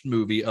worst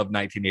movie of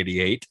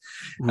 1988.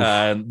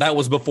 That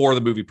was before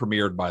the movie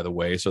premiered, by the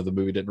way. So the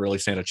movie didn't really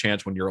stand a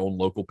chance when your own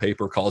local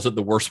paper calls it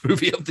the worst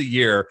movie of the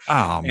year.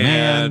 Oh,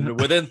 man.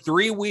 And within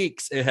 3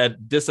 weeks, it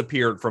had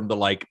disappeared from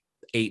the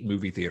 8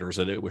 movie theaters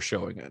that it was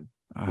showing in.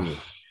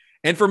 Oh.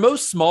 And for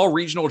most small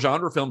regional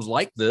genre films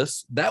like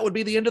this, that would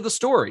be the end of the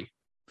story.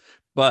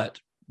 But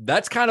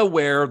that's kind of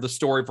where the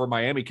story for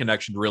Miami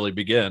Connection really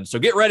begins. So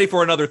get ready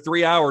for another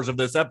 3 hours of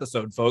this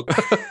episode, folks.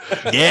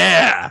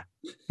 Yeah.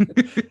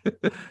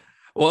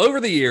 Well, over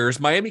the years,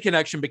 Miami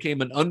Connection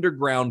became an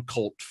underground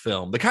cult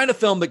film, the kind of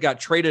film that got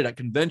traded at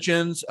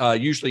conventions,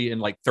 usually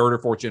in third or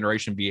fourth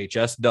generation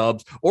VHS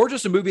dubs, or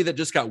just a movie that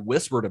just got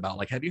whispered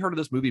about. Have you heard of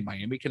this movie,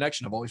 Miami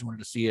Connection? I've always wanted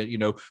to see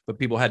it, but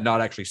people had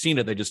not actually seen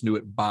it. They just knew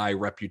it by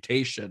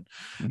reputation.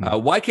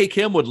 Mhm. YK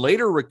Kim would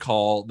later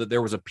recall that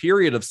there was a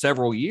period of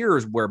several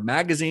years where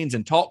magazines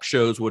and talk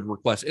shows would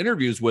request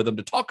interviews with him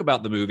to talk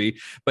about the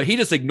movie, but he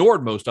just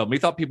ignored most of them. He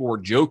thought people were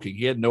joking.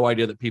 He had no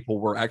idea that people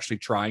were actually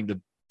trying to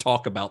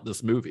talk about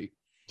this movie.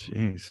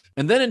 Jeez.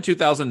 And then in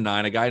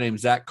 2009, a guy named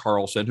Zach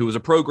Carlson, who was a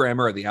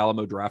programmer at the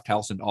Alamo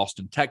Drafthouse in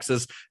Austin,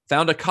 Texas,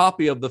 found a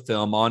copy of the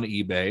film on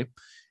eBay,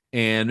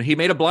 and he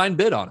made a blind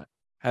bid on it,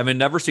 having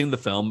never seen the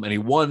film. And he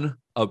won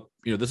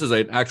this is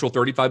an actual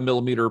 35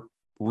 millimeter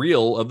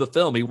reel of the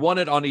film. He won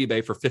it on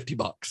eBay for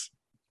 $50.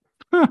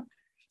 Huh.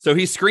 So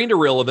he screened a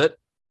reel of it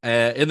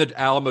in the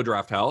Alamo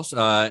Drafthouse,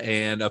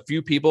 and a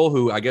few people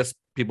who, I guess,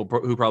 people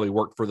who probably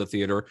worked for the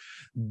theater,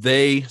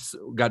 they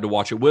got to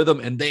watch it with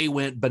him and they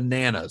went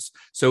bananas.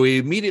 So he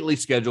immediately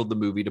scheduled the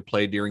movie to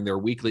play during their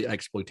weekly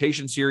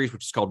exploitation series,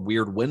 which is called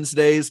Weird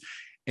Wednesdays.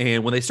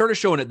 And when they started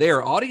showing it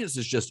there,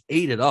 audiences just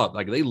ate it up.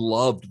 They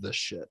loved this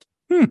shit.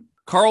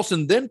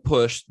 Carlson then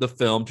pushed the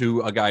film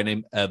to a guy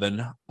named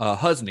Evan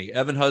Husney.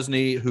 Evan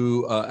Husney,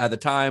 who at the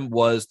time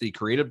was the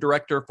creative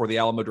director for the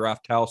Alamo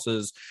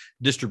Drafthouse's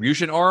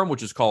distribution arm,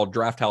 which is called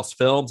Drafthouse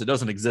Films. It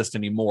doesn't exist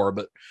anymore,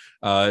 but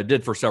it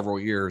did for several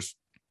years.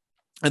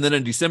 And then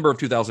in December of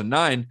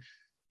 2009,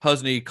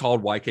 Husney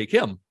called YK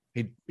Kim.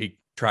 He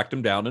tracked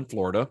him down in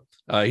Florida.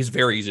 He's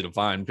very easy to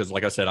find because,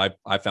 like I said,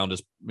 I found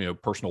his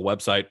personal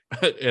website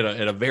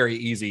in a very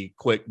easy,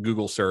 quick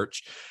Google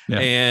search. Yeah.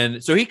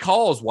 And so he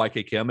calls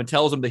YK Kim and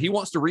tells him that he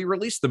wants to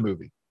re-release the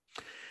movie.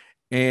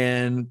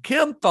 And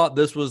Kim thought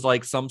this was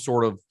some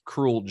sort of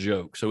cruel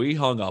joke, so he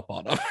hung up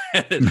on him.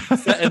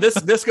 and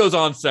this goes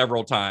on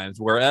several times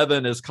where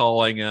Evan is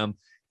calling him.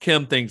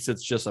 Kim thinks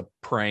it's just a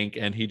prank,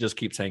 and he just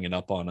keeps hanging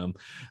up on him.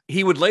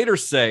 He would later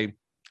say,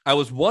 I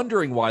was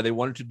wondering why they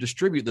wanted to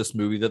distribute this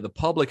movie that the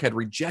public had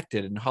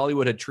rejected and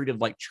Hollywood had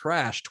treated like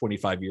trash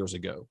 25 years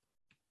ago.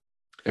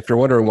 If you're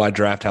wondering why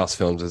Drafthouse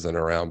Films isn't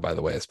around, by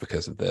the way, it's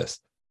because of this.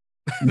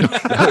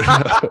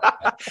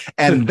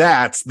 And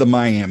that's the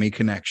Miami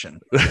Connection.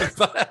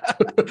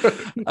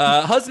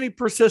 Husney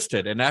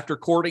persisted, and after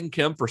courting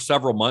Kim for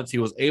several months, he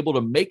was able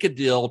to make a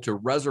deal to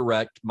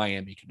resurrect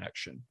Miami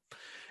Connection.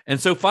 And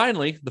so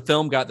finally, the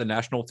film got the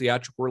national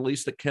theatrical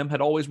release that Kim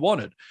had always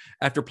wanted.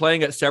 After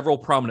playing at several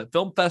prominent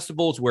film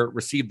festivals where it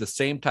received the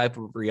same type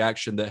of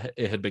reaction that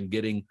it had been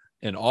getting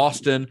in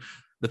Austin,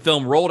 the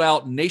film rolled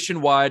out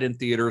nationwide in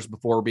theaters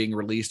before being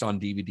released on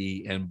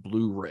DVD and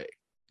Blu-ray.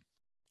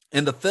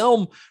 And the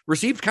film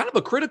received kind of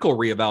a critical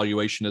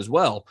reevaluation as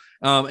well.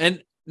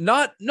 And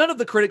none of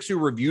the critics who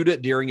reviewed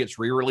it during its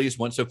re-release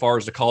went so far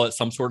as to call it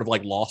some sort of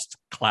lost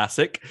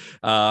classic.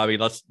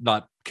 Let's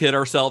not kid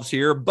ourselves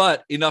here,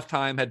 but enough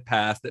time had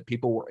passed that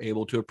people were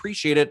able to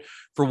appreciate it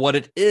for what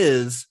it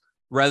is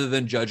rather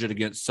than judge it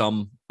against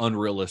some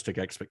unrealistic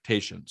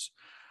expectations.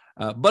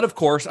 But of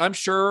course, I'm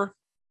sure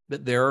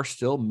that there are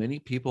still many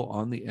people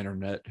on the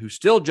internet who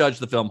still judge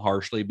the film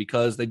harshly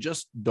because they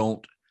just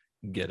don't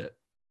get it.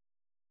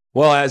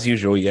 Well, as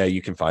usual, yeah,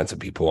 you can find some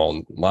people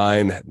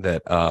online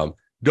that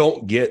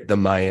don't get the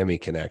Miami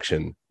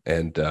Connection,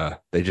 and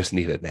they just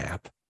need a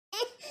nap.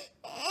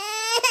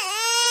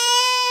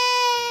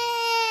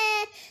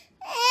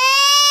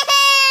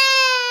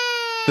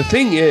 The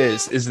thing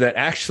is that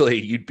actually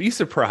you'd be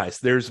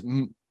surprised. There's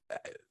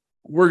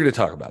we're going to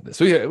talk about this.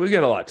 We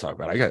got a lot to talk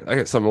about. I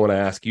got something I want to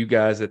ask you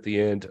guys at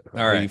the end. All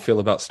How right. you feel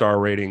about star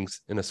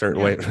ratings in a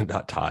certain way?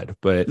 Not tied,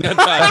 but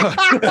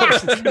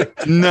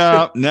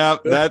No,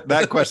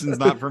 that question's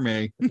not for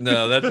me.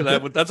 No,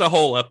 that's a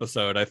whole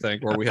episode, I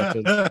think, where we have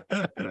to.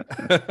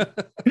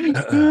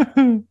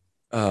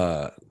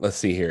 Let's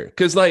see here.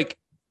 Because, like,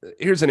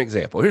 here's an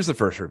example. Here's the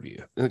first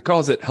review. It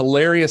calls it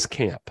hilarious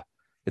camp.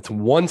 It's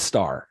 1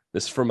 star.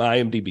 This is from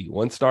IMDb.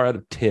 1 star out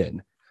of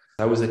 10.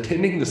 I was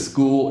attending the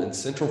school in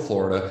Central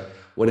Florida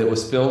when it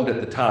was filmed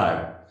at the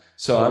time.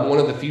 So I'm one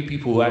of the few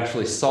people who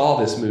actually saw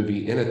this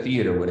movie in a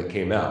theater when it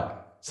came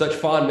out. Such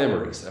fond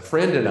memories. A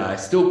friend and I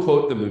still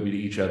quote the movie to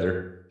each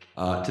other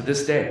to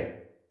this day.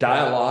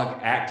 Dialogue,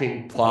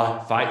 acting,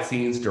 plot, fight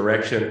scenes,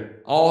 direction,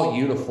 all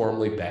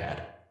uniformly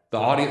bad. The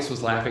audience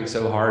was laughing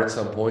so hard at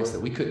some points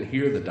that we couldn't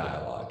hear the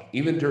dialogue,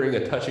 even during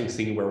a touching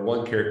scene where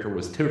one character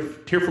was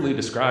tearfully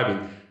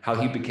describing how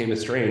he became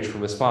estranged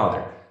from his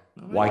father.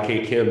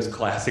 YK Kim's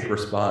classic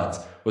response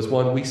was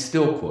one we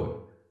still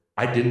quote.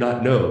 I did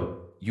not know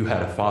you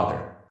had a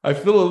father. I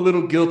feel a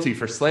little guilty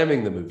for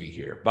slamming the movie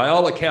here. By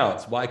all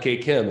accounts,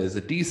 YK Kim is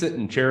a decent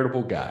and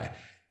charitable guy.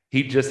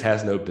 He just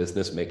has no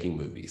business making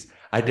movies.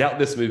 I doubt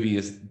this movie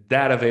is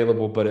that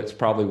available, but it's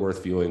probably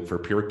worth viewing for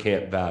pure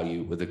camp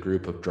value with a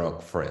group of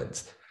drunk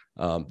friends.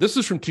 This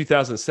was from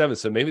 2007,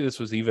 so maybe this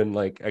was even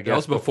like, I guess, That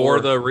was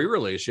before the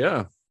re-release,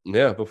 yeah.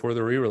 Yeah, before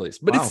the re-release.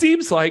 But Wow. it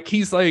seems like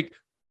he's like,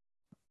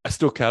 I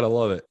still kind of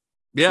love it.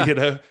 Yeah, You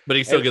know? but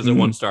he still gives it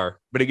 1 star.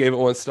 But he gave it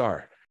 1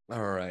 star.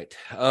 All right.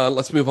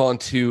 Let's move on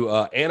to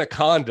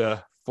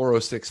Anaconda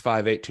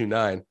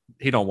 4065829.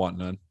 He don't want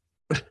none.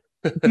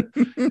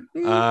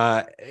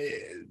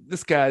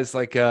 This guy's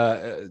like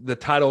the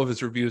title of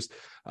his reviews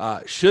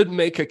should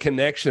make a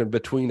connection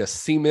between a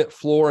cement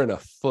floor and a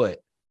foot.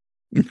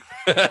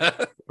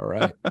 All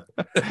right.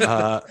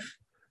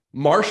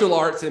 Martial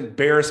arts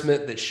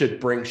embarrassment that should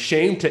bring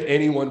shame to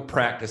anyone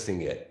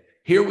practicing it.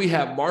 Here we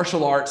have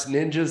martial arts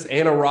ninjas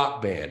and a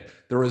rock band.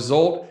 The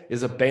result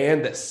is a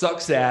band that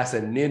sucks ass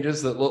and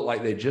ninjas that look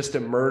like they just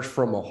emerged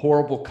from a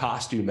horrible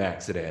costume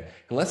accident.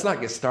 And let's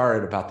not get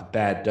started about the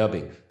bad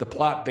dubbing. The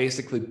plot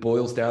basically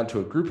boils down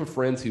to a group of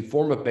friends who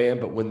form a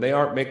band, but when they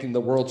aren't making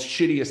the world's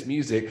shittiest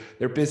music,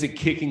 they're busy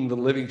kicking the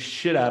living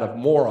shit out of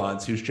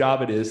morons whose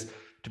job it is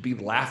to be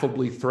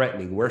laughably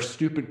threatening, wear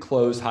stupid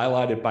clothes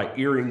highlighted by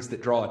earrings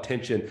that draw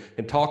attention,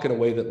 and talk in a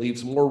way that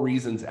leaves more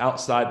reasons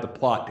outside the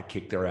plot to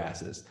kick their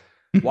asses.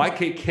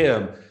 YK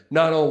Kim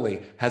not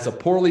only has a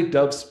poorly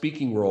dubbed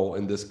speaking role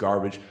in this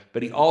garbage,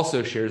 but he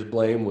also shares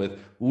blame with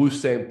Woo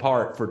Sang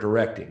Park for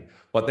directing.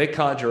 What they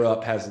conjure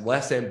up has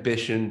less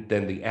ambition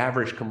than the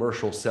average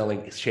commercial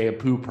selling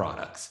shampoo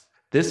products.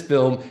 This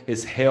film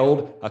is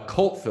hailed a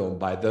cult film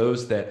by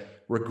those that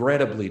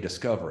regrettably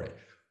discover it.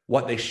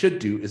 What they should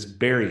do is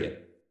bury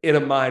it in a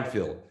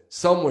minefield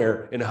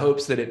somewhere in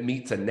hopes that it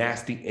meets a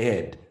nasty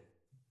end.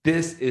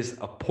 This is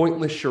a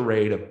pointless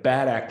charade of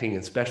bad acting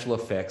and special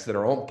effects that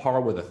are on par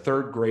with a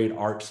 3rd grade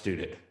art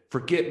student.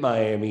 Forget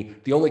Miami.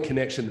 The only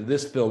connection to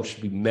this film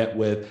should be met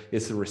with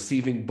is the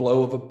receiving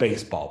blow of a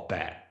baseball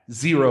bat.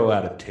 0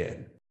 out of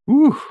 10.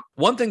 Ooh.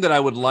 One thing that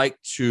I would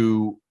like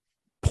to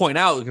point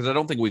out, because I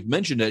don't think we've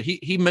mentioned it,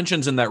 he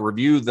mentions in that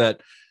review that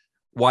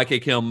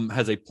YK Kim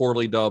has a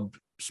poorly dubbed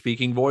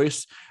speaking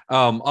voice.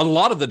 A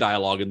lot of the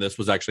dialogue in this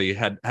was actually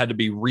had to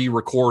be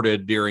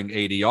re-recorded during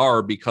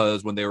ADR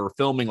because when they were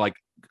filming, like,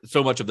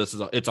 so much of this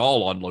it's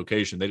all on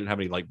location. They didn't have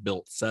any like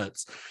built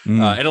sets, and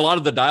a lot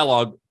of the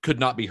dialogue could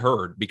not be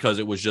heard because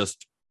it was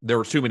just there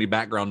were too many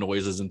background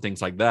noises and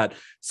things like that.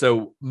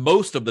 So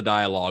most of the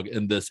dialogue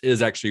in this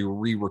is actually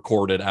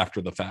re-recorded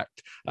after the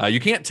fact. You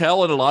can't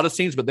tell in a lot of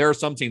scenes, but there are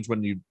some scenes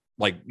when you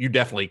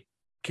definitely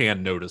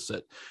can notice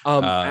it.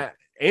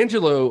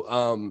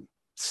 Angelo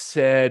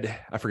said,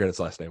 I forget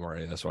his last name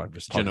already. That's why I'm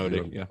just talking to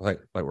him, yeah.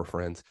 like we're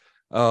friends.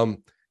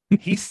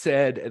 He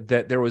said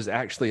that there was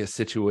actually a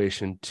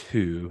situation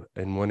too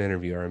in one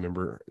interview. I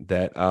remember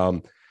that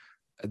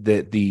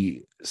that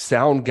the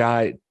sound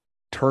guy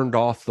turned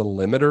off the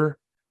limiter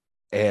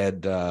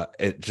and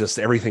it just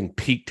everything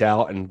peaked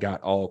out and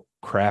got all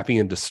crappy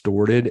and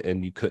distorted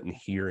and you couldn't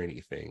hear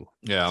anything.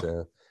 Yeah.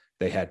 So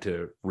they had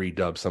to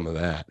redub some of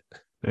that.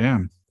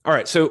 Damn. All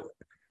right. So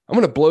I'm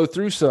going to blow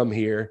through some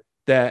here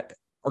that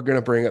are going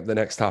to bring up the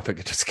next topic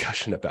of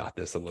discussion about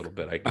this a little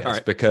bit, I guess, All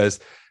right. because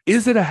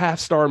is it a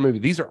 1/2-star movie?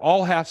 These are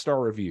all 1/2-star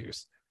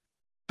reviews,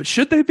 but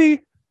should they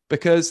be?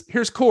 Because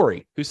here's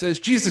Corey who says,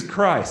 Jesus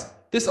Christ,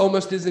 this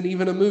almost isn't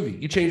even a movie.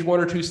 You change 1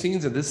 or 2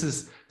 scenes and this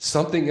is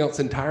something else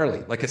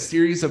entirely, like a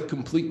series of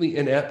completely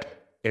inept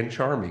and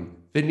charming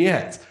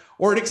vignettes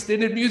or an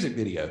extended music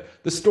video.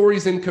 The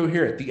story's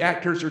incoherent. The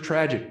actors are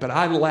tragic, but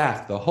I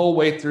laughed the whole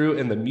way through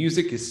and the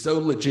music is so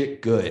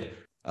legit good.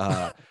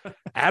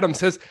 Adam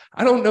says,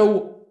 I don't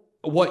know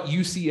what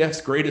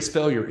UCF's greatest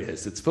failure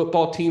is. Its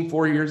football team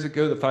 4 years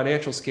ago, the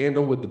financial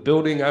scandal with the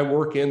building I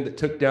work in that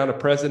took down a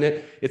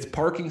president, its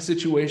parking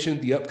situation,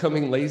 the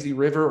upcoming lazy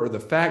river, or the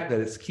fact that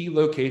its key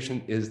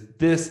location is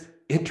this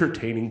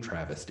entertaining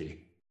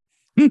travesty.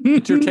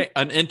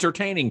 An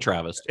entertaining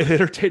travesty. An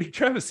entertaining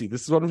travesty.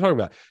 This is what I'm talking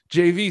about.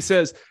 JV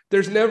says,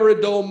 there's never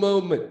a dull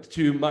moment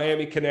to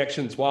Miami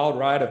Connection's wild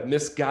ride of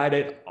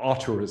misguided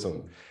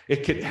altruism.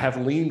 It could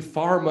have leaned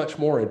far much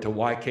more into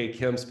YK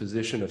Kim's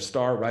position of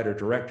star writer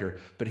director,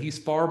 but he's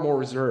far more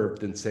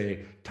reserved than,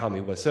 say,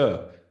 Tommy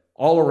Wiseau.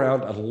 All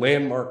around a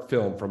landmark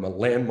film from a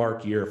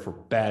landmark year for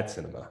bad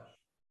cinema.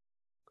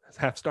 That's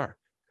half star.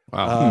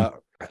 Wow.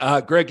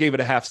 Greg gave it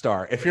a half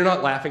star. If you're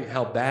not laughing at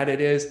how bad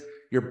it is,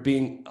 you're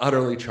being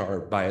utterly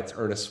charmed by its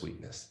earnest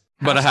sweetness.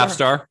 But a half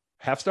star?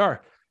 Half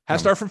star.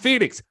 Half star from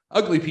Phoenix.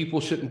 Ugly people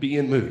shouldn't be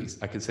in movies.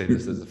 I can say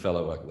this as a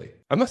fellow ugly.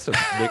 I must have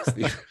mixed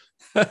these.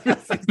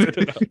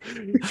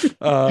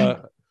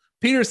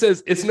 Peter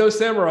says, it's no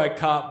Samurai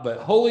Cop, but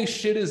holy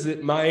shit is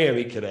it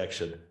Miami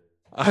Connection.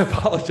 I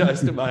apologize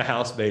to my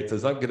housemates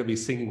as I'm going to be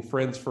singing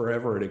Friends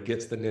Forever and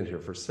Against the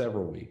Ninja for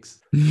several weeks.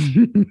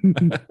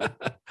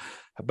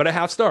 But a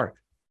half star.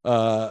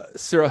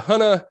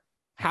 Sirahana,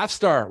 half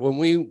star.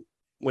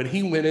 When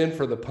he went in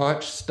for the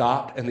punch,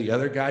 stopped, and the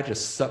other guy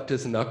just sucked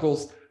his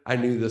knuckles, I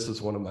knew this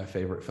was one of my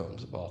favorite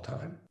films of all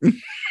time.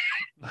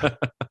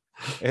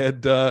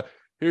 And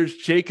here's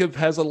Jacob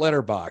has a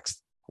letterbox.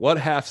 What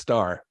half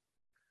star?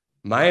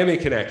 Miami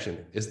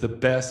Connection is the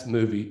best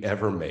movie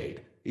ever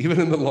made.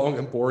 Even in the long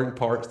and boring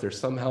parts, they're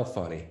somehow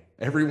funny.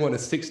 Everyone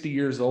is 60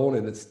 years old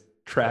and it's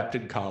trapped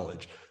in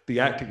college.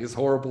 The acting is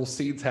horrible,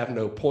 scenes have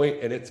no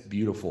point, and it's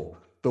beautiful.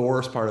 The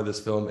worst part of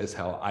this film is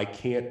how I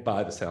can't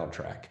buy the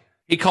soundtrack.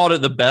 He called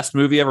it the best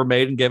movie ever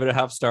made and gave it a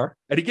half star.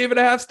 And he gave it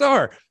a half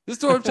star. This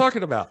is what I'm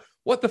talking about.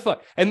 What the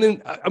fuck? And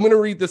then I'm going to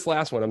read this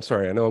last one. I'm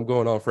sorry. I know I'm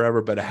going on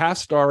forever, but a half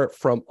star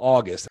from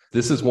August.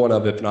 This is one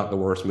of, if not the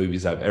worst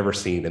movies I've ever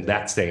seen. And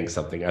that's saying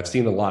something. I've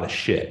seen a lot of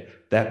shit.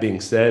 That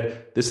being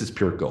said, this is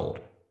pure gold.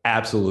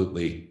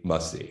 Absolutely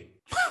must see.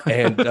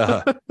 And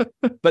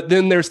but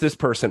then there's this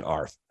person,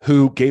 Arth,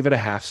 who gave it a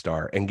half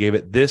star and gave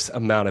it this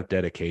amount of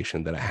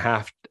dedication that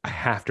I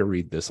have to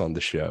read this on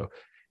the show.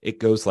 It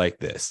goes like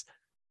this.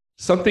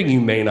 Something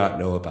you may not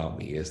know about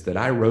me is that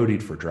I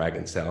roadied for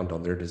Dragon Sound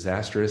on their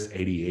disastrous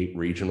 88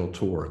 regional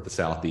tour of the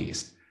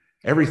Southeast.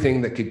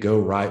 Everything that could go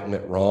right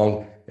went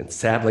wrong, and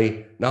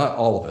sadly, not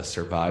all of us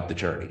survived the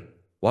journey.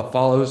 What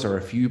follows are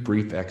a few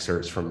brief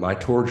excerpts from my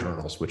tour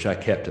journals, which I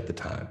kept at the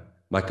time.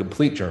 My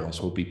complete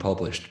journals will be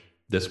published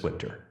this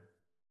winter.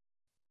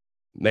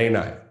 May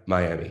 9th,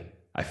 Miami.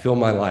 I feel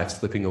my life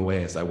slipping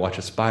away as I watch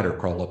a spider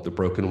crawl up the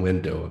broken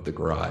window of the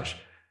garage.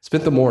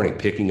 Spent the morning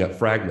picking up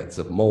fragments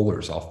of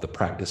molars off the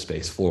practice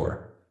space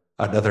floor.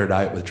 Another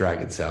night with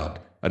Dragon Sound.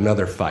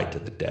 Another fight to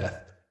the death.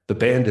 The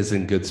band is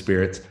in good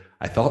spirits.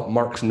 I thought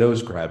Mark's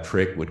nose grab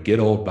trick would get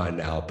old by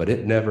now, but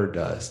it never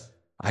does.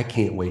 I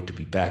can't wait to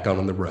be back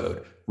on the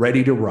road,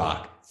 ready to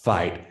rock,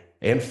 fight,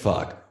 and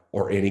fuck,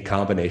 or any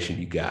combination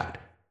you got.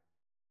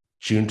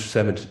 June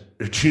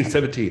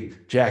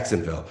 17th,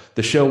 Jacksonville.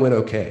 The show went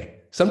okay.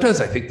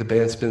 Sometimes I think the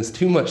band spends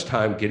too much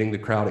time getting the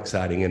crowd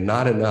exciting and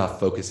not enough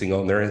focusing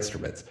on their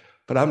instruments.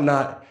 But I'm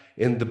not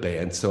in the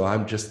band, so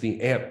I'm just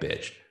the amp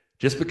bitch.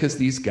 Just because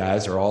these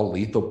guys are all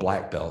lethal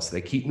black belts,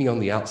 they keep me on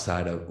the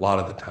outside a lot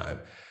of the time.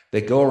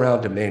 They go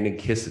around demanding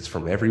kisses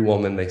from every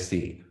woman they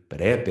see, but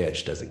Amp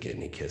Bitch doesn't get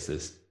any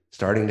kisses.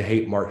 Starting to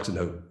hate Mark's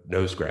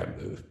nose grab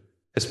move,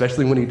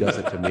 especially when he does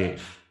it to me.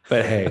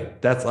 But hey,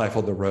 that's life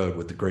on the road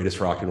with the greatest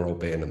rock and roll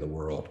band in the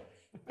world.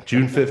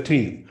 June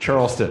 15th,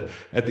 Charleston.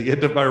 At the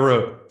end of my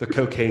road, the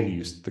cocaine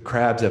use, the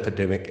crabs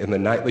epidemic, and the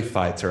nightly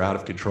fights are out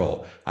of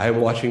control. I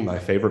am watching my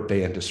favorite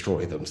band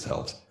destroy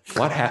themselves.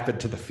 What happened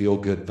to the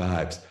feel-good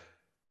vibes?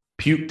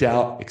 Puked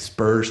out,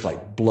 expurged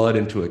like blood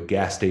into a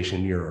gas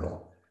station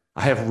urinal.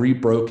 I have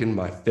rebroken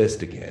my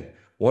fist again,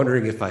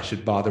 wondering if I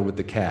should bother with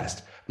the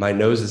cast. My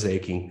nose is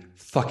aching.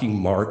 Fucking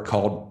Mark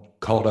called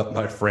up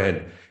my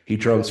friend. He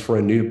drums for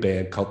a new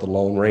band called the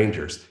Lone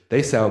Rangers.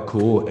 They sound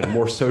cool and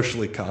more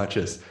socially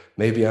conscious.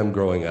 Maybe I'm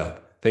growing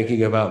up,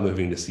 thinking about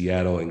moving to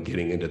Seattle and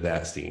getting into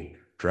that scene.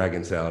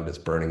 Dragon Sound is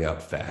burning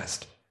out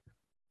fast.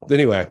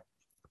 Anyway,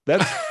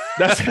 that's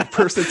a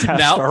person's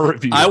half-star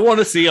review. I want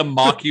to see a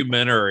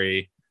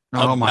mockumentary.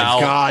 Oh my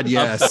God,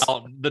 yes.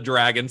 About the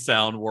Dragon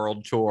Sound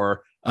World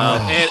Tour.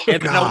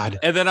 God.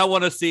 And then I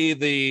want to see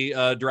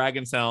the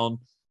Dragon Sound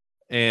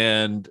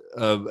and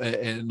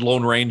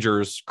Lone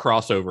Rangers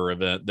crossover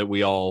event that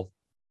we all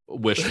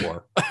wish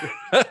for.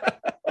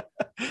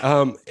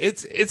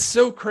 It's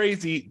so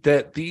crazy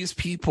that these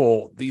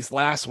people, these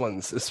last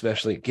ones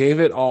especially, gave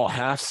it all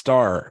half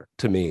star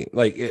to me,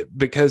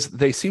 because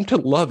they seem to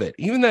love it.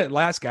 Even that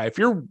last guy, if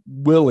you're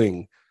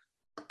willing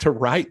to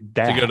write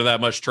that, to go to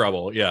that much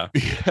trouble,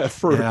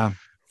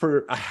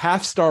 for a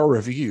half star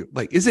review,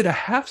 is it a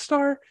half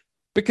star?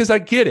 Because I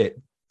get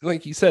it,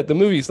 like you said, the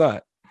movie's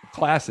not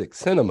classic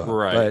cinema,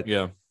 right?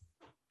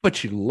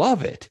 But you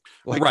love it,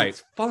 right?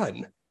 It's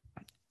fun.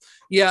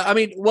 Yeah, I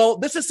mean, well,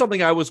 this is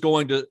something I was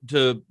going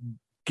to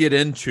get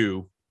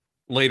into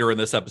later in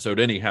this episode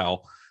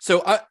anyhow.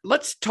 So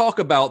let's talk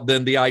about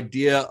then the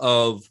idea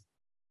of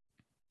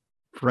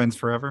Friends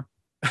Forever.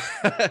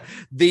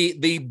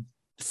 the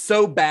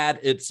so bad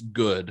it's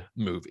good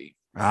movie.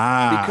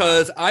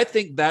 because I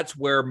think that's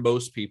where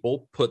most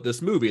people put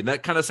this movie. And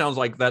that kind of sounds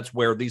like that's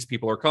where these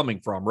people are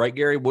coming from, right,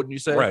 Gary? Wouldn't you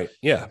say? Right.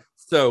 Yeah.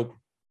 So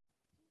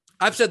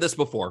I've said this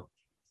before.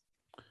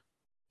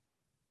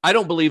 I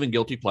don't believe in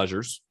guilty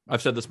pleasures.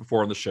 I've said this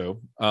before on the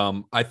show.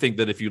 I think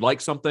that if you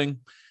like something,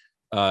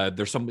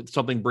 there's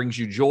something brings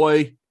you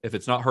joy. If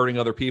it's not hurting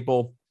other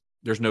people,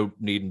 there's no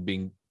need in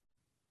being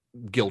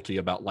guilty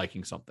about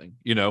liking something,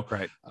 you know?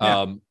 Right.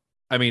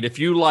 I mean, if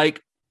you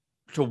like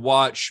to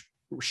watch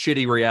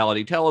shitty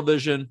reality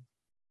television,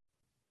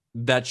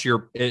 that's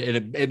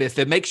if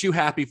it makes you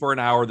happy for an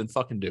hour, then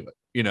fucking do it.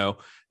 You know,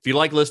 if you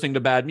like listening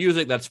to bad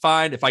music, that's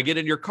fine. If I get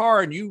in your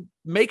car and you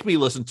make me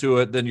listen to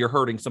it, then you're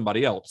hurting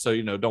somebody else. So,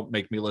 you know, don't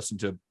make me listen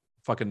to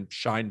fucking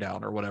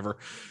Shinedown or whatever.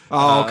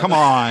 Oh, come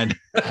on.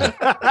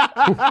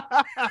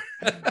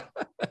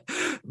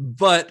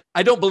 But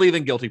I don't believe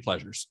in guilty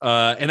pleasures.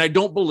 And I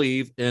don't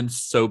believe in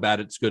so bad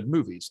it's good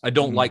movies. I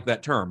don't like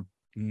that term.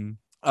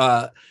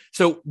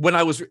 So when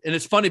I was, and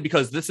it's funny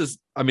because this is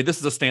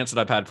a stance that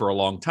I've had for a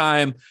long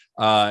time.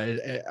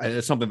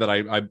 It's something that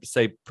I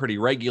say pretty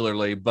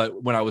regularly,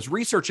 but when I was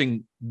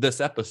researching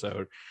this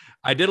episode,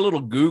 I did a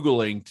little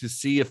Googling to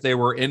see if there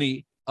were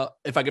any,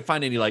 if I could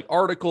find any like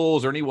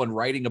articles or anyone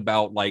writing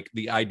about like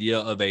the idea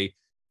of a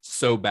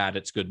so bad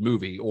it's good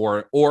movie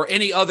or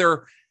any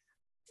other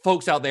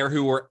folks out there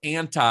who were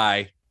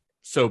anti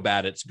so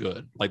bad it's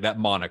good, like that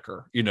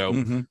moniker, you know.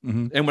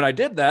 And when I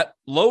did that,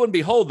 lo and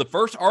behold, the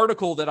first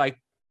article that I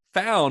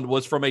found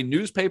was from a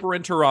newspaper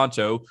in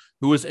Toronto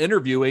who was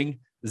interviewing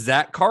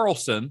Zach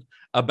Carlson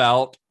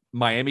about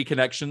Miami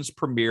Connection's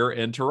premiere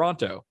in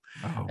Toronto.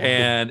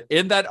 And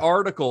in that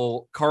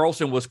article,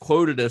 Carlson was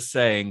quoted as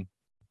saying,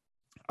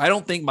 I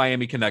don't think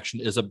Miami Connection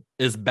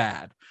is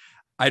bad.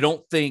 I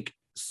don't think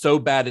so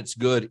bad it's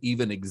good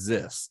even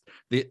exists.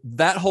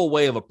 That whole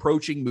way of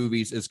approaching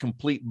movies is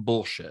complete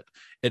bullshit.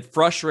 It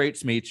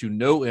frustrates me to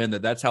no end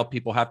that that's how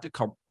people have to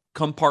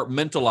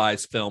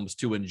compartmentalize films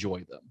to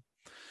enjoy them.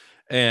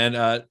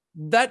 And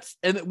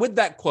with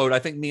that quote, I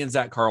think me and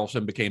Zach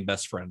Carlson became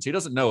best friends. He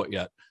doesn't know it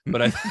yet,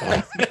 but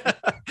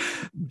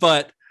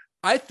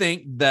I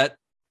think that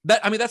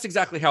I mean, that's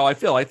exactly how I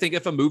feel. I think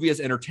if a movie is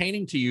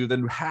entertaining to you,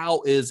 then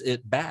how is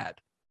it bad?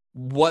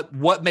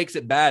 What makes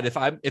it bad?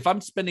 If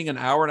I'm spending an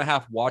hour and a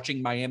half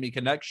watching Miami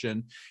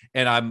Connection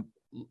and I'm,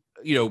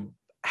 you know,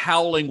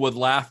 howling with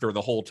laughter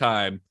the whole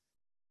time,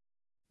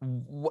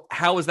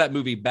 how is that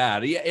movie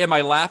bad? Am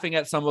I laughing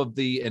at some of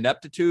the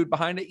ineptitude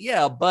behind it?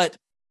 Yeah, but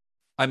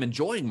I'm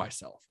enjoying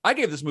myself. I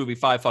gave this movie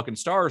 5 fucking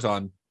stars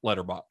on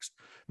Letterboxd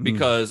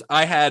because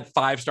I had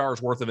 5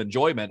 stars worth of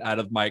enjoyment out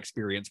of my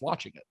experience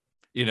watching it.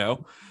 You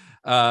know,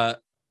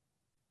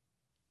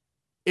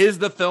 is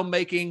the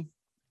filmmaking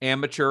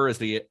amateur? Is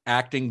the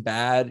acting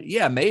bad?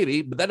 Yeah,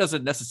 maybe, but that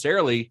doesn't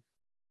necessarily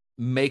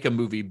make a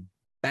movie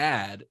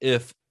bad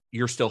if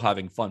you're still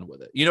having fun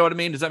with it. You know what I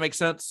mean? Does that make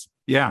sense?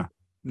 Yeah,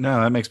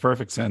 no, that makes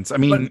perfect sense. I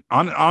mean,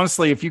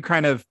 honestly, if you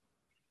kind of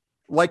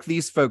like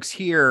these folks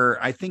here,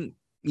 I think,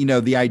 you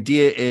know, the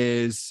idea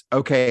is,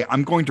 okay,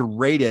 I'm going to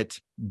rate it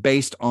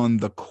based on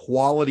the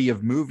quality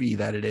of movie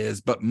that it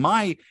is, but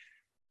my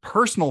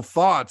personal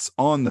thoughts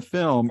on the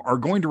film are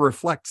going to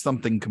reflect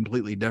something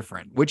completely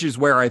different, which is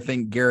where I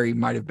think Gary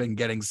might have been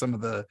getting some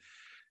of the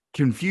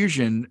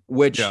confusion,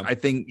 which I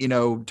think, you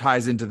know,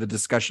 ties into the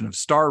discussion of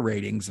star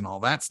ratings and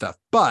all that stuff.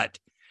 But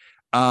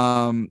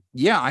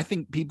I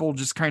think people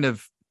just kind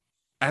of,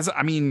 I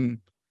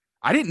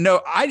didn't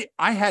know, I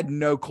had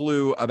no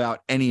clue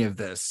about any of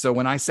this. So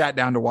when I sat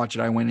down to watch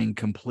it, I went in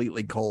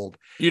completely cold.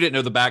 You didn't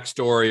know the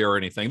backstory or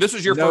anything. This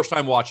was your first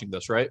time watching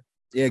this, right?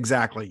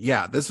 Exactly.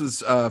 Yeah. This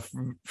was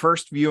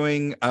first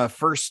viewing,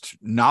 first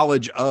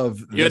knowledge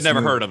of. You had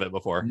never heard of it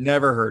before.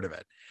 Never heard of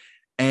it.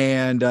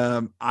 And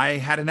I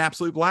had an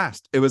absolute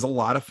blast. It was a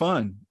lot of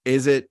fun.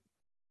 Is it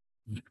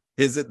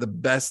the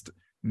best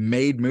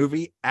made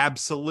movie?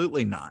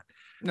 Absolutely not.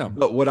 No.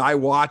 But would I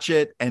watch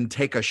it and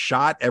take a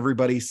shot?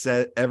 Everybody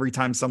said every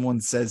time someone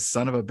says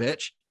son of a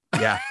bitch.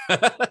 Yeah.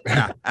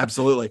 Yeah,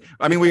 absolutely.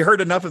 I mean, we heard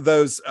enough of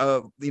those,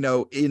 you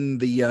know, in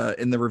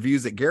the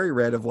reviews that Gary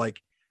read of like,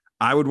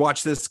 I would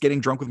watch this getting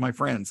drunk with my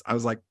friends. I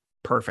was like,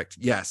 perfect.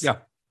 Yes. Yeah.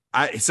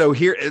 So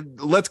here,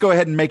 let's go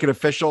ahead and make it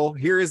official.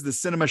 Here is the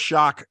Cinema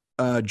Shock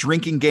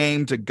drinking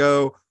game to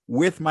go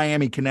with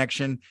Miami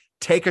Connection.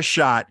 Take a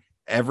shot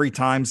every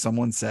time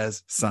someone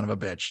says son of a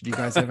bitch. Do you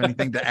guys have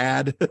anything to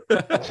add?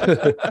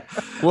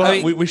 Well,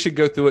 I mean, we should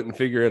go through it and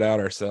figure it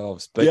out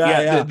ourselves.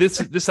 But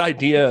this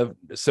idea of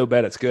so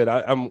bad it's good.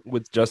 I'm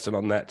with Justin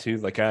on that too.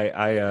 Like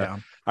I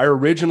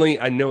originally,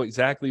 I know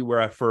exactly where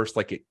I first,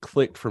 like, it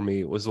clicked for me.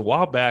 It was a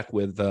while back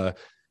with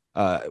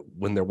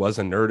when there was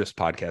a Nerdist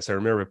podcast. I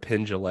remember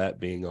Penn Jillette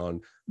being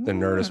on the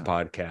Nerdist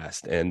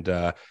podcast,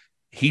 and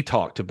he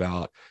talked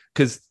about,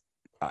 because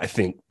I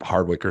think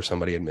Hardwick or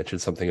somebody had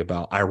mentioned something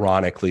about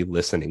ironically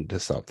listening to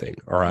something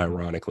or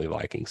ironically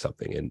liking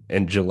something,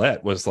 and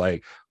Gillette was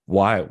like,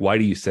 why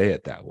do you say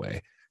it that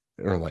way?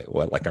 And we're like,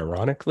 what, like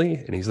ironically?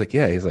 And he's like,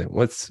 yeah. He's like,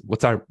 what's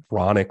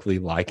ironically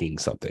liking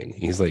something?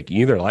 He's like,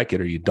 you either like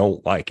it or you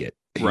don't like it.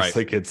 He's right.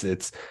 like,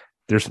 it's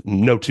there's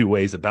no two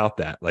ways about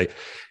that. Like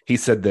he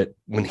said that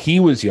when he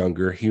was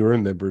younger, he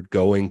remembered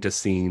going to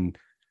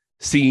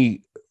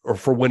see, or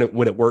for when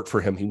it worked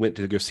for him, he went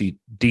to go see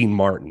Dean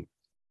Martin.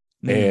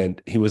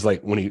 And he was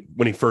like, when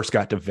he first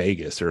got to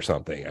Vegas or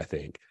something, I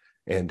think.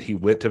 And he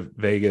went to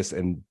Vegas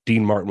and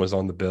Dean Martin was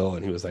on the bill.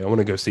 And he was like, I want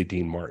to go see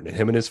Dean Martin. And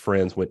him and his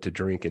friends went to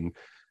drink and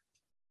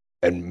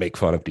make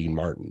fun of Dean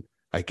Martin,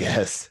 I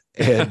guess.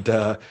 And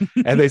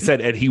and they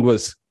said, and he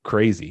was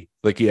crazy.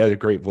 Like he had a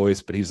great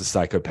voice, but he was a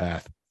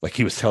psychopath. Like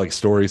he was telling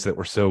stories that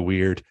were so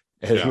weird.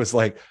 And it was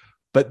like,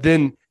 but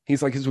then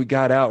he's like, as we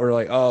got out, we're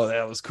like, oh,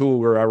 that was cool.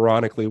 We're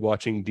ironically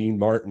watching Dean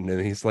Martin.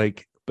 And he's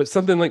like, but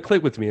something like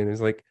clicked with me. And he's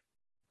like,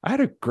 I had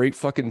a great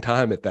fucking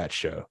time at that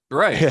show.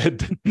 Right.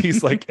 And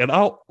he's like, and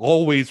I'll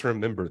always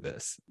remember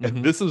this.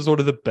 And this is one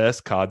of the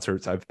best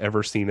concerts I've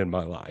ever seen in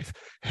my life.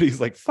 And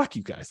he's like, fuck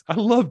you guys. I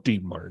love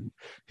Dean Martin.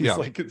 He's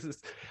like,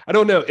 I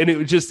don't know. And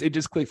it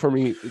just clicked for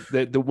me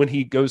that when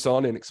he goes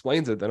on and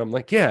explains it, then I'm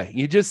like, yeah,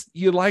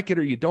 you like it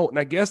or you don't. And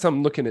I guess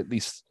I'm looking at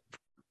these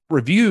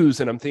reviews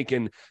and I'm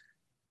thinking,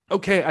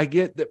 okay, I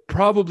get that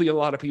probably a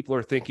lot of people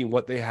are thinking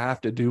what they have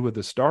to do with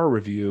a star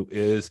review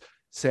is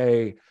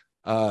say,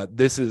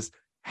 this is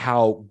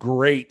how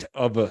great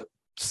of a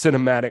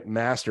cinematic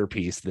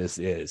masterpiece this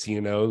is,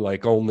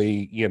 like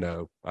only,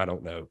 I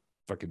don't know,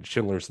 fucking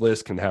Schindler's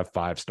List can have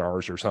 5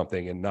 stars or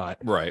something and not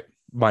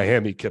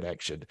Miami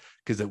Connection,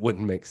 because it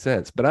wouldn't make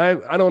sense. But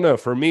I don't know.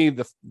 For me,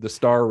 the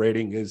star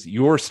rating is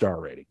your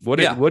star rating. What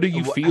do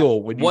you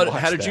feel when you watch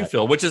how did that? you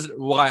feel? Which is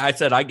why I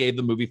said I gave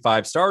the movie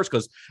 5 stars,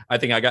 because I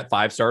think I got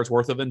 5 stars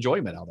worth of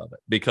enjoyment out of it,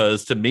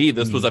 because to me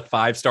this was a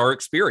 5-star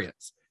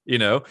experience.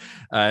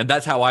 And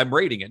that's how I'm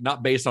rating it,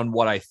 not based on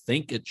what I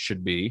think it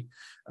should be.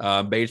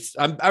 I'm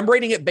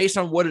rating it based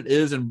on what it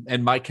is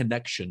and my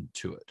connection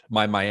to it,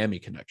 my Miami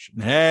connection.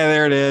 Hey,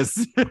 there it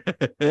is.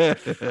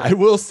 I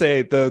will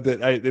say though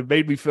that it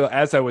made me feel,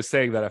 as I was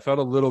saying that, I felt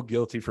a little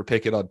guilty for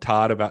picking on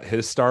Todd about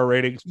his star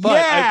ratings, but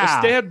I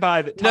stand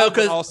by that. Todd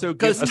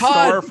because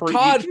Todd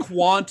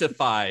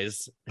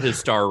quantifies his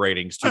star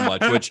ratings too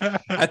much, which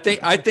I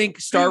think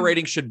star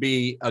ratings should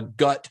be a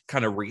gut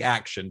kind of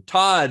reaction.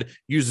 Todd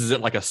uses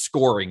it like a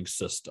scoring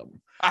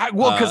system.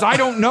 Because I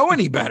don't know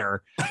any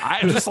better.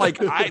 I just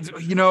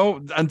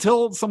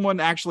until someone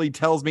actually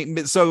tells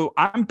me. So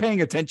I'm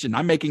paying attention.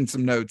 I'm making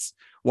some notes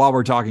while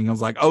we're talking. I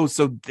was like, oh,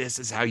 so this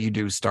is how you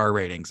do star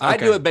ratings. Okay. I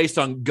do it based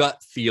on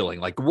gut feeling.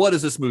 Like, what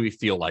does this movie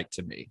feel like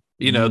to me?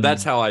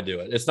 That's how I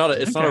do it. It's not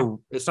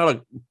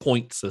a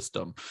point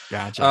system.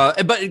 Gotcha.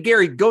 But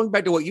Gary, going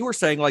back to what you were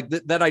saying, like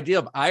that idea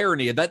of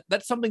irony,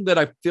 that's something that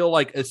I feel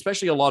like,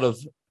 especially a lot of,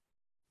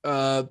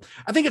 I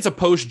think it's a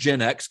post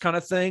Gen X kind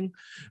of thing.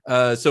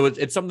 So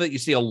it's something that you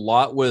see a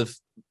lot with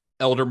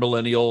elder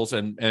millennials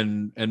and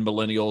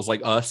millennials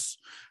like us,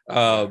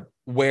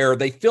 where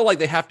they feel like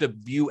they have to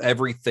view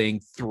everything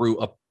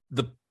through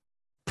the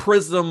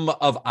prism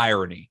of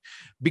irony,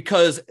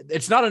 because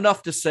it's not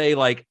enough to say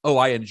like, oh,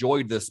 I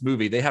enjoyed this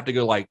movie. They have to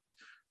go like,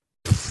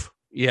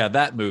 yeah,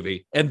 that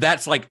movie. And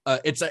that's like,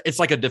 it's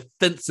like a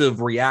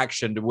defensive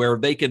reaction to where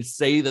they can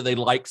say that they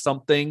like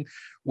something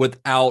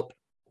without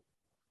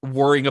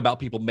worrying about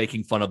people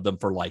making fun of them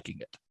for liking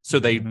it. So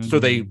they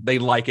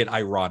like it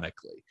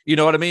ironically. You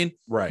know what I mean?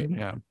 Right.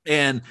 Yeah.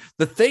 And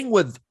the thing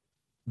with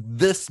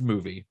this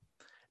movie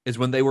is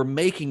when they were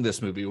making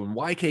this movie, when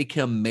YK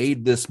Kim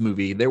made this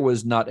movie, there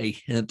was not a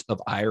hint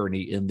of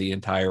irony in the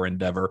entire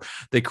endeavor.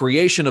 The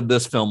creation of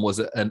this film was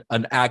an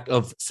act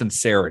of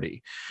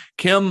sincerity.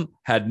 Kim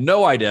had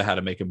no idea how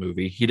to make a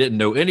movie. He didn't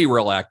know any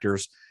real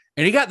actors,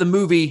 and he got the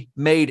movie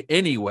made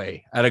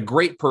anyway at a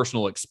great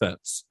personal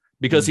expense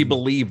because he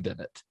believed in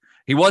it.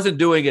 He wasn't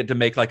doing it to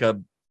make like a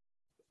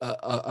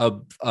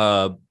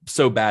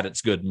so bad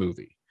it's good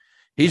movie.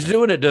 He's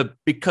doing it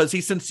because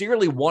he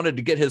sincerely wanted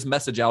to get his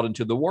message out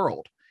into the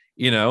world,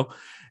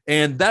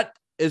 and that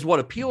is what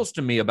appeals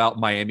to me about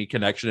Miami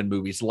Connection and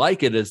movies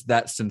like it, is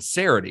that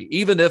sincerity,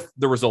 even if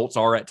the results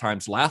are at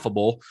times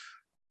laughable.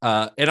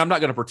 And I'm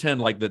not going to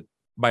pretend like that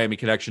Miami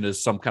Connection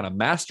is some kind of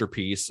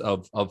masterpiece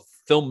of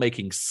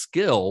filmmaking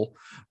skill,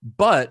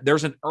 but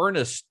there's an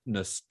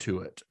earnestness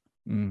to it.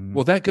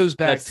 Well, that goes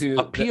back to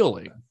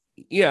appealing.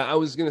 I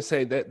was going to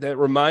say that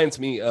reminds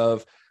me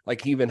of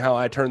like even how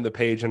I turned the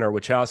page in our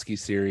Wachowski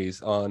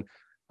series on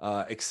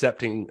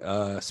accepting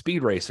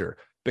Speed Racer,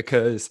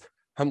 because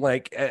I'm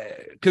like,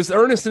 because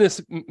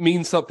earnestness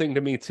means something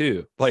to me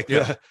too. Like,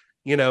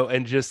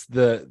 and just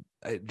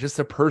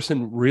a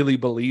person really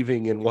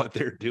believing in what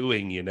they're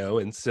doing,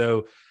 and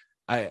so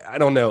I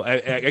don't know.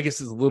 I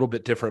guess it's a little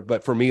bit different,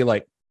 but for me,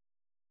 like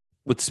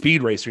with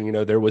Speed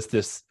Racer, there was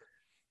this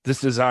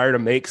desire to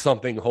make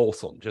something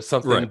wholesome, just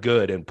something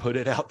good, and put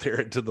it out there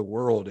into the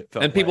world. It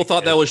felt, and people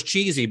thought that was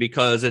cheesy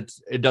because it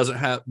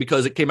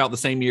came out the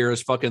same year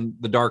as fucking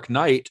The Dark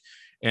Knight,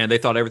 and they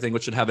thought everything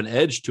should have an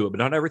edge to it, but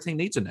not everything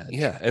needs an edge.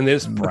 Yeah, and then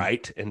it's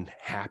bright and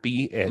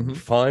happy and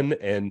fun,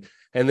 and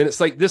then it's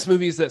like this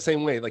movie is that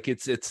same way. Like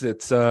it's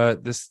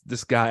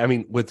this guy. I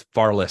mean, with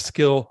far less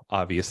skill,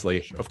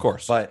 obviously, of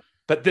course,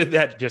 but But then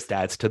that just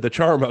adds to the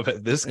charm of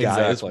it. This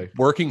guy Exactly. is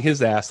working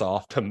his ass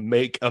off to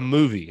make a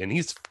movie, and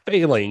he's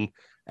failing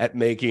at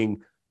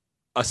making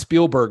a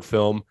Spielberg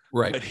film.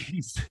 Right. But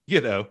he's,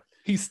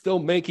 he's still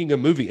making a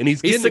movie, and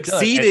he's He's getting it done.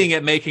 succeeding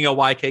at making a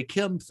YK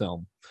Kim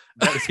film.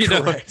 You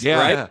know, Correct. Yeah,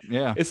 right?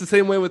 yeah. It's the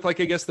same way with,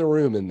 like, I guess, The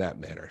Room in that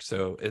manner.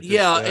 So it's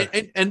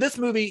And this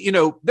movie,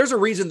 there's a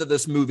reason that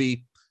this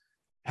movie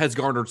has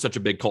garnered such a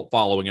big cult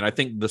following. And I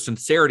think the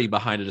sincerity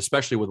behind it,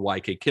 especially with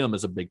YK Kim,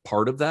 is a big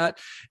part of that.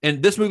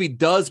 And this movie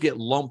does get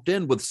lumped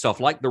in with stuff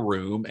like The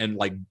Room and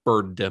like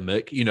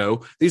Birdemic.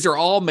 These are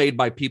all made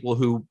by people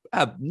who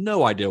have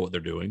no idea what they're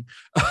doing.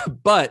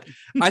 But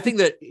I think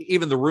that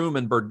even The Room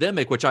and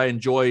Birdemic, which I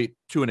enjoy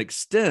to an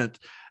extent,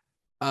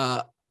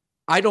 I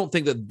don't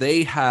think that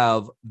they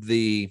have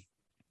the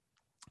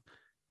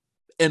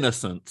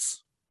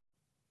innocence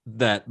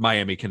that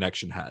Miami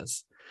Connection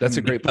has. that's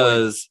a great point.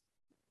 Because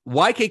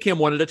YK Kim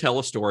wanted to tell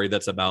a story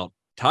that's about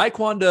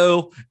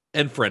Taekwondo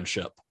and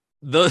friendship.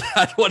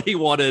 That's what he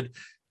wanted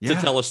to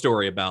tell a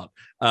story about.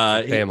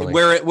 Family.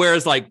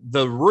 Whereas like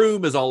The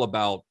Room is all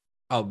about,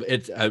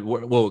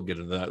 we'll get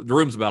into that. The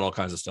Room's about all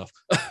kinds of stuff.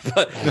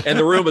 And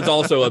The Room is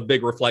also a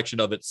big reflection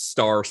of its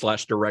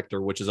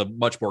star/director, which is a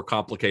much more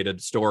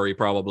complicated story,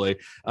 probably.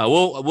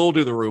 We'll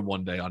do The Room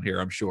one day on here,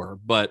 I'm sure.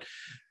 But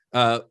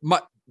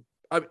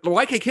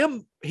YK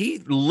Kim, he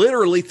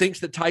literally thinks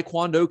that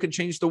Taekwondo can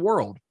change the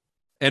world.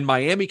 And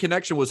Miami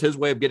Connection was his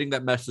way of getting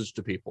that message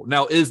to people.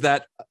 Now, is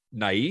that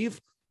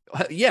naive?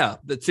 Yeah,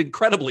 that's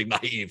incredibly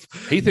naive.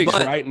 He thinks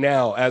right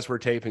now, as we're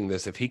taping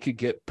this, if he could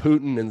get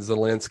Putin and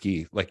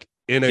Zelensky like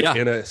in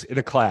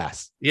a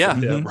class,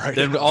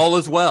 then all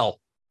is well.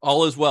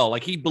 All is well.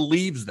 Like, he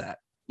believes that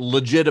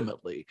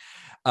legitimately,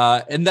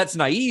 and that's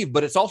naive,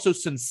 but it's also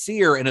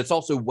sincere and it's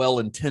also well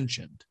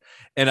intentioned.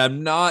 And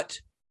I'm not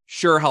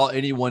sure how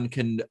anyone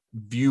can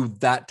view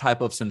that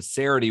type of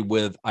sincerity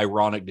with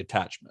ironic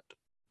detachment.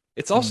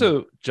 It's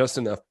also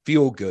Justin, a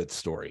feel good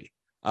story.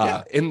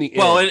 In the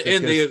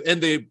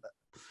end,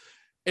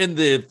 in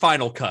the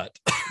final cut.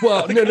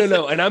 Well,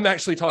 no, and I'm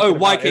actually talking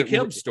about YK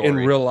Kim's story in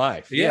real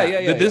life.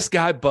 Yeah. This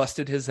guy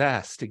busted his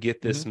ass to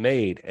get this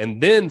made,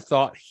 and then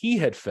thought he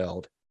had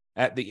failed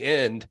at the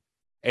end,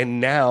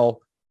 and now,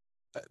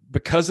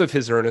 because of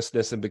his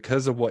earnestness and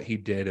because of what he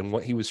did and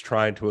what he was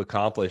trying to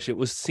accomplish, it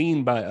was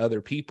seen by other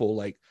people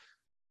like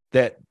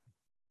that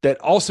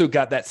also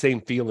got that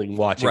same feeling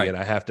watching it.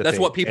 I have to That's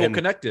think. what people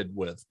connected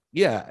with.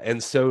 Yeah.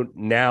 And so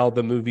now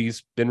the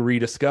movie's been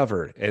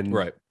rediscovered, and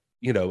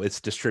it's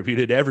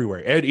distributed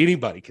everywhere, and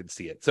anybody can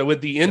see it. So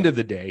at the end of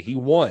the day, he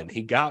won.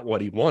 He got what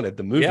he wanted.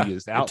 The movie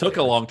is out. It took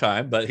there. a long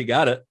time, but he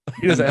got it.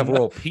 He doesn't have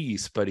world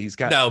peace, but he's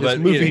got this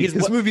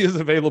movie is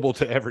available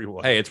to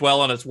everyone. Hey, it's well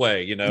on its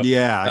way,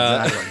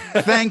 Yeah,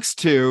 exactly. Thanks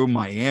to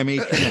Miami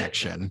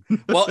Connection.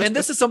 Well, and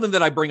this is something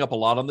that I bring up a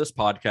lot on this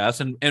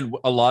podcast, and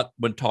a lot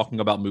when talking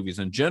about movies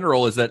in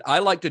general, is that I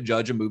like to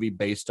judge a movie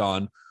based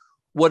on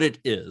what it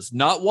is,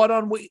 not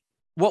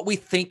what we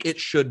think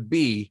it should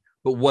be,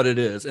 but what it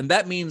is. And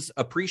that means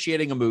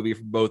appreciating a movie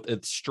for both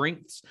its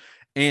strengths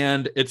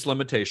and its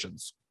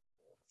limitations.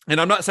 And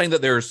I'm not saying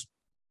that there's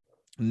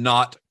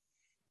not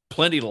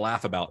plenty to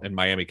laugh about in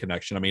Miami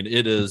Connection. I mean,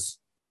 it is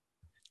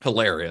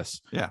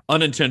hilarious. Yeah.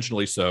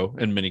 Unintentionally so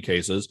in many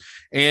cases,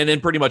 and in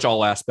pretty much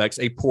all aspects,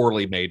 a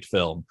poorly made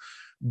film.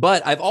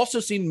 But I've also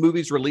seen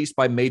movies released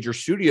by major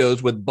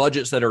studios with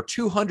budgets that are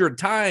 200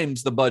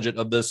 times the budget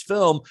of this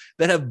film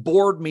that have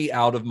bored me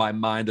out of my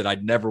mind, that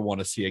I'd never want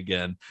to see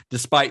again,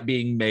 despite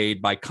being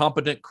made by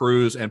competent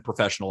crews and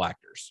professional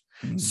actors.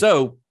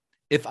 So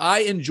if I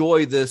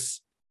enjoy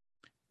this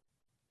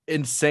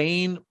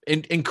insane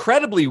and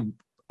incredibly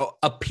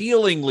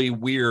appealingly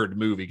weird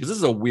movie, because this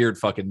is a weird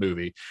fucking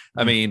movie.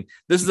 I mean,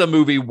 this is a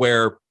movie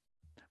where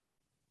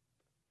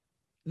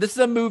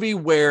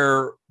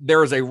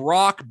there is a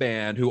rock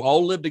band who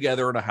all live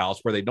together in a house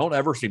where they don't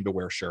ever seem to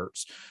wear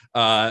shirts,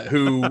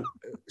 who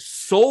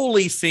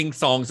solely sing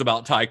songs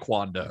about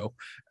Taekwondo.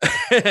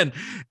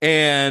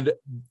 and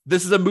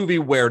this is a movie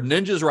where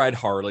ninjas ride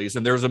Harleys,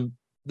 and this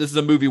is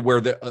a movie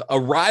where a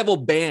rival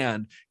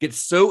band gets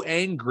so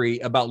angry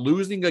about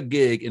losing a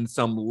gig in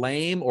some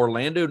lame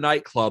Orlando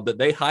nightclub that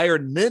they hire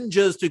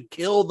ninjas to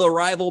kill the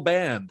rival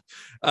band.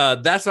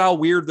 That's how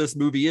weird this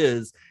movie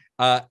is.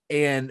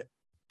 And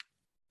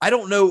I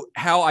don't know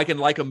how I can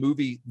like a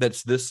movie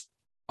that's this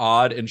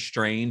odd and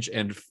strange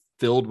and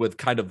filled with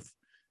kind of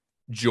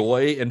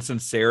joy and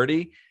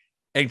sincerity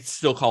and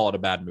still call it a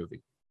bad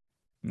movie.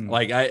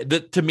 Like,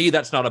 to me,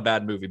 that's not a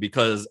bad movie,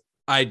 because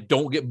I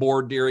don't get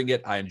bored during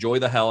it. I enjoy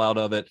the hell out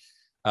of it.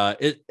 I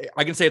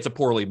can say it's a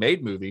poorly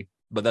made movie,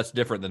 but that's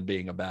different than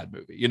being a bad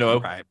movie,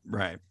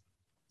 Right.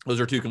 Those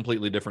are two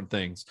completely different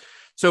things.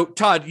 So,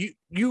 Todd,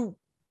 you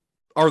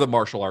are the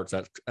martial arts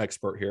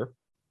expert here.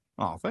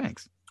 Oh,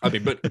 thanks.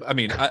 I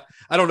mean,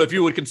 I don't know if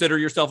you would consider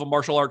yourself a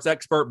martial arts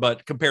expert,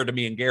 but compared to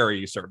me and Gary,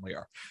 you certainly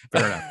are.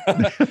 Fair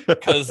enough.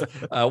 Because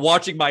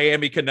watching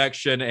Miami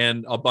Connection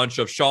and a bunch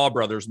of Shaw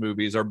Brothers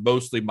movies are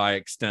mostly my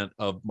extent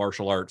of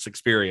martial arts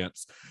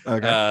experience.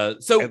 Okay.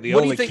 So And the what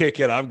do only you think?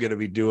 kick-in I'm going to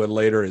be doing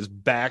later is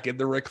back in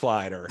the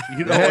recliner.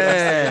 You know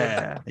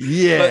Yeah.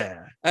 Yeah.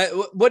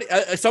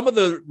 Some of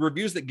the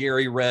reviews that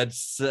Gary read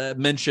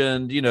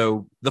mentioned, you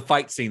know, the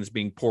fight scenes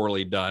being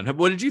poorly done.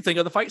 What did you think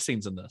of the fight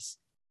scenes in this?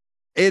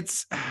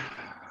 It's,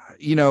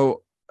 you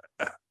know,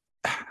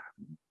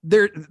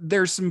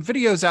 there's some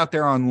videos out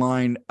there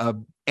online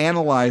of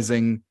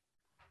analyzing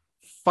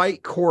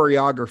fight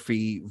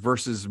choreography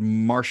versus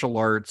martial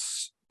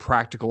arts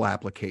practical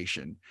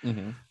application.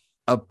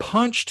 A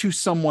punch to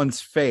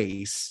someone's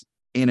face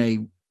in a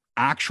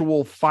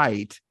actual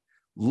fight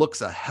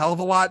looks a hell of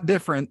a lot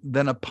different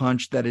than a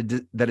punch that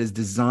is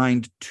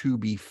designed to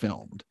be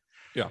filmed.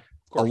 Yeah,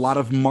 a lot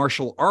of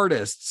martial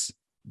artists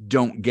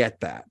don't get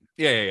that.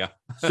 Yeah.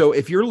 So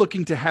if you're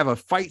looking to have a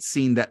fight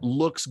scene that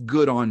looks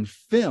good on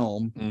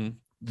film,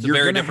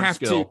 you're going to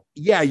have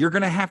you're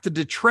going to have to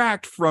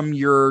detract from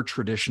your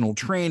traditional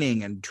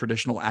training and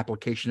traditional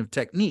application of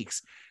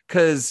techniques,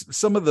 because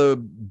some of the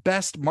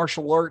best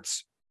martial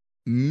arts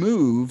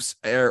moves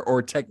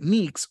or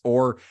techniques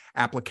or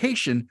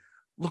application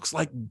looks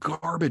like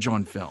garbage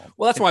on film.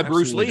 Well, that's why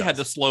Bruce absolutely Lee had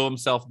to slow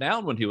himself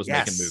down when he was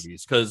making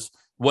movies, because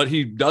what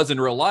he does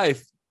in real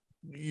life,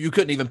 you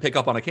couldn't even pick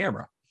up on a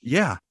camera.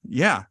 Yeah,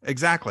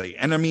 exactly.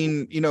 And I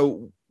mean, you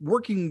know,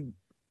 working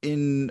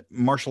in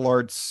martial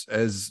arts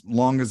as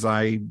long as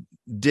I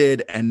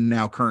did and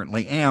now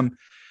currently am,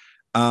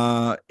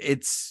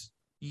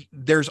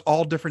 there's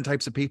all different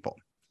types of people.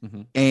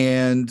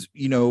 And,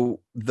 you know,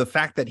 the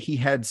fact that he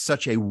had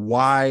such a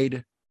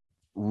wide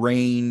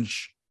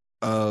range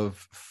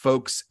of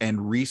folks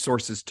and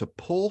resources to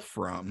pull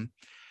from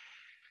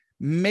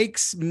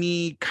makes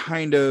me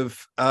kind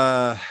of,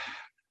 I'll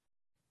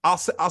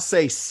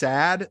say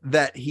sad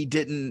that he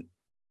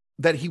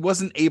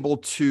wasn't able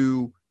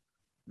to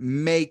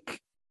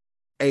make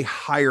a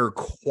higher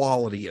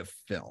quality of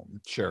film.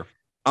 Sure.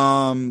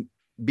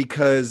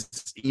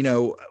 Because, you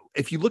know,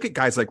 if you look at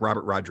guys like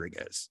Robert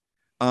Rodriguez,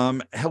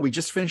 hell, we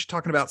just finished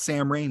talking about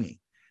Sam Raimi.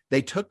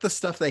 They took the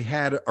stuff they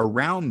had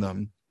around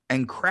them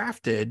and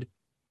crafted,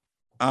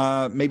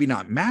 maybe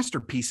not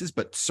masterpieces,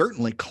 but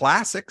certainly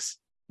classics.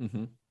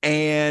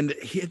 And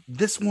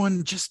this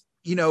one just,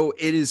 you know,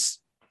 it is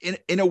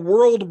in a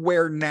world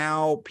where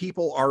now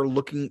people are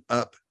looking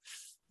up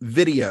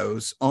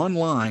videos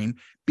online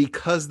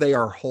because they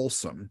are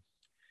wholesome.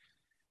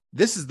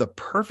 This is the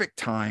perfect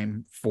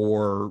time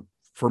for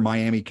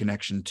Miami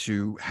Connection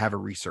to have a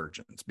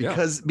resurgence,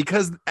 because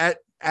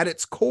at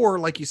its core,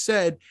 like you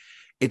said,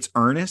 it's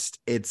earnest,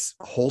 it's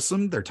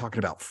wholesome. They're talking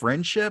about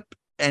friendship,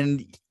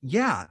 and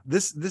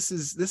this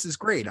is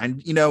great.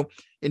 And, you know,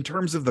 in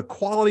terms of the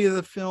quality of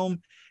the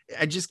film,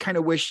 I just kind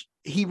of wish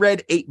he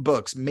read 8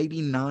 books. Maybe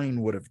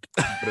 9 would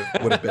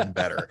have been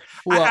better.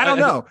 Well, I don't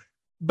know,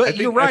 but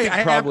you're right.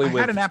 I probably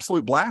had an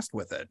absolute blast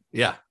with it.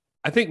 Yeah.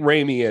 I think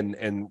Raimi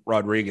and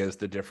Rodriguez,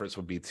 the difference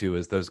would be too,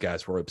 is those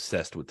guys were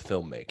obsessed with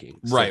filmmaking.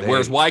 Right.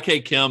 Whereas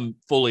YK Kim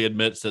fully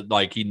admits that,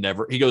 like, he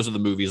goes to the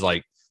movies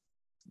like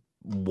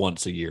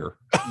once a year.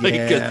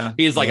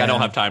 He's like, I don't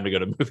have time to go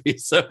to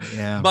movies. So,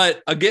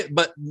 but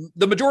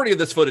the majority of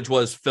this footage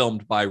was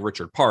filmed by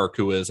Richard Park,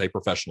 who is a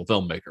professional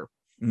filmmaker.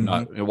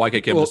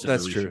 YK Kim. Well,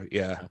 that's true.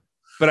 Yeah.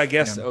 But I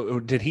guess,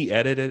 did he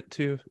edit it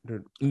too?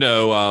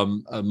 No,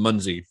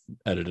 Munzie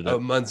edited it. Oh,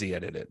 Munzie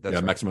edited it. That's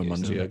right. Maximum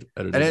Munzie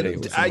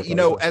edited it. And you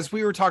know, as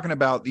we were talking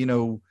about, you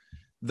know,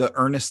 the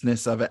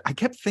earnestness of it, I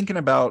kept thinking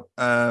about,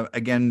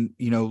 again,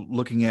 you know,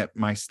 looking at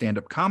my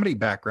stand-up comedy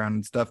background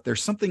and stuff,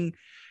 there's something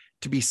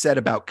to be said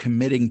about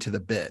committing to the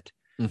bit.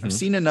 I've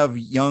seen enough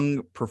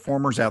young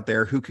performers out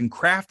there who can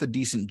craft a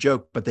decent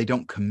joke, but they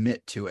don't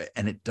commit to it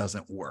and it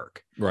doesn't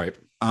work. Right.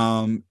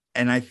 And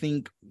I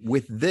think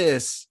with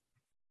this,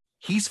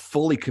 he's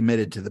fully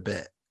committed to the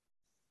bit,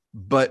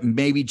 but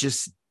maybe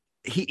just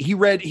he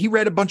read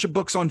a bunch of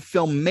books on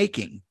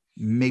filmmaking,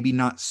 maybe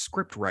not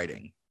script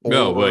writing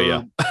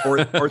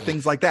or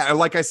things like that. Or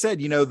like I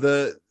said, you know,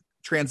 the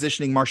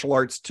transitioning martial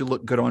arts to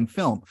look good on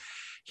film.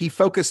 He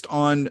focused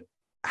on,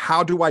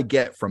 how do I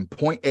get from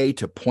point A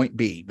to point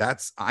B?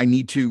 I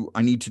need to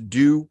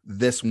do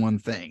this one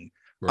thing.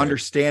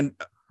 Right.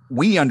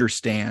 We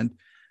understand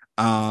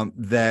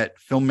that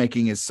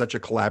filmmaking is such a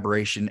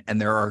collaboration, and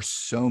there are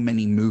so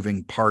many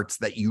moving parts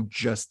that you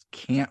just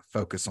can't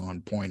focus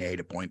on point A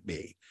to point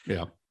B.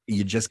 Yeah.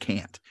 You just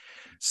can't.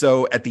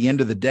 So at the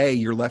end of the day,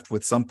 you're left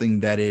with something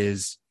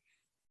that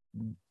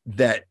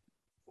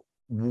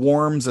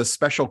warms a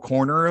special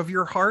corner of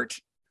your heart,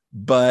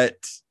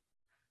 but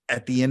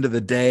at the end of the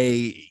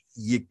day,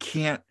 you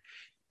can't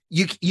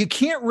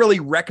really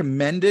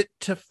recommend it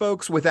to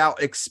folks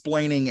without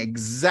explaining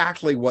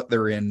exactly what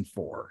they're in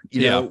for.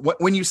 You know,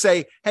 when you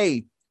say,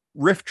 hey,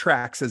 Riff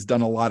Tracks has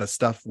done a lot of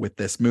stuff with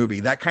this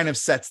movie that kind of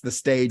sets the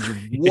stage of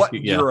what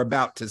Yeah. you're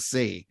about to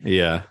see.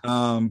 Yeah.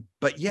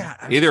 But yeah,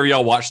 Either of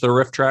y'all watch the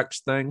Riff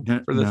Tracks thing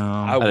for this? no.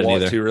 I didn't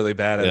want either. to really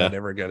bad, and Yeah. I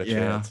never got a Yeah.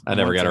 chance. I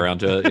never want got to. around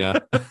to it.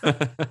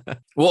 Yeah.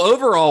 Well,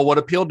 overall, what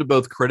appealed to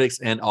both critics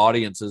and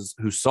audiences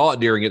who saw it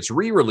during its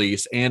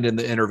re-release and in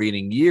the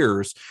intervening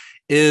years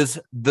is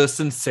the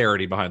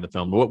sincerity behind the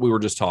film, what we were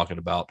just talking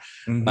about.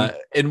 Mhm.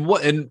 And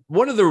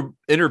one of the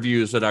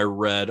interviews that I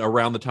read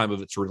around the time of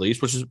its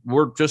release, which is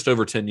we're just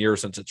over 10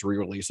 years since its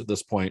re-release at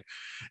this point,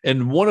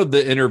 and one of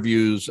the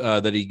interviews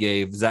that he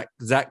gave,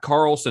 Zach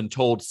Carlson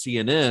told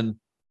CNN,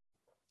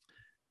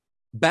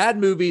 bad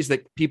movies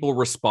that people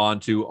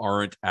respond to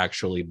aren't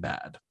actually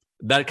bad.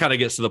 That kind of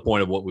gets to the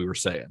point of what we were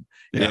saying.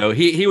 Yeah. You know,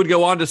 he would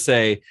go on to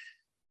say,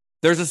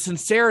 there's a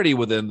sincerity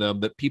within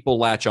them that people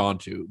latch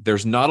onto.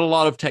 There's not a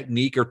lot of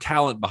technique or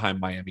talent behind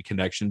Miami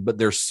Connection, but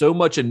there's so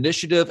much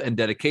initiative and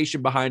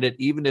dedication behind it.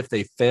 Even if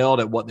they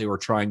failed at what they were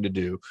trying to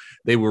do,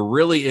 they were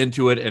really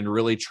into it and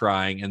really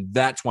trying. And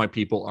that's why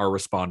people are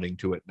responding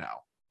to it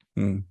now.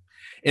 Hmm.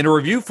 In a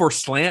review for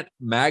Slant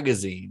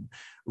Magazine,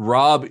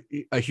 Rob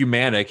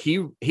Humanic,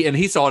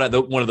 he saw it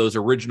at one of those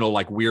original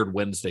like Weird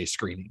Wednesday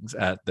screenings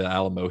at the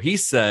Alamo. He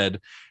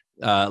said,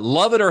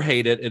 love it or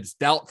hate it, it's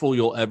doubtful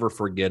you'll ever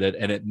forget it,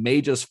 and it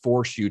may just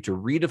force you to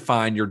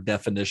redefine your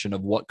definition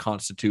of what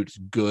constitutes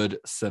good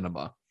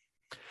cinema.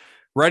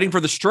 Writing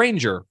for The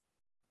Stranger,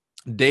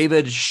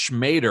 David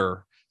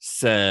Schmader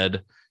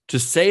said, to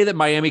say that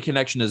Miami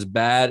Connection is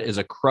bad is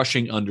a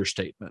crushing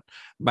understatement.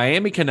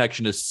 Miami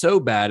Connection is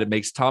so bad it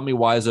makes Tommy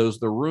Wiseau's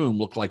The Room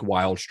look like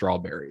wild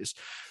strawberries.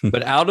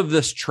 But out of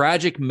this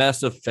tragic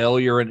mess of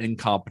failure and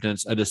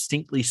incompetence, a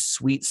distinctly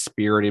sweet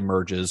spirit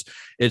emerges.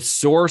 Its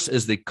source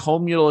is the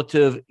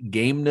cumulative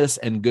gameness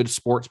and good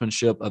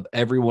sportsmanship of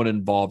everyone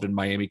involved in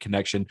Miami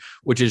Connection,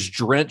 which is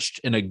drenched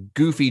in a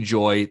goofy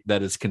joy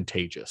that is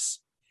contagious.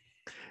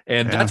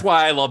 And Yeah. that's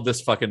why I love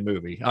this fucking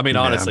movie. I mean,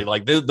 Yeah. honestly,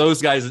 like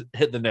those guys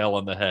hit the nail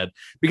on the head,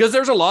 because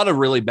there's a lot of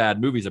really bad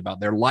movies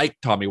about there, like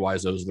Tommy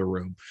Wiseau's The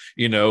Room,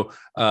 you know,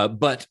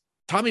 but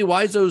Tommy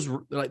Wiseau's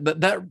like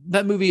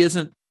that movie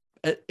isn't,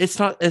 it's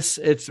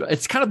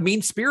kind of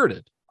mean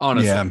spirited,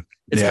 honestly. Yeah.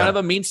 It's Yeah. kind of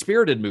a mean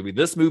spirited movie.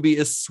 This movie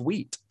is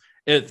sweet.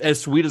 It's as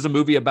sweet as a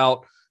movie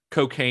about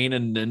cocaine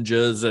and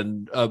ninjas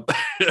and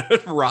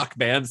rock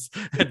bands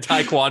and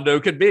taekwondo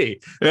could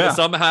be. Yeah. But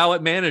somehow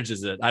it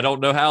manages it. I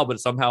don't know how, but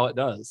somehow it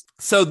does.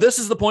 So this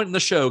is the point in the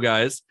show,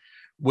 guys,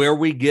 where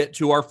we get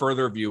to our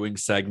further viewing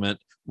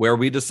segment, where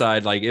we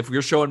decide, like, if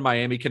you're showing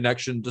Miami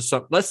Connection to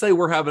some, let's say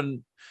we're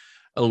having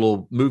a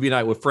little movie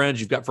night with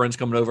friends. You've got friends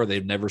coming over.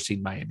 They've never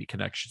seen Miami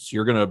Connection. So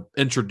you're going to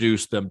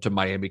introduce them to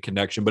Miami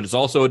Connection, but it's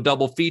also a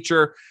double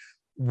feature.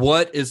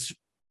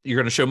 You're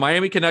going to show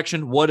Miami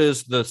Connection. What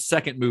is the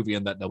second movie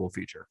in that double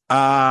feature?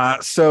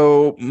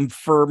 So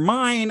for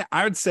mine,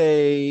 I would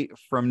say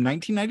from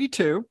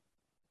 1992,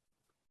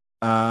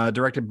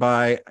 directed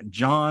by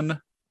John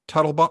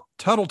Turtletaub.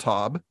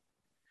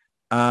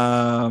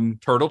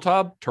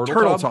 Turtletaub?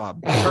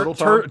 Turtletaub.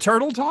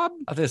 Turtletaub?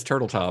 I think it's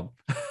Turtletaub.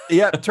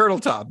 Yeah,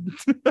 Turtletaub.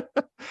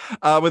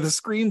 With a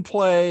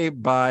screenplay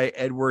by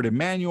Edward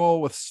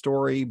Emanuel, with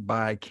story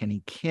by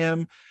Kenny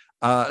Kim.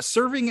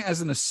 Serving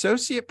as an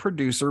associate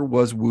producer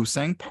was Woo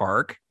Sang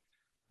Park,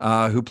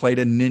 who played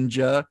a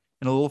ninja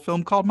in a little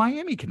film called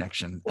Miami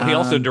Connection. Well, he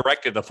also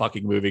directed a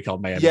fucking movie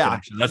called Miami Yeah,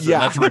 Connection. That's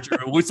yeah.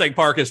 Richard. Wu Sang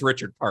Park is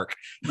Richard Park.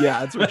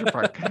 Yeah, it's Richard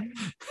Park.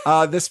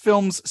 This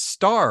film's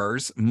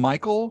stars,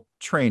 Michael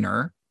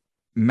Traynor,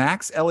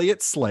 Max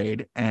Elliott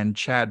Slade, and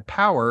Chad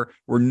Power,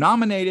 were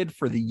nominated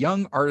for the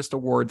Young Artist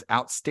Awards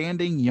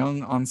Outstanding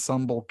Young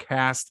Ensemble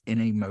Cast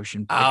in a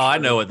Motion Picture. Oh, I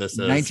know what this is.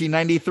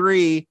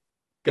 1993.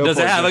 Go Does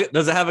for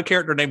it have a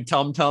character named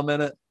Tum Tum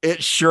in it?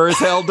 It sure as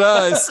hell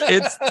does.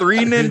 It's Three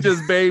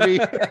Ninjas, baby.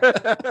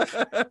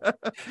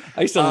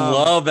 I used to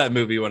love that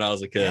movie when I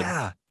was a kid.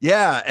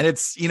 Yeah. And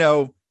it's,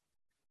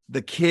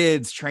 the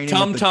kids training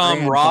Tum with the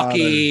Tum, grandfather.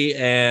 Rocky,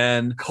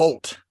 and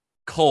Colt.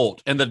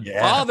 And the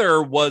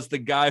father was the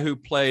guy who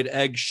played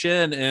Egg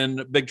Shin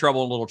in Big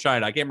Trouble in Little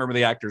China. I can't remember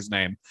the actor's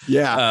name.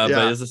 But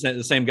it's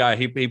the same guy.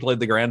 He played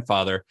the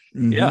grandfather.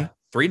 Mhm. Yeah.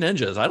 Three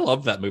Ninjas. I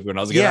loved that movie when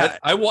I was a kid. Yeah.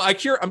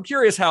 I'm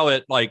curious how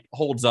it like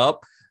holds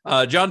up.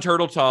 John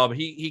Turtletaub,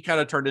 he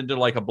kind of turned into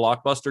like a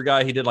blockbuster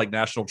guy. He did like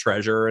National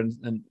Treasure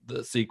and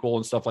the sequel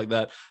and stuff like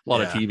that. A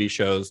lot of TV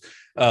shows.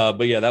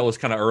 But yeah, that was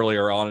kind of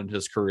earlier on in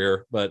his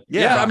career. But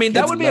yeah, I mean,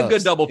 that would be a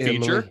good double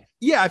feature.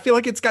 Yeah, I feel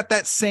like it's got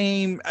that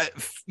same,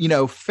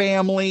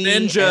 family.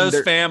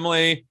 Ninjas,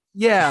 family.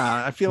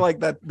 Yeah, I feel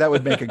like that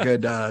would make a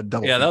good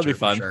double. Yeah, that would be feature for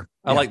fun. sure.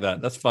 I like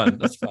that. That's fun.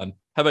 That's fun.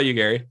 How about you,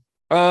 Gary?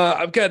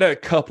 I've got a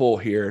couple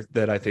here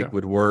that I think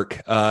would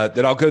work.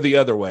 That I'll go the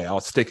other way.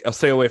 I'll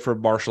stay away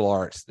from martial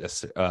arts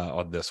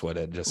on this one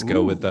and just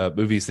go with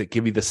movies that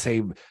give me the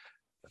same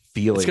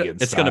feeling.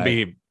 It's going to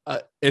be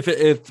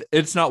if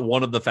it's not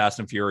one of the Fast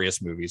and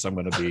Furious movies, I'm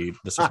going to be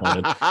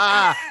disappointed.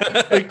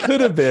 It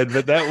could have been,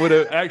 but that would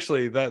have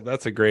actually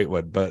that's a great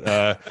one.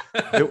 But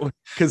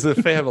because of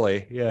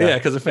family, yeah,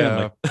 because of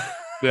family.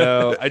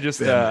 No, I just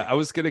Damn it. I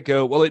was gonna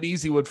go. Well, an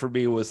easy one for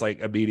me was like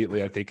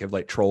immediately I think of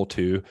like Troll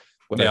 2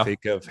 when Yeah. I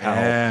think of how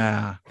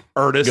Yeah.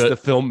 earnest Good. the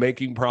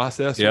filmmaking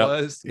process Yep.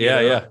 was. Yeah,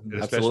 yeah, And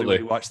especially absolutely. when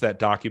you watch that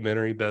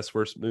documentary, Best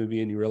Worst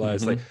Movie, and you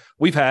realize Mhm. like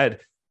we've had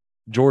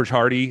George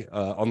Hardy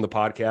on the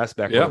podcast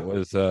back Yeah. when it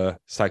was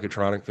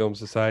Psychotronic Film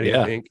Society,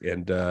 Yeah. I think,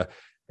 and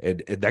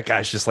that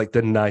guy's just like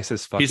the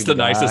nicest fucking. He's the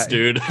nicest guy.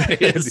 dude.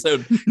 He is so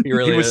he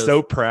really he was is.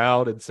 so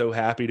proud and so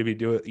happy to be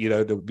doing,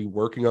 to be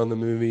working on the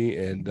movie,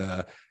 and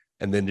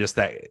then just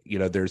that,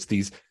 there's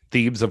these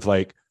themes of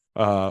like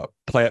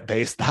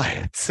plant-based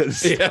diets and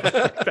stuff Yeah.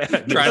 like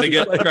that.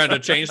 trying to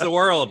change the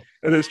world.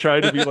 And it's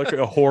trying to be like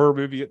a horror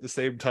movie at the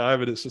same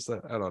time, and it's just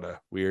like, I don't know,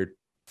 weird.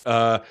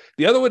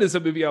 The other one is a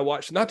movie I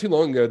watched not too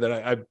long ago that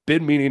I've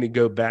been meaning to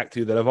go back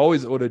to, that I've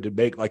always wanted to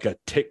make like a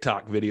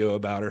TikTok video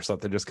about or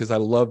something, just because I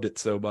loved it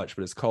so much.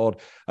 But it's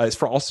called it's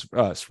from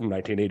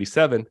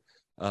 1987.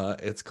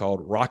 It's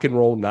called Rock and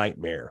Roll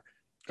Nightmare.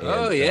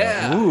 Oh, And,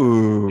 yeah.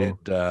 Ooh. and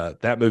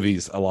that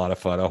movie's a lot of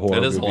fun. A horror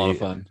It is a movie. lot of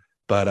fun.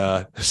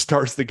 But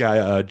stars the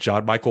guy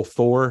John Michael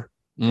Thor,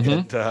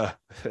 Mhm.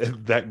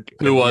 and that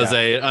Who was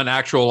yeah. an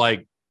actual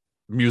like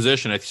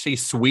musician.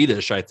 He's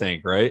Swedish, I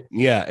think, right?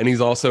 Yeah, and he's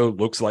also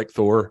looks like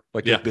Thor,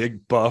 like Yeah. a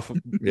big buff,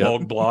 Yeah.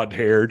 long blonde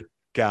haired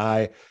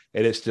guy.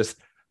 And it's just,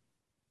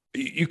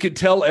 you can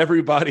tell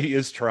everybody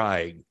is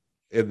trying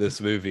in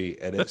this movie,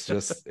 and it's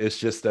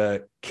just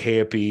a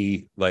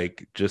campy,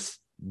 like just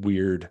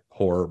weird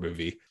horror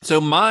movie.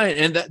 So mine,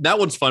 and that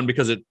one's fun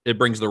because it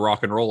brings the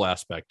rock and roll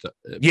aspect.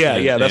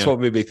 Yeah, that's And- what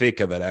made me think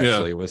of it.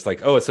 Actually, it was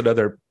like, oh, it's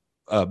another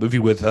movie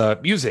with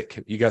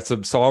music. You got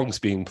some songs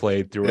being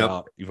played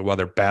throughout, even while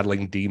they're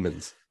battling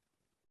demons.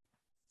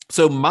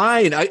 So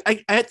mine,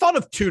 I had thought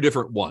of two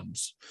different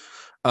ones.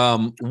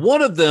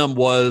 One of them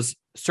was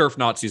Surf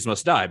Nazis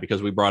Must Die,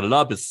 because we brought it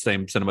up. It's the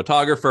same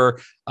cinematographer.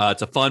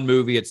 It's a fun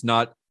movie. It's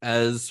not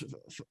I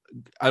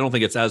don't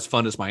think it's as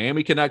fun as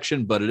Miami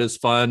Connection, but it is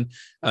fun.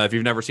 If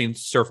you've never seen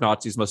Surf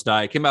Nazis Must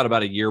Die, it came out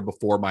about a year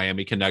before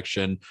Miami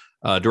Connection,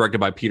 directed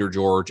by Peter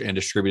George and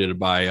distributed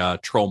by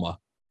Troma,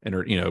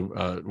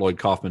 Lloyd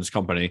Kaufman's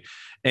company.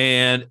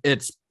 And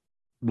it's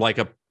like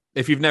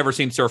if you've never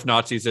seen Surf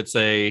Nazis, it's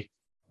set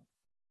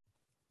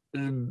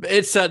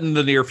in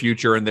the near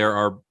future, and there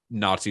are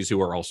Nazis who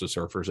are also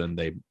surfers, and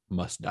they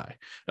must die.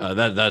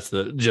 That's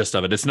the gist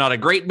of it. It's not a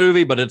great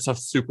movie, but it's a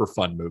super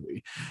fun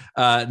movie.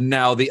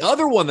 Now, the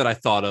other one that I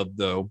thought of,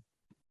 though,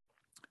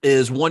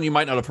 is one you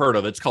might not have heard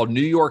of. It's called New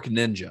York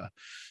Ninja.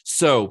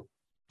 So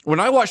when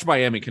I watched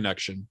Miami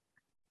Connection,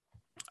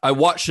 I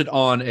watched it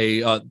on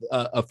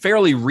a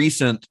fairly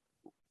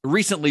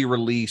recently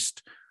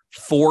released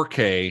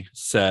 4K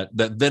set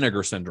that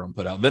Vinegar Syndrome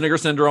put out. Vinegar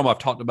Syndrome, I've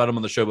talked about them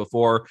on the show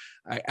before.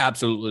 I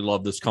absolutely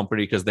love this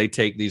company because they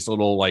take these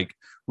little like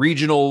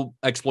regional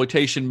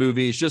exploitation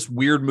movies, just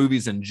weird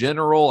movies in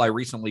general. I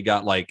recently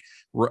got like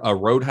a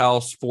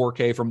Roadhouse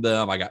 4K from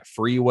them. I got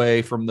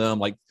Freeway from them,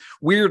 like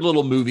weird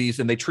little movies,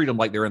 and they treat them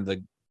like they're in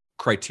the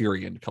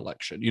Criterion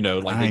collection,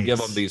 like they give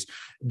them these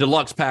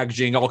deluxe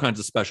packaging, all kinds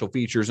of special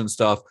features and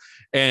stuff.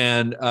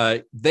 And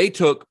they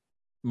took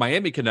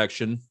Miami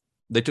Connection.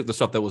 They took the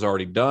stuff that was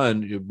already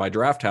done by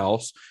Draft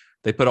House.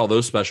 They put all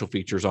those special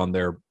features on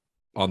their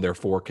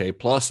 4K,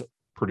 plus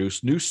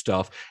produced new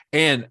stuff,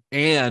 and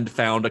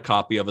found a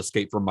copy of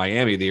Escape from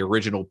Miami, the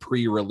original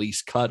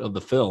pre-release cut of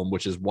the film,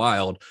 which is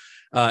wild.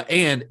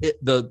 And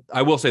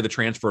I will say the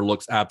transfer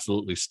looks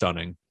absolutely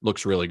stunning.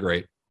 Looks really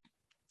great.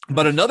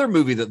 But another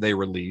movie that they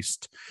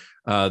released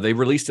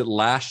it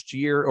last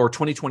year, or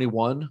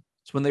 2021 is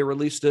when they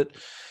released it.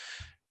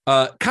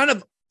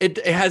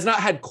 It has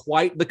not had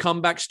quite the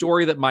comeback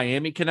story that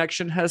Miami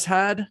Connection has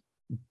had,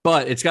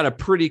 but it's got a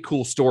pretty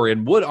cool story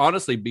and would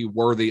honestly be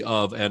worthy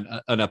of an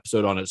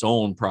episode on its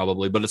own,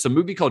 probably. But it's a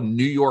movie called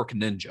New York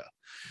Ninja.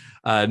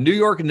 New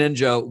York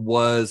Ninja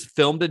was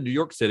filmed in New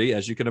York City,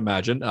 as you can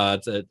imagine.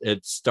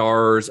 It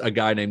stars a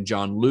guy named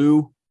John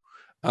Liu,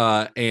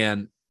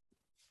 and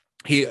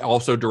he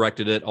also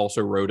directed it,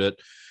 also wrote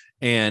it,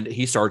 and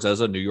he starts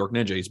as a New York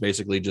ninja. He's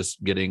basically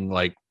just getting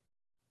like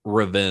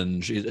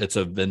revenge. It's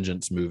a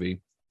vengeance movie.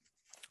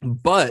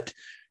 But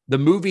the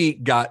movie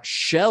got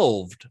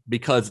shelved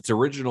because its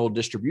original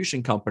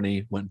distribution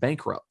company went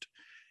bankrupt,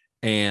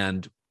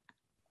 and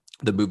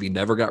the movie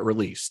never got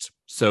released.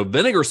 So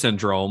Vinegar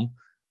Syndrome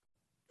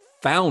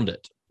found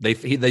it. They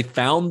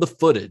found the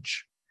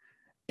footage,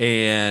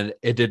 and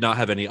it did not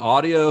have any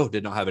audio,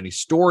 did not have any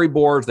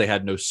storyboards. They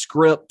had no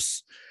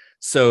scripts.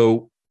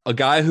 So a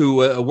guy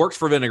who works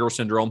for Vinegar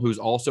Syndrome, who's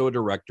also a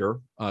director,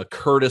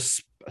 Curtis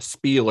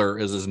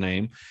Spieler is his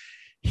name.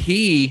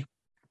 He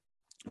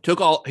took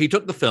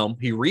the film,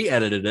 he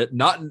re-edited it,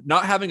 not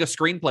having a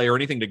screenplay or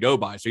anything to go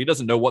by, so he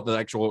doesn't know what the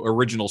actual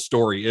original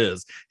story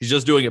is. He's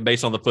just doing it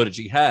based on the footage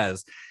he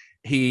has.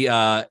 He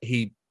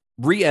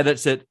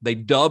re-edits it. They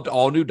dubbed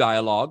all new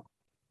dialogue,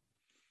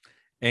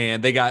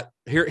 and they got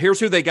here's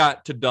who they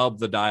got to dub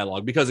the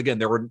dialogue, because again,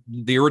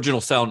 the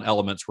original sound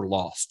elements were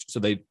lost, so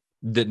they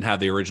didn't have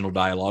the original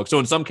dialogue. So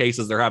in some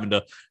cases, they're having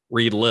to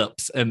read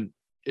lips, and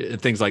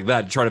things like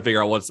that, trying to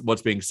figure out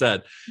what's being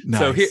said.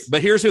 So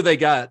here's who they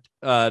got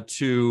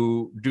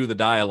to do the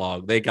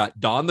dialogue. They got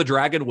Don the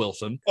Dragon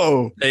Wilson.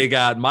 Oh, they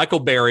got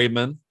Michael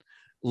Berryman,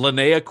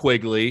 Linnea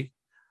Quigley,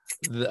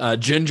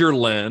 Ginger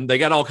Lynn. They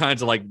got all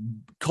kinds of like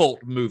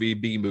cult movie,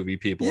 B movie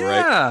people,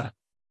 right?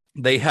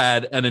 They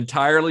had an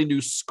entirely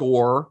new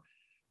score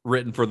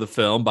written for the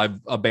film by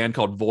a band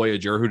called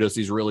Voyager, who does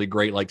these really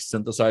great like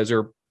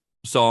synthesizer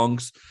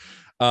songs.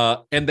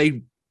 And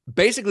they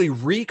basically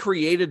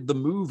recreated the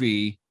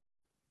movie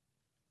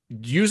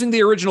using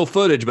the original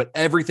footage, but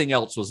everything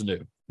else was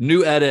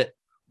new edit,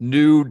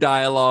 new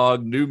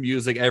dialogue, new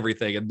music,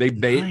 everything. And they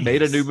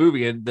made a new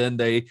movie, and then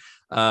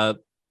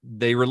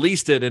they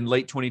released it in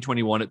late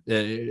 2021.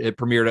 It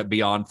premiered at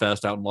Beyond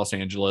Fest out in Los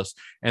Angeles,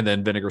 and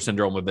then Vinegar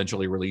Syndrome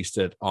eventually released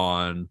it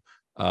on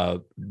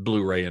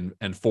Blu-ray and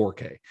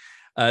 4K.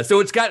 So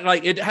it's got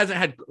like, it hasn't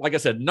had, like I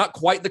said, not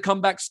quite the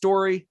comeback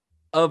story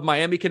of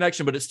Miami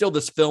Connection, but it's still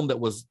this film that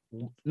was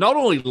not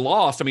only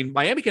lost. I mean,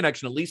 Miami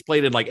Connection at least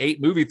played in like 8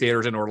 movie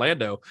theaters in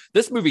Orlando.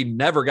 This movie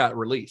never got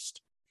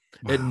released.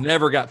 Wow. It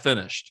never got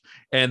finished,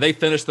 and they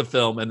finished the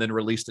film and then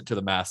released it to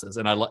the masses.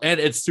 And and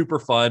it's super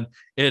fun.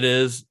 It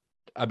is.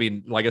 I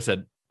mean, like I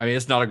said,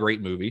 it's not a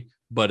great movie,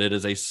 but it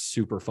is a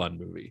super fun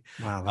movie.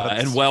 Wow.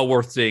 And well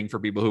worth seeing for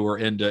people who are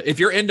if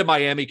you're into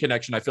Miami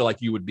Connection, I feel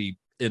like you would be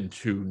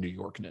into New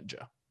York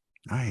Ninja.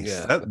 Nice.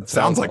 Yeah, that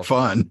sounds like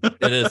fun.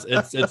 It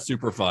is. It's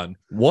super fun.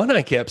 One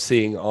I kept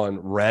seeing on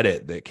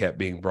Reddit that kept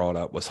being brought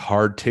up was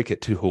Hard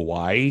Ticket to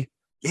Hawaii.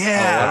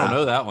 Yeah. I don't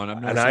know that one.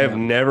 I have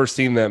never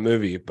seen that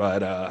movie,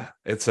 but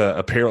it's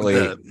apparently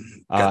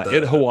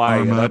in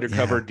Hawaii, an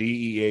undercover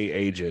DEA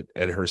agent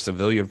and her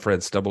civilian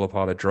friends stumble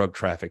upon a drug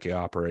trafficking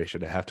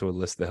operation and have to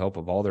enlist the help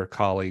of all their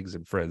colleagues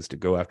and friends to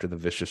go after the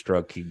vicious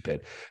drug kingpin.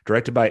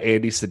 Directed by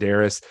Andy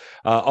Sedaris.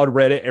 On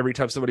Reddit, every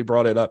time somebody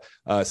brought it up,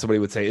 somebody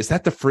would say, "Is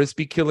that the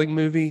frisbee killing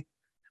movie?"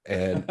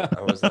 And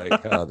I was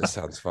like, "Oh, this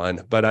sounds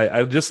fun." But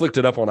I just looked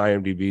it up on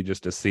IMDb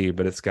just to see,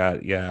 but it's got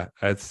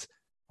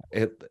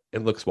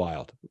it looks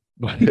wild.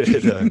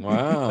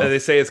 Wow. They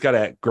say it's got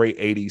a great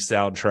 80s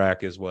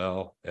soundtrack as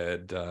well.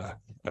 And I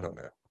don't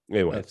know.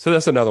 Anyway, so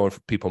that's another one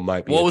for people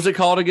might be. What was it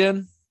called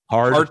again?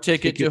 Hard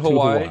Ticket to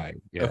Hawaii.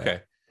 Yeah.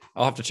 Okay.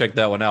 I'll have to check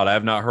that one out. I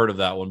have not heard of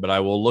that one, but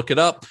I will look it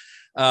up.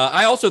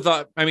 I also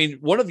thought,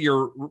 one of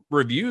your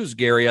reviews,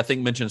 Gary, I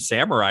think mentioned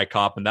Samurai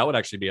Cop, and that would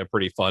actually be a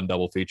pretty fun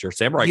double feature.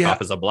 Samurai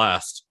Cop is a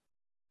blast.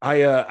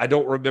 I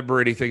don't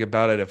remember anything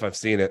about it if I've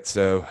seen it.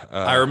 So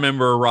I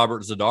remember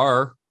Robert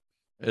Zadar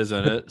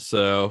isn't it?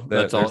 So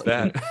that's all.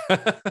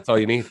 That's all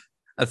you need.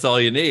 That's all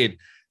you need.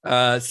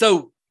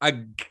 So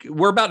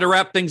we're about to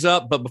wrap things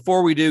up, but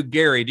before we do,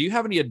 Gary, do you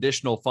have any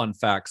additional fun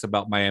facts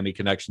about Miami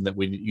Connection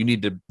that you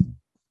need to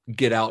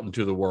get out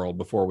into the world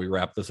before we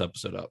wrap this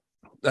episode up?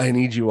 I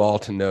need you all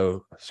to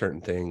know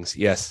certain things.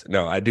 Yes,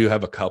 no, I do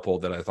have a couple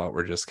that I thought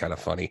were just kind of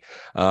funny.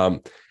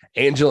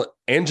 Angelo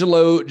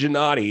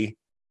Giannotti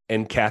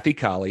and Kathy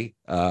Colley.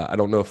 I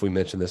don't know if we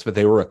mentioned this, but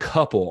they were a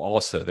couple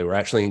also. They were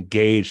actually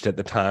engaged at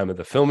the time of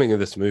the filming of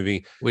this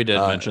movie. We did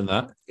mention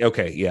that.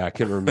 Okay. Yeah, I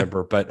can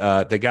remember,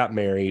 but they got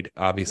married,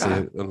 obviously,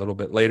 a little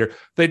bit later.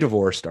 They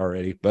divorced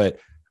already, but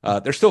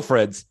they're still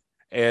friends.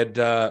 And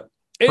anyway.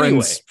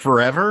 Friends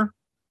forever?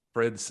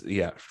 Friends,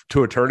 yeah,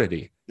 to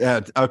eternity.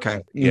 Yeah,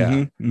 okay.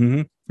 Yeah.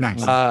 Mm-hmm.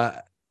 Nice.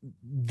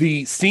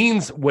 The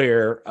scenes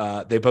where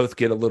they both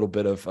get a little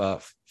bit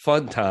of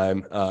fun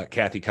time,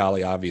 Kathy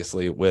Colley,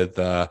 obviously, with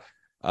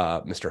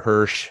Mr.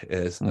 Hirsch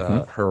is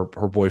her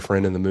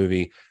boyfriend in the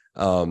movie.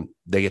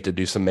 They get to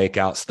do some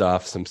makeout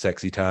stuff, some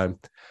sexy time.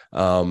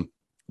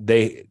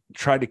 They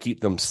tried to keep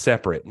them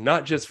separate,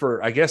 not just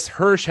for, I guess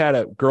Hirsch had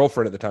a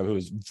girlfriend at the time who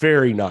was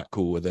very not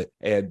cool with it.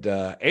 And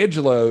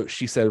Angelo,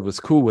 she said, was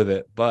cool with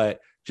it, but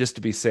just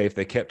to be safe,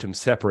 they kept him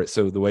separate.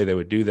 So the way they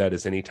would do that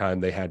is anytime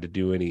they had to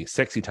do any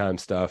sexy time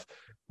stuff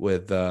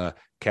with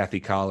Kathy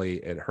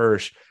Colley and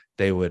Hirsch,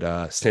 they would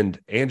send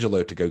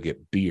Angelo to go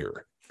get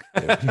beer.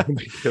 And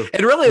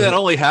really, that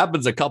only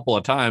happens a couple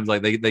of times.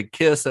 Like they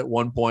kiss at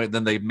one point,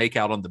 then they make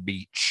out on the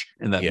beach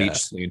in that beach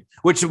scene.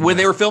 Which when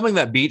they were filming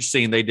that beach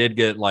scene, they did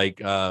get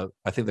like I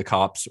think the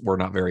cops were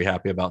not very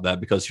happy about that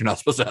because you're not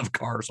supposed to have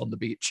cars on the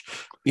beach.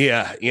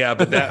 Yeah,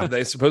 but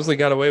they supposedly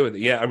got away with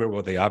it. Yeah, I mean,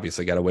 well, they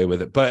obviously got away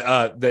with it.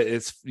 But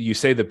you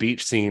say the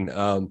beach scene.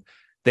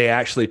 They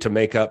actually, to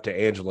make up to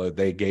Angelo,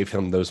 they gave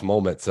him those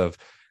moments of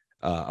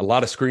a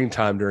lot of screen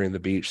time during the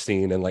beach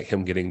scene and like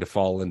him getting to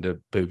fall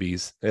into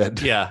boobies. And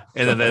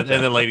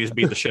then ladies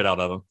beat the shit out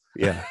of him.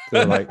 Yeah.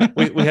 They're like,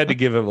 we had to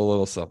give him a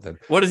little something.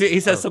 What is it? He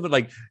says something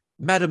like,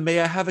 "Madam, may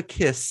I have a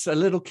kiss? A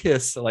little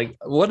kiss?" Like,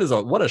 what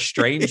a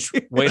strange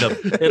way to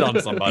hit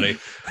on somebody.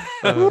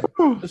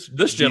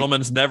 This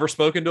gentleman's never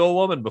spoken to a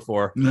woman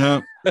before.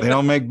 No, they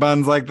don't make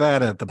buns like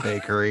that at the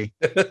bakery.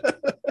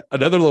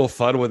 Another little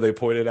fun one they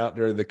pointed out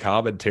during the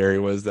commentary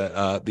was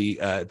that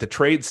the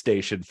trade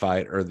station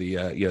fight, or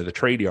the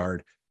trade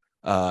yard,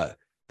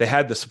 they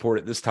had the support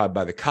at this time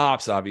by the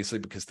cops, obviously,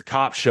 because the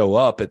cops show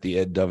up at the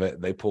end of it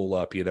and they pull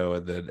up,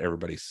 and then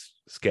everybody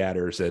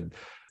scatters. And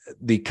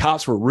the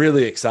cops were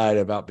really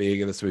excited about being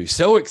in this movie.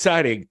 So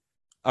exciting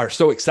are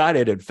so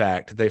excited, in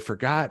fact, they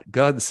forgot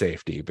gun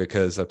safety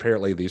because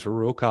apparently these were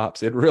real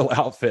cops in real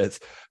outfits.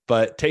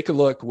 But take a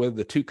look when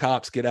the two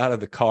cops get out of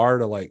the car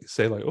to like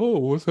say like, oh,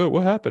 what's that?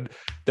 What happened?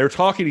 They're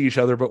talking to each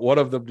other, but one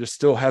of them just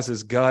still has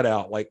his gun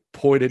out, like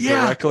pointed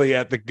directly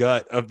at the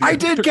gut of the I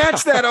did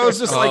catch that. I was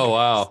just like, Oh,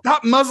 wow.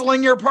 stop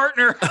muzzling your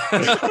partner.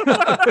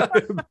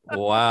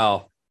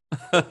 Wow.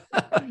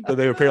 So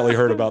they apparently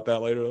heard about that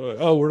later. Like,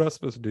 oh, we're not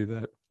supposed to do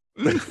that.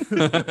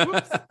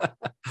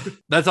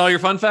 That's all your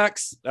fun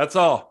facts? That's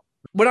all.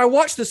 When I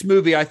watched this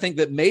movie, I think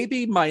that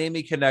maybe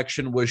Miami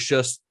Connection was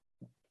just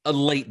a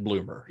late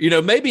bloomer. You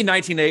know, maybe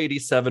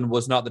 1987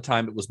 was not the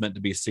time it was meant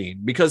to be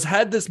seen, because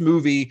had this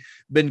movie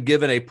been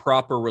given a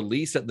proper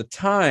release at the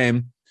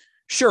time,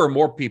 sure,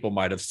 more people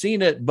might have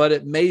seen it, but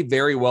it may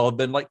very well have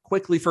been like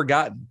quickly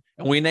forgotten.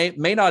 And we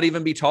may not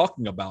even be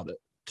talking about it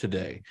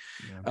today.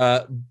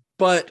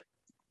 But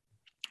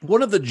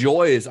one of the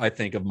joys, I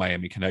think, of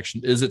Miami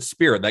Connection is its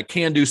spirit, that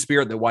can-do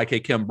spirit that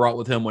YK Kim brought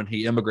with him when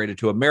he immigrated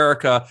to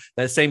America,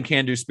 that same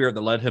can-do spirit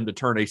that led him to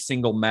turn a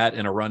single mat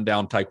in a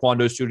rundown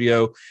taekwondo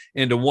studio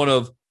into one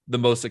of the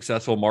most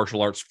successful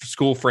martial arts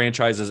school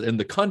franchises in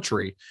the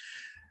country.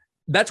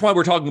 That's why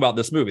we're talking about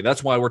this movie.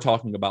 That's why we're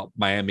talking about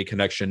Miami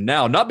Connection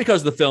now, not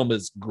because the film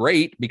is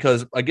great,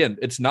 because, again,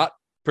 it's not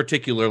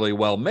particularly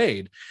well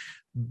made,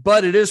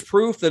 but it is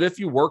proof that if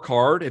you work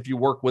hard, if you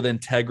work with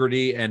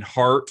integrity and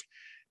heart,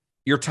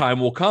 your time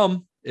will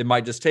come. It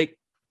might just take,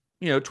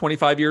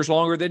 25 years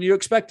longer than you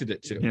expected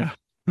it to. Yeah.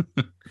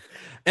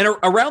 And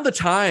around the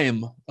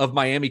time of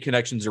Miami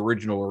Connection's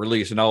original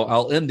release, and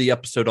I'll end the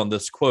episode on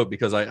this quote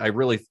because I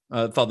really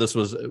thought this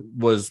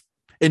was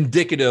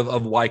indicative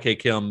of YK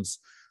Kim's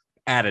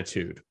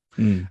attitude.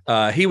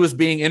 He was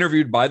being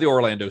interviewed by the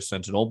Orlando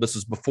Sentinel. This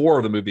is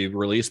before the movie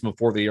released,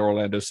 before the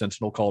Orlando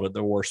Sentinel called it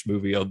the worst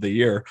movie of the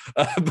year.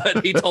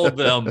 But he told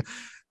them,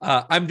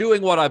 I'm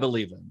doing what I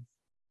believe in.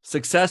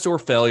 Success or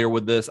failure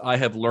with this, I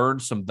have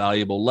learned some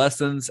valuable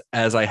lessons,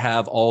 as I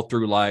have all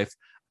through life.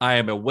 I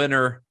am a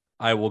winner.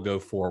 I will go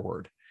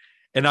forward.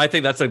 And I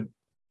think that's an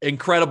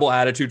incredible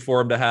attitude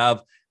for him to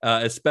have,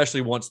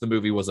 especially once the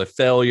movie was a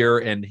failure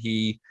and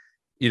he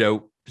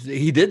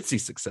did see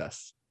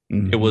success.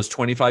 Mm-hmm. It was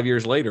 25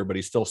 years later, but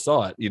he still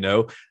saw it,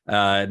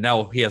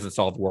 now he hasn't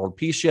solved world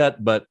peace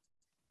yet, but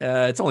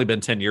it's only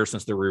been 10 years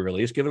since the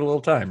re-release. Give it a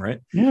little time,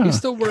 right? Yeah. He's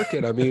still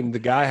working. I mean, the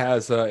guy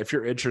has, if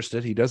you're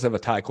interested, he does have a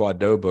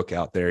Taekwondo book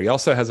out there. He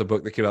also has a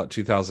book that came out in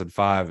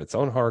 2005. It's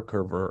on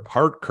hardcover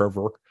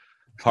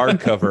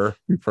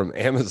from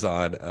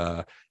Amazon.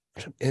 I'm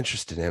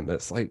interested in, but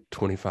it's like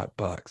 $25,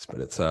 but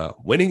it's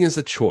Winning is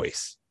a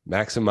Choice.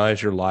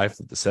 Maximize your life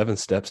with the 7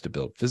 steps to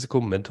build physical,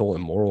 mental,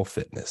 and moral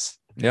fitness.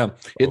 Yeah.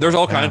 There's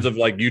all kinds of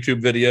like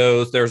YouTube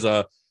videos. There's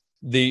that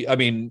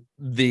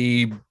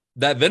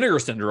Vinegar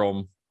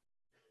Syndrome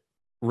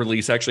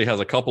release actually has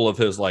a couple of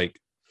his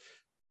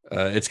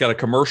it's got a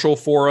commercial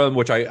for him,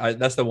 which I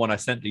that's the one I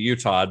sent to you,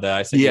 Todd, that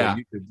I sent you a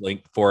YouTube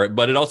link for it.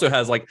 But it also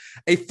has like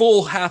a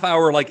full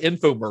half-hour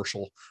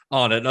infomercial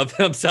on it of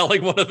him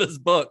selling one of his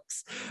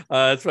books.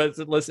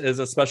 It's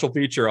a special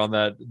feature on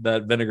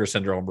that Vinegar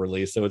Syndrome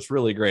release. So it's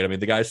really great. I mean,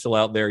 the guy's still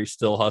out there. He's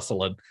still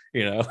hustling,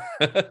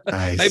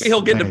 Nice, maybe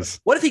he'll get to,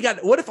 what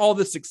if all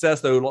this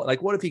success though,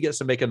 what if he gets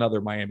to make another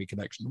Miami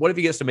Connection? What if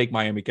he gets to make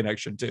Miami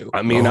Connection too?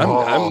 I mean,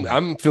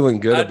 I'm feeling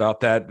good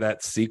about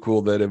that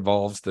sequel that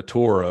involves the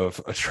tour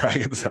of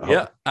Dragon's Hour.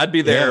 Yeah, I'd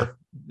be there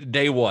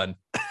day one.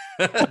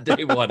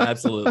 Day one,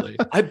 absolutely.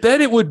 I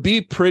bet it would be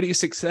pretty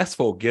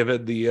successful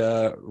given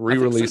the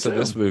re-release of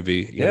this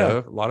movie. You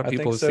know, a lot of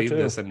people have seen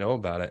this and know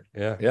about it.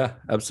 Yeah,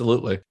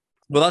 absolutely.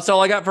 Well, that's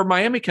all I got for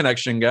Miami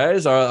Connection,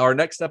 guys. Our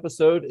next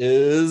episode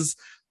is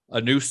a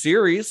new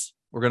series.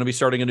 We're going to be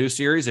starting a new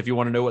series. If you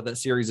want to know what that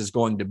series is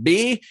going to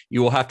be,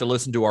 you will have to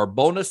listen to our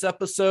bonus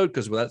episode,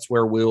 because that's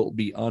where we'll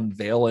be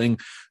unveiling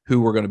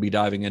who we're going to be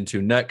diving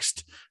into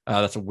next.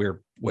 That's a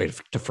weird way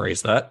to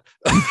phrase that.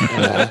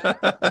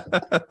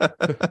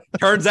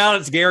 Turns out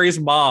it's Gary's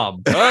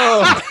mom.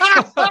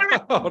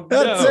 Oh,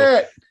 That's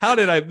it. How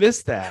did I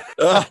miss that?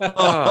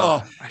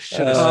 I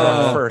should have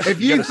started first.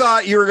 If you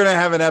thought you were going to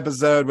have an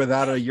episode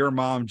without a your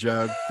mom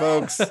joke,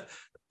 folks,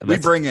 we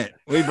bring it.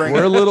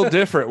 We're a little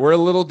different. We're a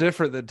little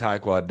different than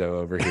Taekwondo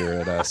over here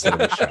at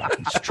Cinema Shock.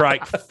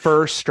 Strike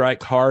first,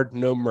 strike hard,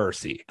 no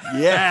mercy.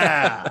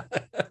 Yeah.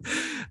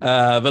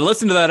 But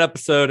listen to that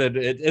episode, and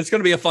it's going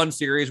to be a fun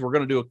series. We're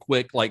going to do a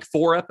quick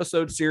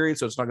 4-episode series,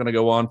 so it's not going to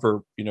go on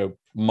for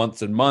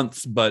months and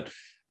months, but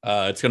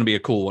it's going to be a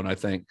cool one, I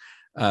think.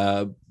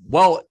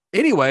 Well,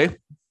 anyway,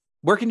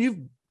 where can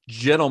you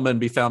gentlemen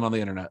be found on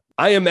the internet?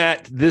 I am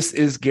at This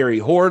Is Gary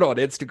Horde on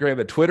Instagram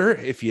and Twitter.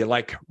 If you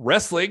like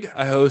wrestling,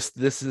 I host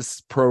This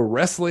Is Pro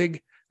Wrestling.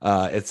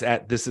 It's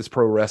at This Is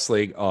Pro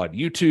Wrestling on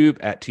YouTube,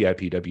 at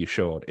TIPW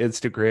Show on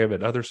Instagram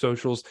and other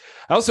socials.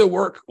 I also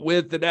work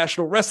with the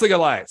National Wrestling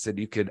Alliance, and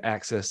you can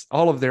access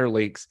all of their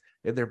links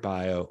in their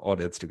bio on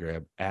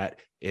Instagram at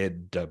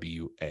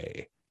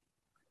NWA.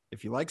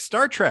 If you like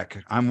Star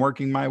Trek, I'm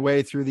working my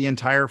way through the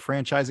entire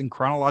franchise in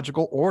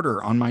chronological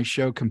order on my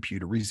show,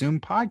 Computer Resume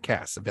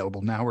Podcast,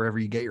 available now wherever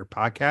you get your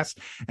podcasts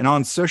and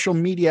on social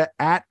media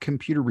at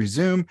Computer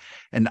Resume.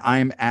 And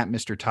I'm at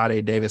Mr. Todd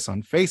A. Davis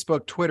on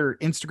Facebook, Twitter,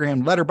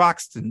 Instagram,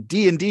 Letterboxd, and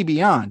D&D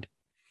Beyond.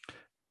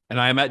 And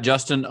I am at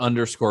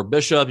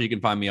Justin_Bishop. You can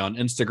find me on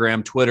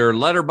Instagram, Twitter,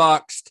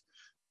 Letterboxd.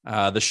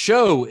 The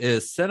show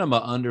is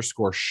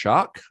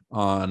cinema_shock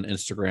on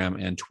Instagram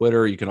and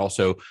Twitter. You can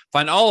also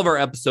find all of our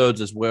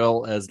episodes as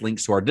well as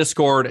links to our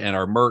Discord and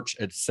our merch,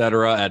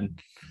 etc. at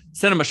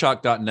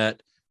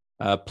cinemashock.net.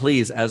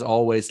 Please, as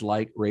always,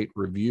 like, rate,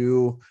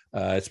 review,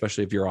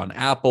 especially if you're on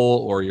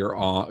Apple or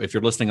if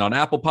you're listening on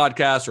Apple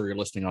Podcasts or you're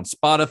listening on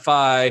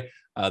Spotify.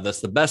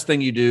 That's the best thing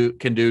you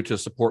can do to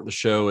support the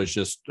show is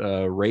just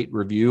rate,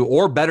 review,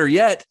 or better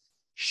yet,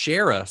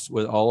 share us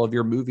with all of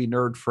your movie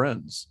nerd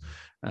friends.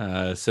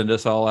 Send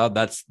us all out.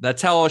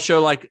 That's how a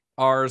show like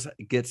ours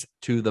gets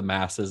to the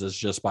masses, is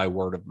just by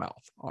word of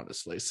mouth,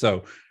 honestly.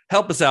 So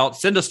help us out.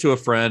 Send us to a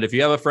friend. If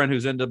you have a friend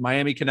who's into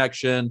Miami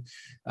Connection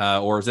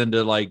or is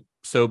into like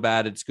So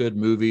Bad It's Good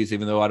movies,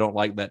 even though I don't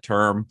like that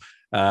term,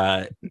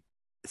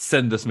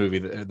 send this movie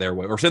their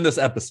way, or send this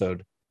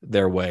episode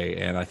their way,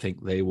 and I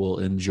think they will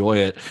enjoy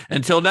it.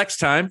 Until next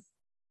time,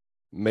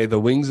 may the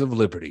wings of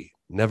liberty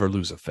never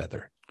lose a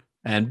feather.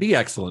 And be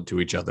excellent to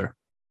each other.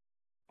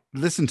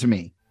 Listen to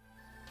me.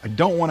 I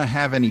don't want to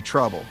have any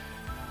trouble.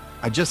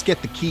 I just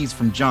get the keys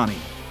from Johnny.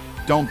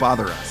 Don't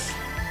bother us.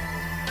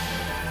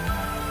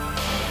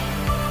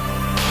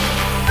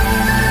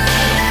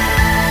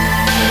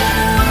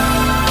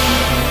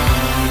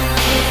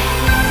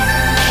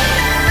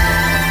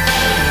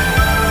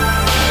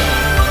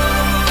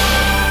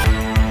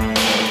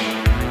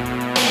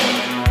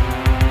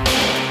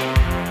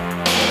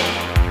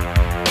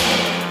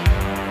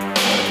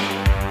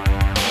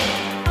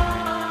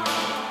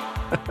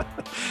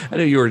 I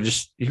know you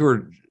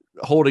were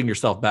holding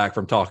yourself back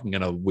from talking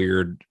in a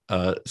weird,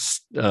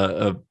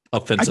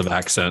 offensive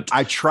accent.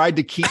 I tried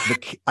to keep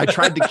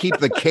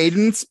the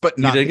cadence, but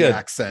not the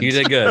accent. You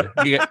did good.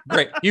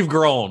 Great. You've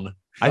grown.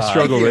 I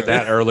struggled with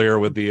that earlier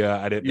with the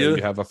I didn't know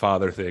you have a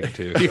father thing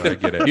too. So I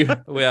get it.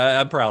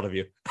 I'm proud of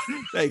you.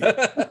 Thank you.